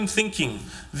short-term thinking.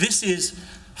 This is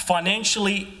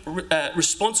financially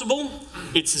responsible,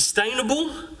 it's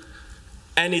sustainable,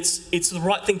 and it's the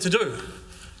right thing to do.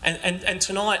 And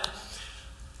tonight,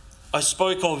 I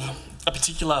spoke of a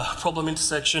particular problem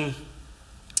intersection,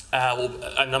 or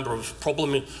a number of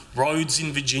problem roads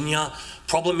in Virginia,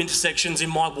 problem intersections in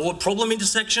my ward, problem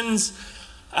intersections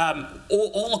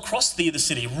all across the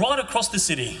city, right across the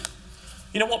city.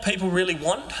 You know what people really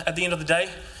want at the end of the day?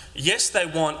 Yes, they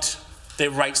want their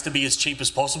rates to be as cheap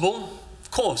as possible,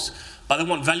 of course, but they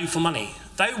want value for money.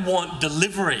 They want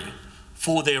delivery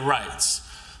for their rates.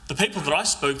 The people that I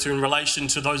spoke to in relation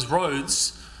to those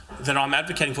roads that I'm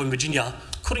advocating for in Virginia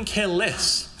couldn't care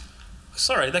less.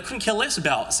 Sorry, they couldn't care less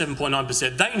about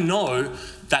 7.9%. They know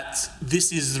that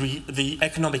this is the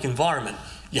economic environment.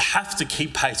 You have to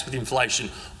keep pace with inflation.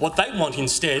 What they want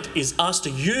instead is us to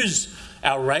use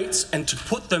our rates and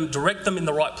to direct them in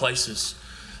the right places.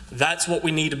 That's what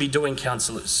we need to be doing,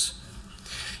 councillors.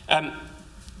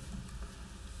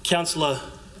 Councillor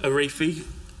Arifi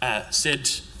said,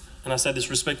 and I say this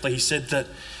respectfully, he said that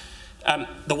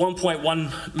the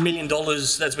 $1.1 million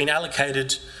that's been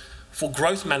allocated for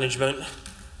growth management,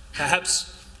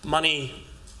 perhaps money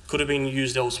could have been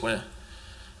used elsewhere.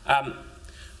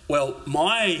 Well,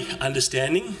 my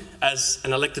understanding as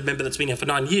an elected member that's been here for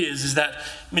 9 years is that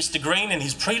Mr. Green and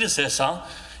his predecessor,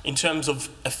 in terms of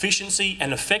efficiency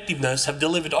and effectiveness, have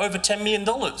delivered over $10 million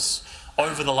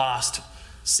over the last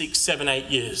 6, 7, 8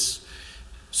 years.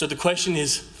 So the question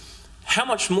is, how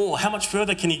much more, how much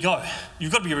further can he go?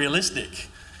 You've got to be realistic.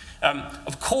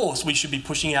 Of course, we should be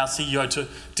pushing our CEO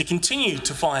to continue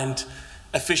to find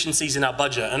efficiencies in our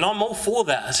budget, and I'm all for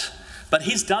that, but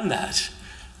he's done that.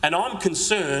 And I'm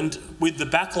concerned with the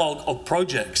backlog of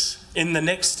projects in the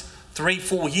next 3,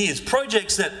 4 years,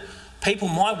 projects that people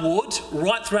in my ward,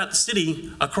 right throughout the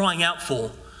city, are crying out for.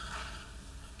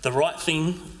 The right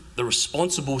thing, the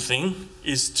responsible thing,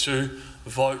 is to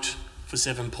vote for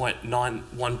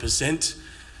 7.91%.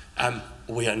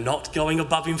 We are not going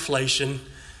above inflation.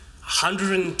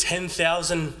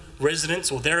 110,000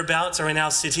 residents or thereabouts are in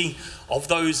our city. Of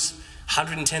those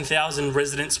 110,000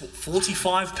 residents,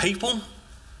 45 people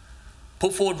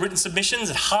put forward written submissions,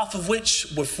 and half of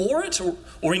which were for it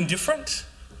or indifferent.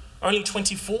 Only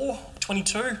 24,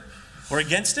 22 were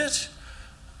against it.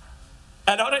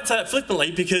 And I don't say that flippantly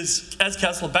because, as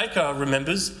Councillor Baker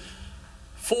remembers,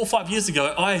 4 or 5 years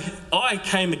ago, I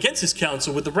came against this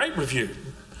council with the rate review.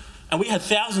 And we had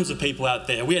thousands of people out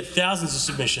there. We had thousands of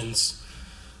submissions.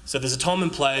 So there's a time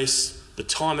and place. The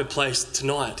time and place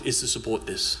tonight is to support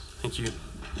this. Thank you.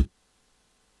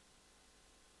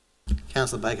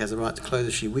 Councillor Baker has the right to close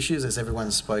if she wishes, as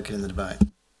everyone's spoken in the debate.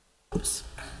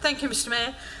 Thank you, Mr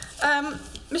Mayor.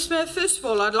 Mr Mayor, first of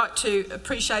all, I'd like to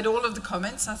appreciate all of the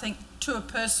comments. I think to a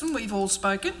person we've all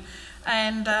spoken,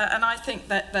 and I think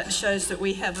that shows that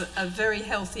we have a very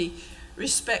healthy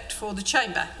respect for the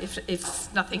chamber,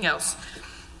 if nothing else.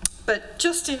 But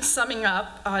just in summing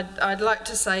up, I'd like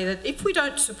to say that if we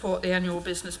don't support the annual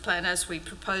business plan as we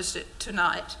proposed it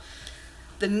tonight,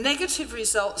 the negative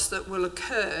results that will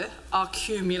occur are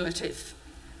cumulative,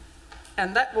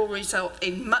 and that will result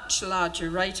in much larger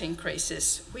rate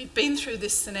increases. We've been through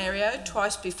this scenario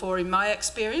twice before in my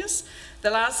experience.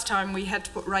 The last time we had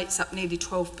to put rates up nearly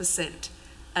 12%,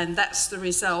 and that's the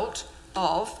result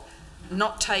of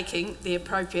not taking the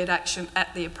appropriate action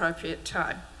at the appropriate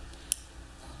time.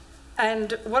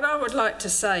 And what I would like to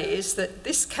say is that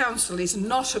this council is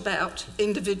not about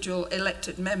individual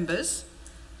elected members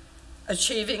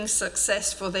achieving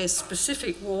success for their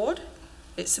specific ward.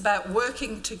 It's about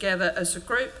working together as a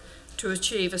group to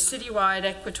achieve a citywide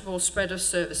equitable spread of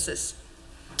services.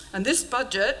 And this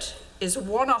budget is a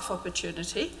one-off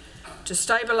opportunity to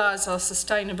stabilise our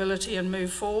sustainability and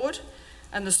move forward,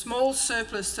 and the small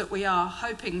surplus that we are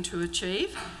hoping to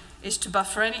achieve is to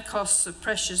buffer any costs of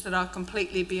pressures that are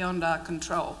completely beyond our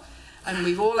control. And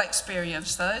we've all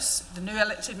experienced those. The new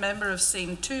elected member have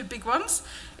seen 2 big ones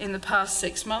in the past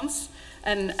 6 months.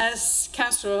 And as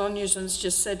Councillor Onyusen's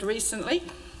just said recently,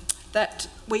 that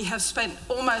we have spent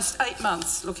almost 8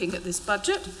 months looking at this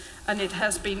budget, and it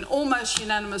has been almost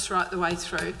unanimous right the way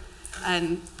through.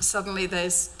 And suddenly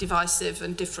there's divisive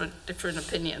and different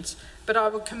opinions. But I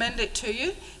would commend it to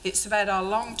you. It's about our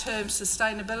long-term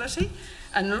sustainability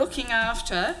and looking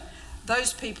after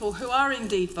those people who are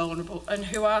indeed vulnerable and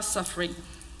who are suffering.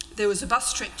 There was a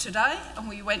bus trip today, and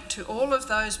we went to all of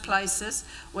those places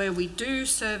where we do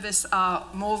service our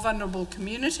more vulnerable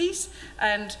communities,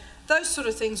 and those sort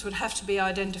of things would have to be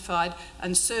identified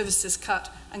and services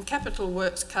cut and capital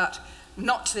works cut,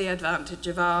 not to the advantage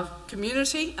of our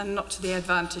community and not to the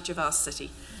advantage of our city.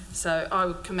 So I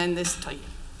would commend this to you.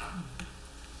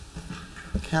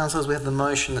 Councillors, we have the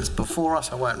motion that's before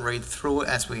us. I won't read through it,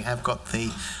 as we have got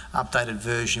the updated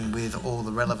version with all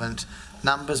the relevant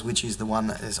numbers, which is the one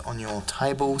that is on your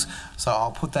tables. So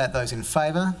I'll put those in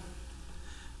favour.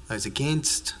 Those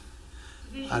against.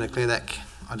 I declare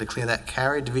that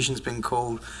carried. Division's been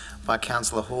called by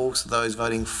Councillor Hall, so those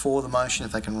voting for the motion,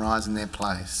 if they can rise in their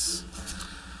place.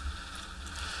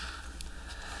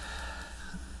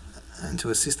 And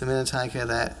to assist the minute taker,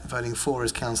 that voting for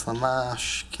is Councillor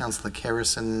Marsh, Councillor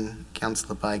Kerrison,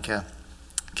 Councillor Baker,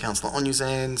 Councillor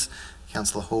Onyusans,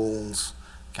 Councillor Halls,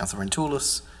 Councillor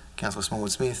Rentoulis, Councillor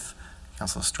Smallwood-Smith,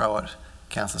 Councillor Strowett,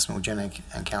 Councillor Smiljanec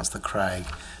and Councillor Craig.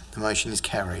 The motion is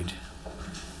carried.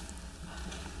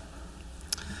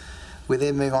 We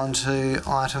then move on to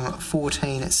item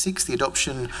 14.6, the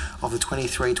adoption of the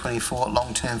 23-24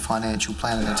 long-term financial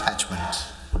plan and attachment.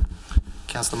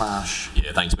 Councillor Marsh.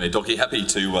 Yeah, thanks, Mayor Docky. Happy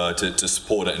to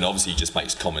support it, and obviously it just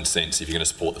makes common sense. If you're going to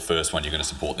support the first one, you're going to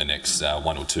support the next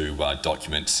 1 or 2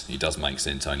 documents. It does make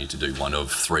sense only to do 1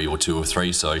 of 3 or 2 of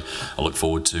 3, so I look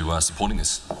forward to supporting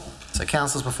this. So,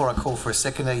 councillors, before I call for a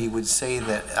seconder, you would see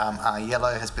that our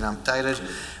yellow has been updated,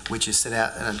 which is set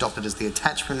out and adopted as the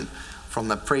attachment from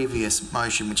the previous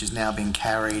motion, which is now being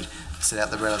carried, set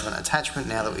out the relevant attachment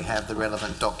now that we have the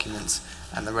relevant documents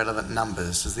and the relevant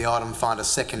numbers. Does the item find a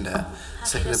seconder?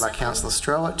 Seconded by Councillor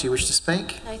Strowett. Do you wish to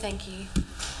speak? No, thank you.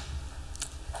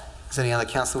 Does any other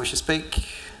councillor wish to speak?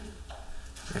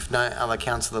 If no other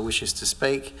councillor wishes to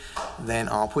speak, then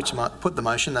I'll put the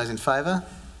motion. Those in favour?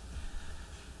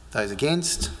 Those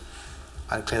against?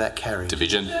 I declare that carried.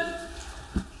 Division.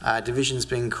 Division's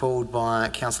been called by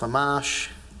Councillor Marsh.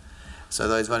 So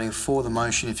those voting for the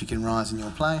motion, if you can rise in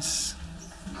your place.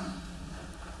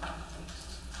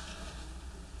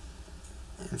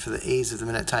 And for the ease of the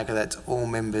minute taker, that's all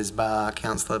members bar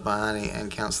Councillor Bayani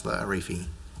and Councillor Arifi.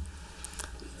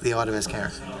 The item is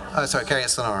carried. Oh, sorry,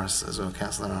 Councillor Norris as well,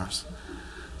 Councillor Norris.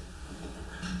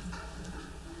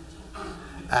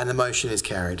 And the motion is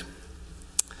carried.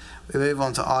 We move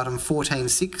on to item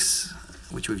 14.6,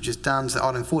 which we've just done. So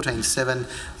item 14.7,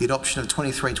 the adoption of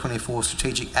 23-24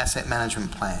 Strategic Asset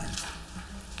Management Plan.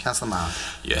 Councillor Marr.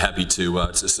 Yeah, happy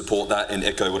to support that and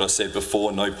echo what I said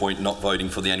before. No point not voting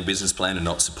for the annual business plan and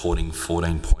not supporting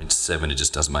 14.7. It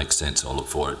just doesn't make sense. I'll look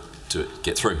for it to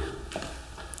get through.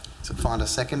 So find a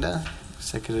seconder.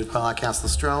 Seconded by Councillor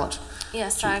Strout.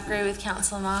 Yes, I agree with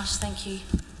Councillor Marsh. Thank you.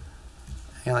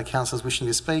 Any other councillors wishing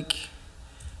to speak?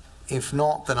 If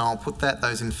not, then I'll put that.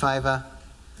 Those in favour?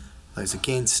 Those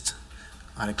against?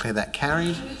 I declare that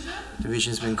carried.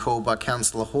 Division has been called by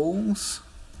Councillor Halls.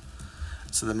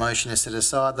 So the motion is set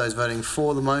aside. Those voting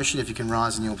for the motion, if you can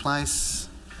rise in your place.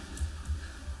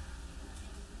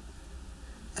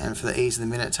 And for the ease of the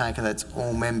minute taker, that's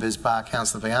all members bar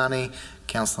Councillor Biani,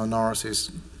 Councillor Norris,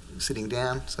 who's sitting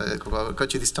down. So I've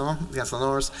got you this time, Councillor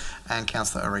Norris, and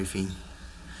Councillor Arifi.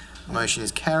 Motion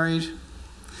is carried.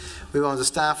 Move on to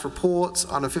staff reports.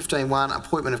 Item 15.1,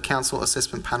 appointment of council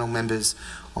assessment panel members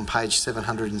on page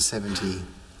 770.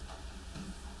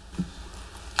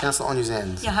 Councillor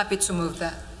Onuzans. Yeah, happy to move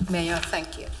that, Mayor.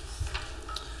 Thank you.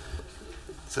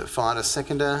 So find a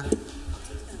seconder.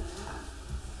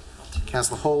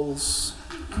 Councillor Halls.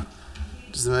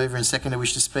 Does the mover and seconder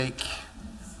wish to speak?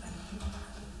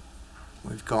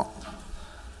 We've got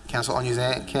Councillor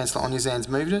Onuzans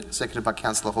moved it, seconded by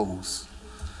Councillor Halls.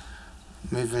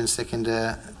 Mover and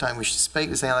seconder don't wish to speak.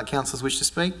 Does any other councillors wish to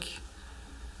speak?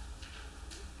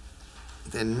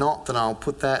 If they're not, then I'll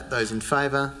put that. Those in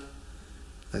favour?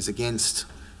 Those against?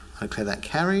 I declare that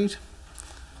carried.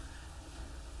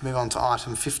 Move on to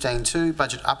item 15.2,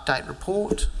 budget update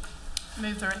report.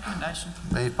 Move the recommendation.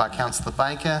 Moved by Councillor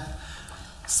Baker.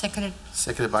 Seconded.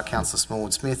 Seconded by Councillor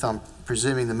Smallwood-Smith. I'm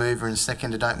presuming the mover and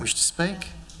seconder don't wish to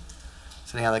speak.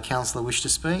 Does any other councillor wish to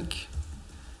speak?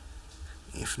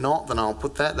 If not, then I'll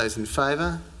put that. Those in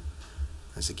favour?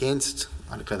 Those against?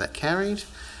 I declare that carried.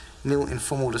 Nil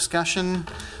informal discussion.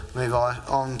 Move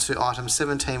on to item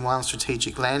 17.1,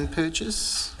 strategic land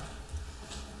purchase.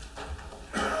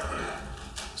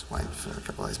 Just wait for a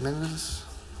couple of those members.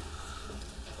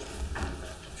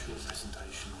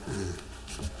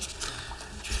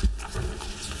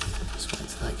 Just wait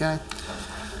till they go.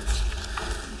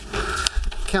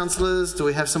 Councillors, do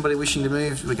we have somebody wishing to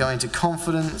move? We're going to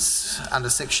confidence under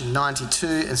section 92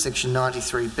 and section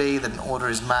 93B that an order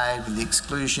is made with the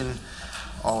exclusion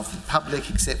of the public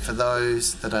except for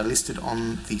those that are listed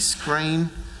on the screen.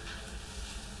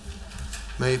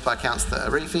 Moved by Councillor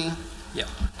Arifi. Yep.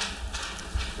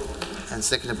 And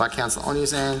seconded by Councillor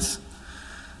Onuzans.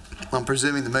 I'm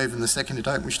presuming the mover and the seconder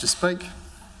don't wish to speak.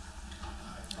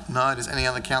 No, does any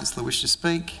other councillor wish to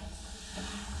speak?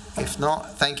 If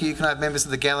not, thank you. Can I have members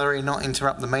of the gallery not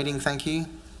interrupt the meeting? Thank you.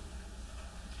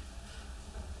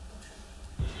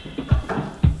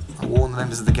 I warn the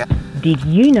members of the gallery. Did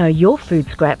you know your food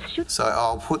scraps should... So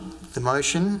I'll put the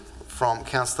motion from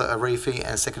Councillor Arifi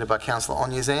and seconded by Councillor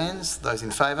Onuzans. Those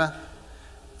in favour?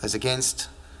 Those against?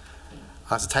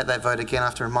 I have to take that vote again. I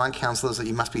have to remind councillors that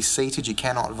you must be seated. You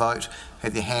cannot vote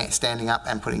with your hand standing up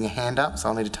and putting your hand up. So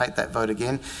I'll need to take that vote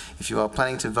again. If you are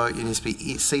planning to vote, you need to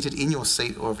be seated in your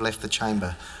seat or have left the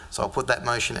chamber. So I'll put that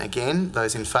motion again.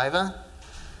 Those in favour?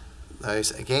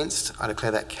 Those against? I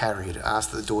declare that carried. I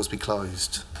ask that the doors be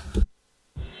closed.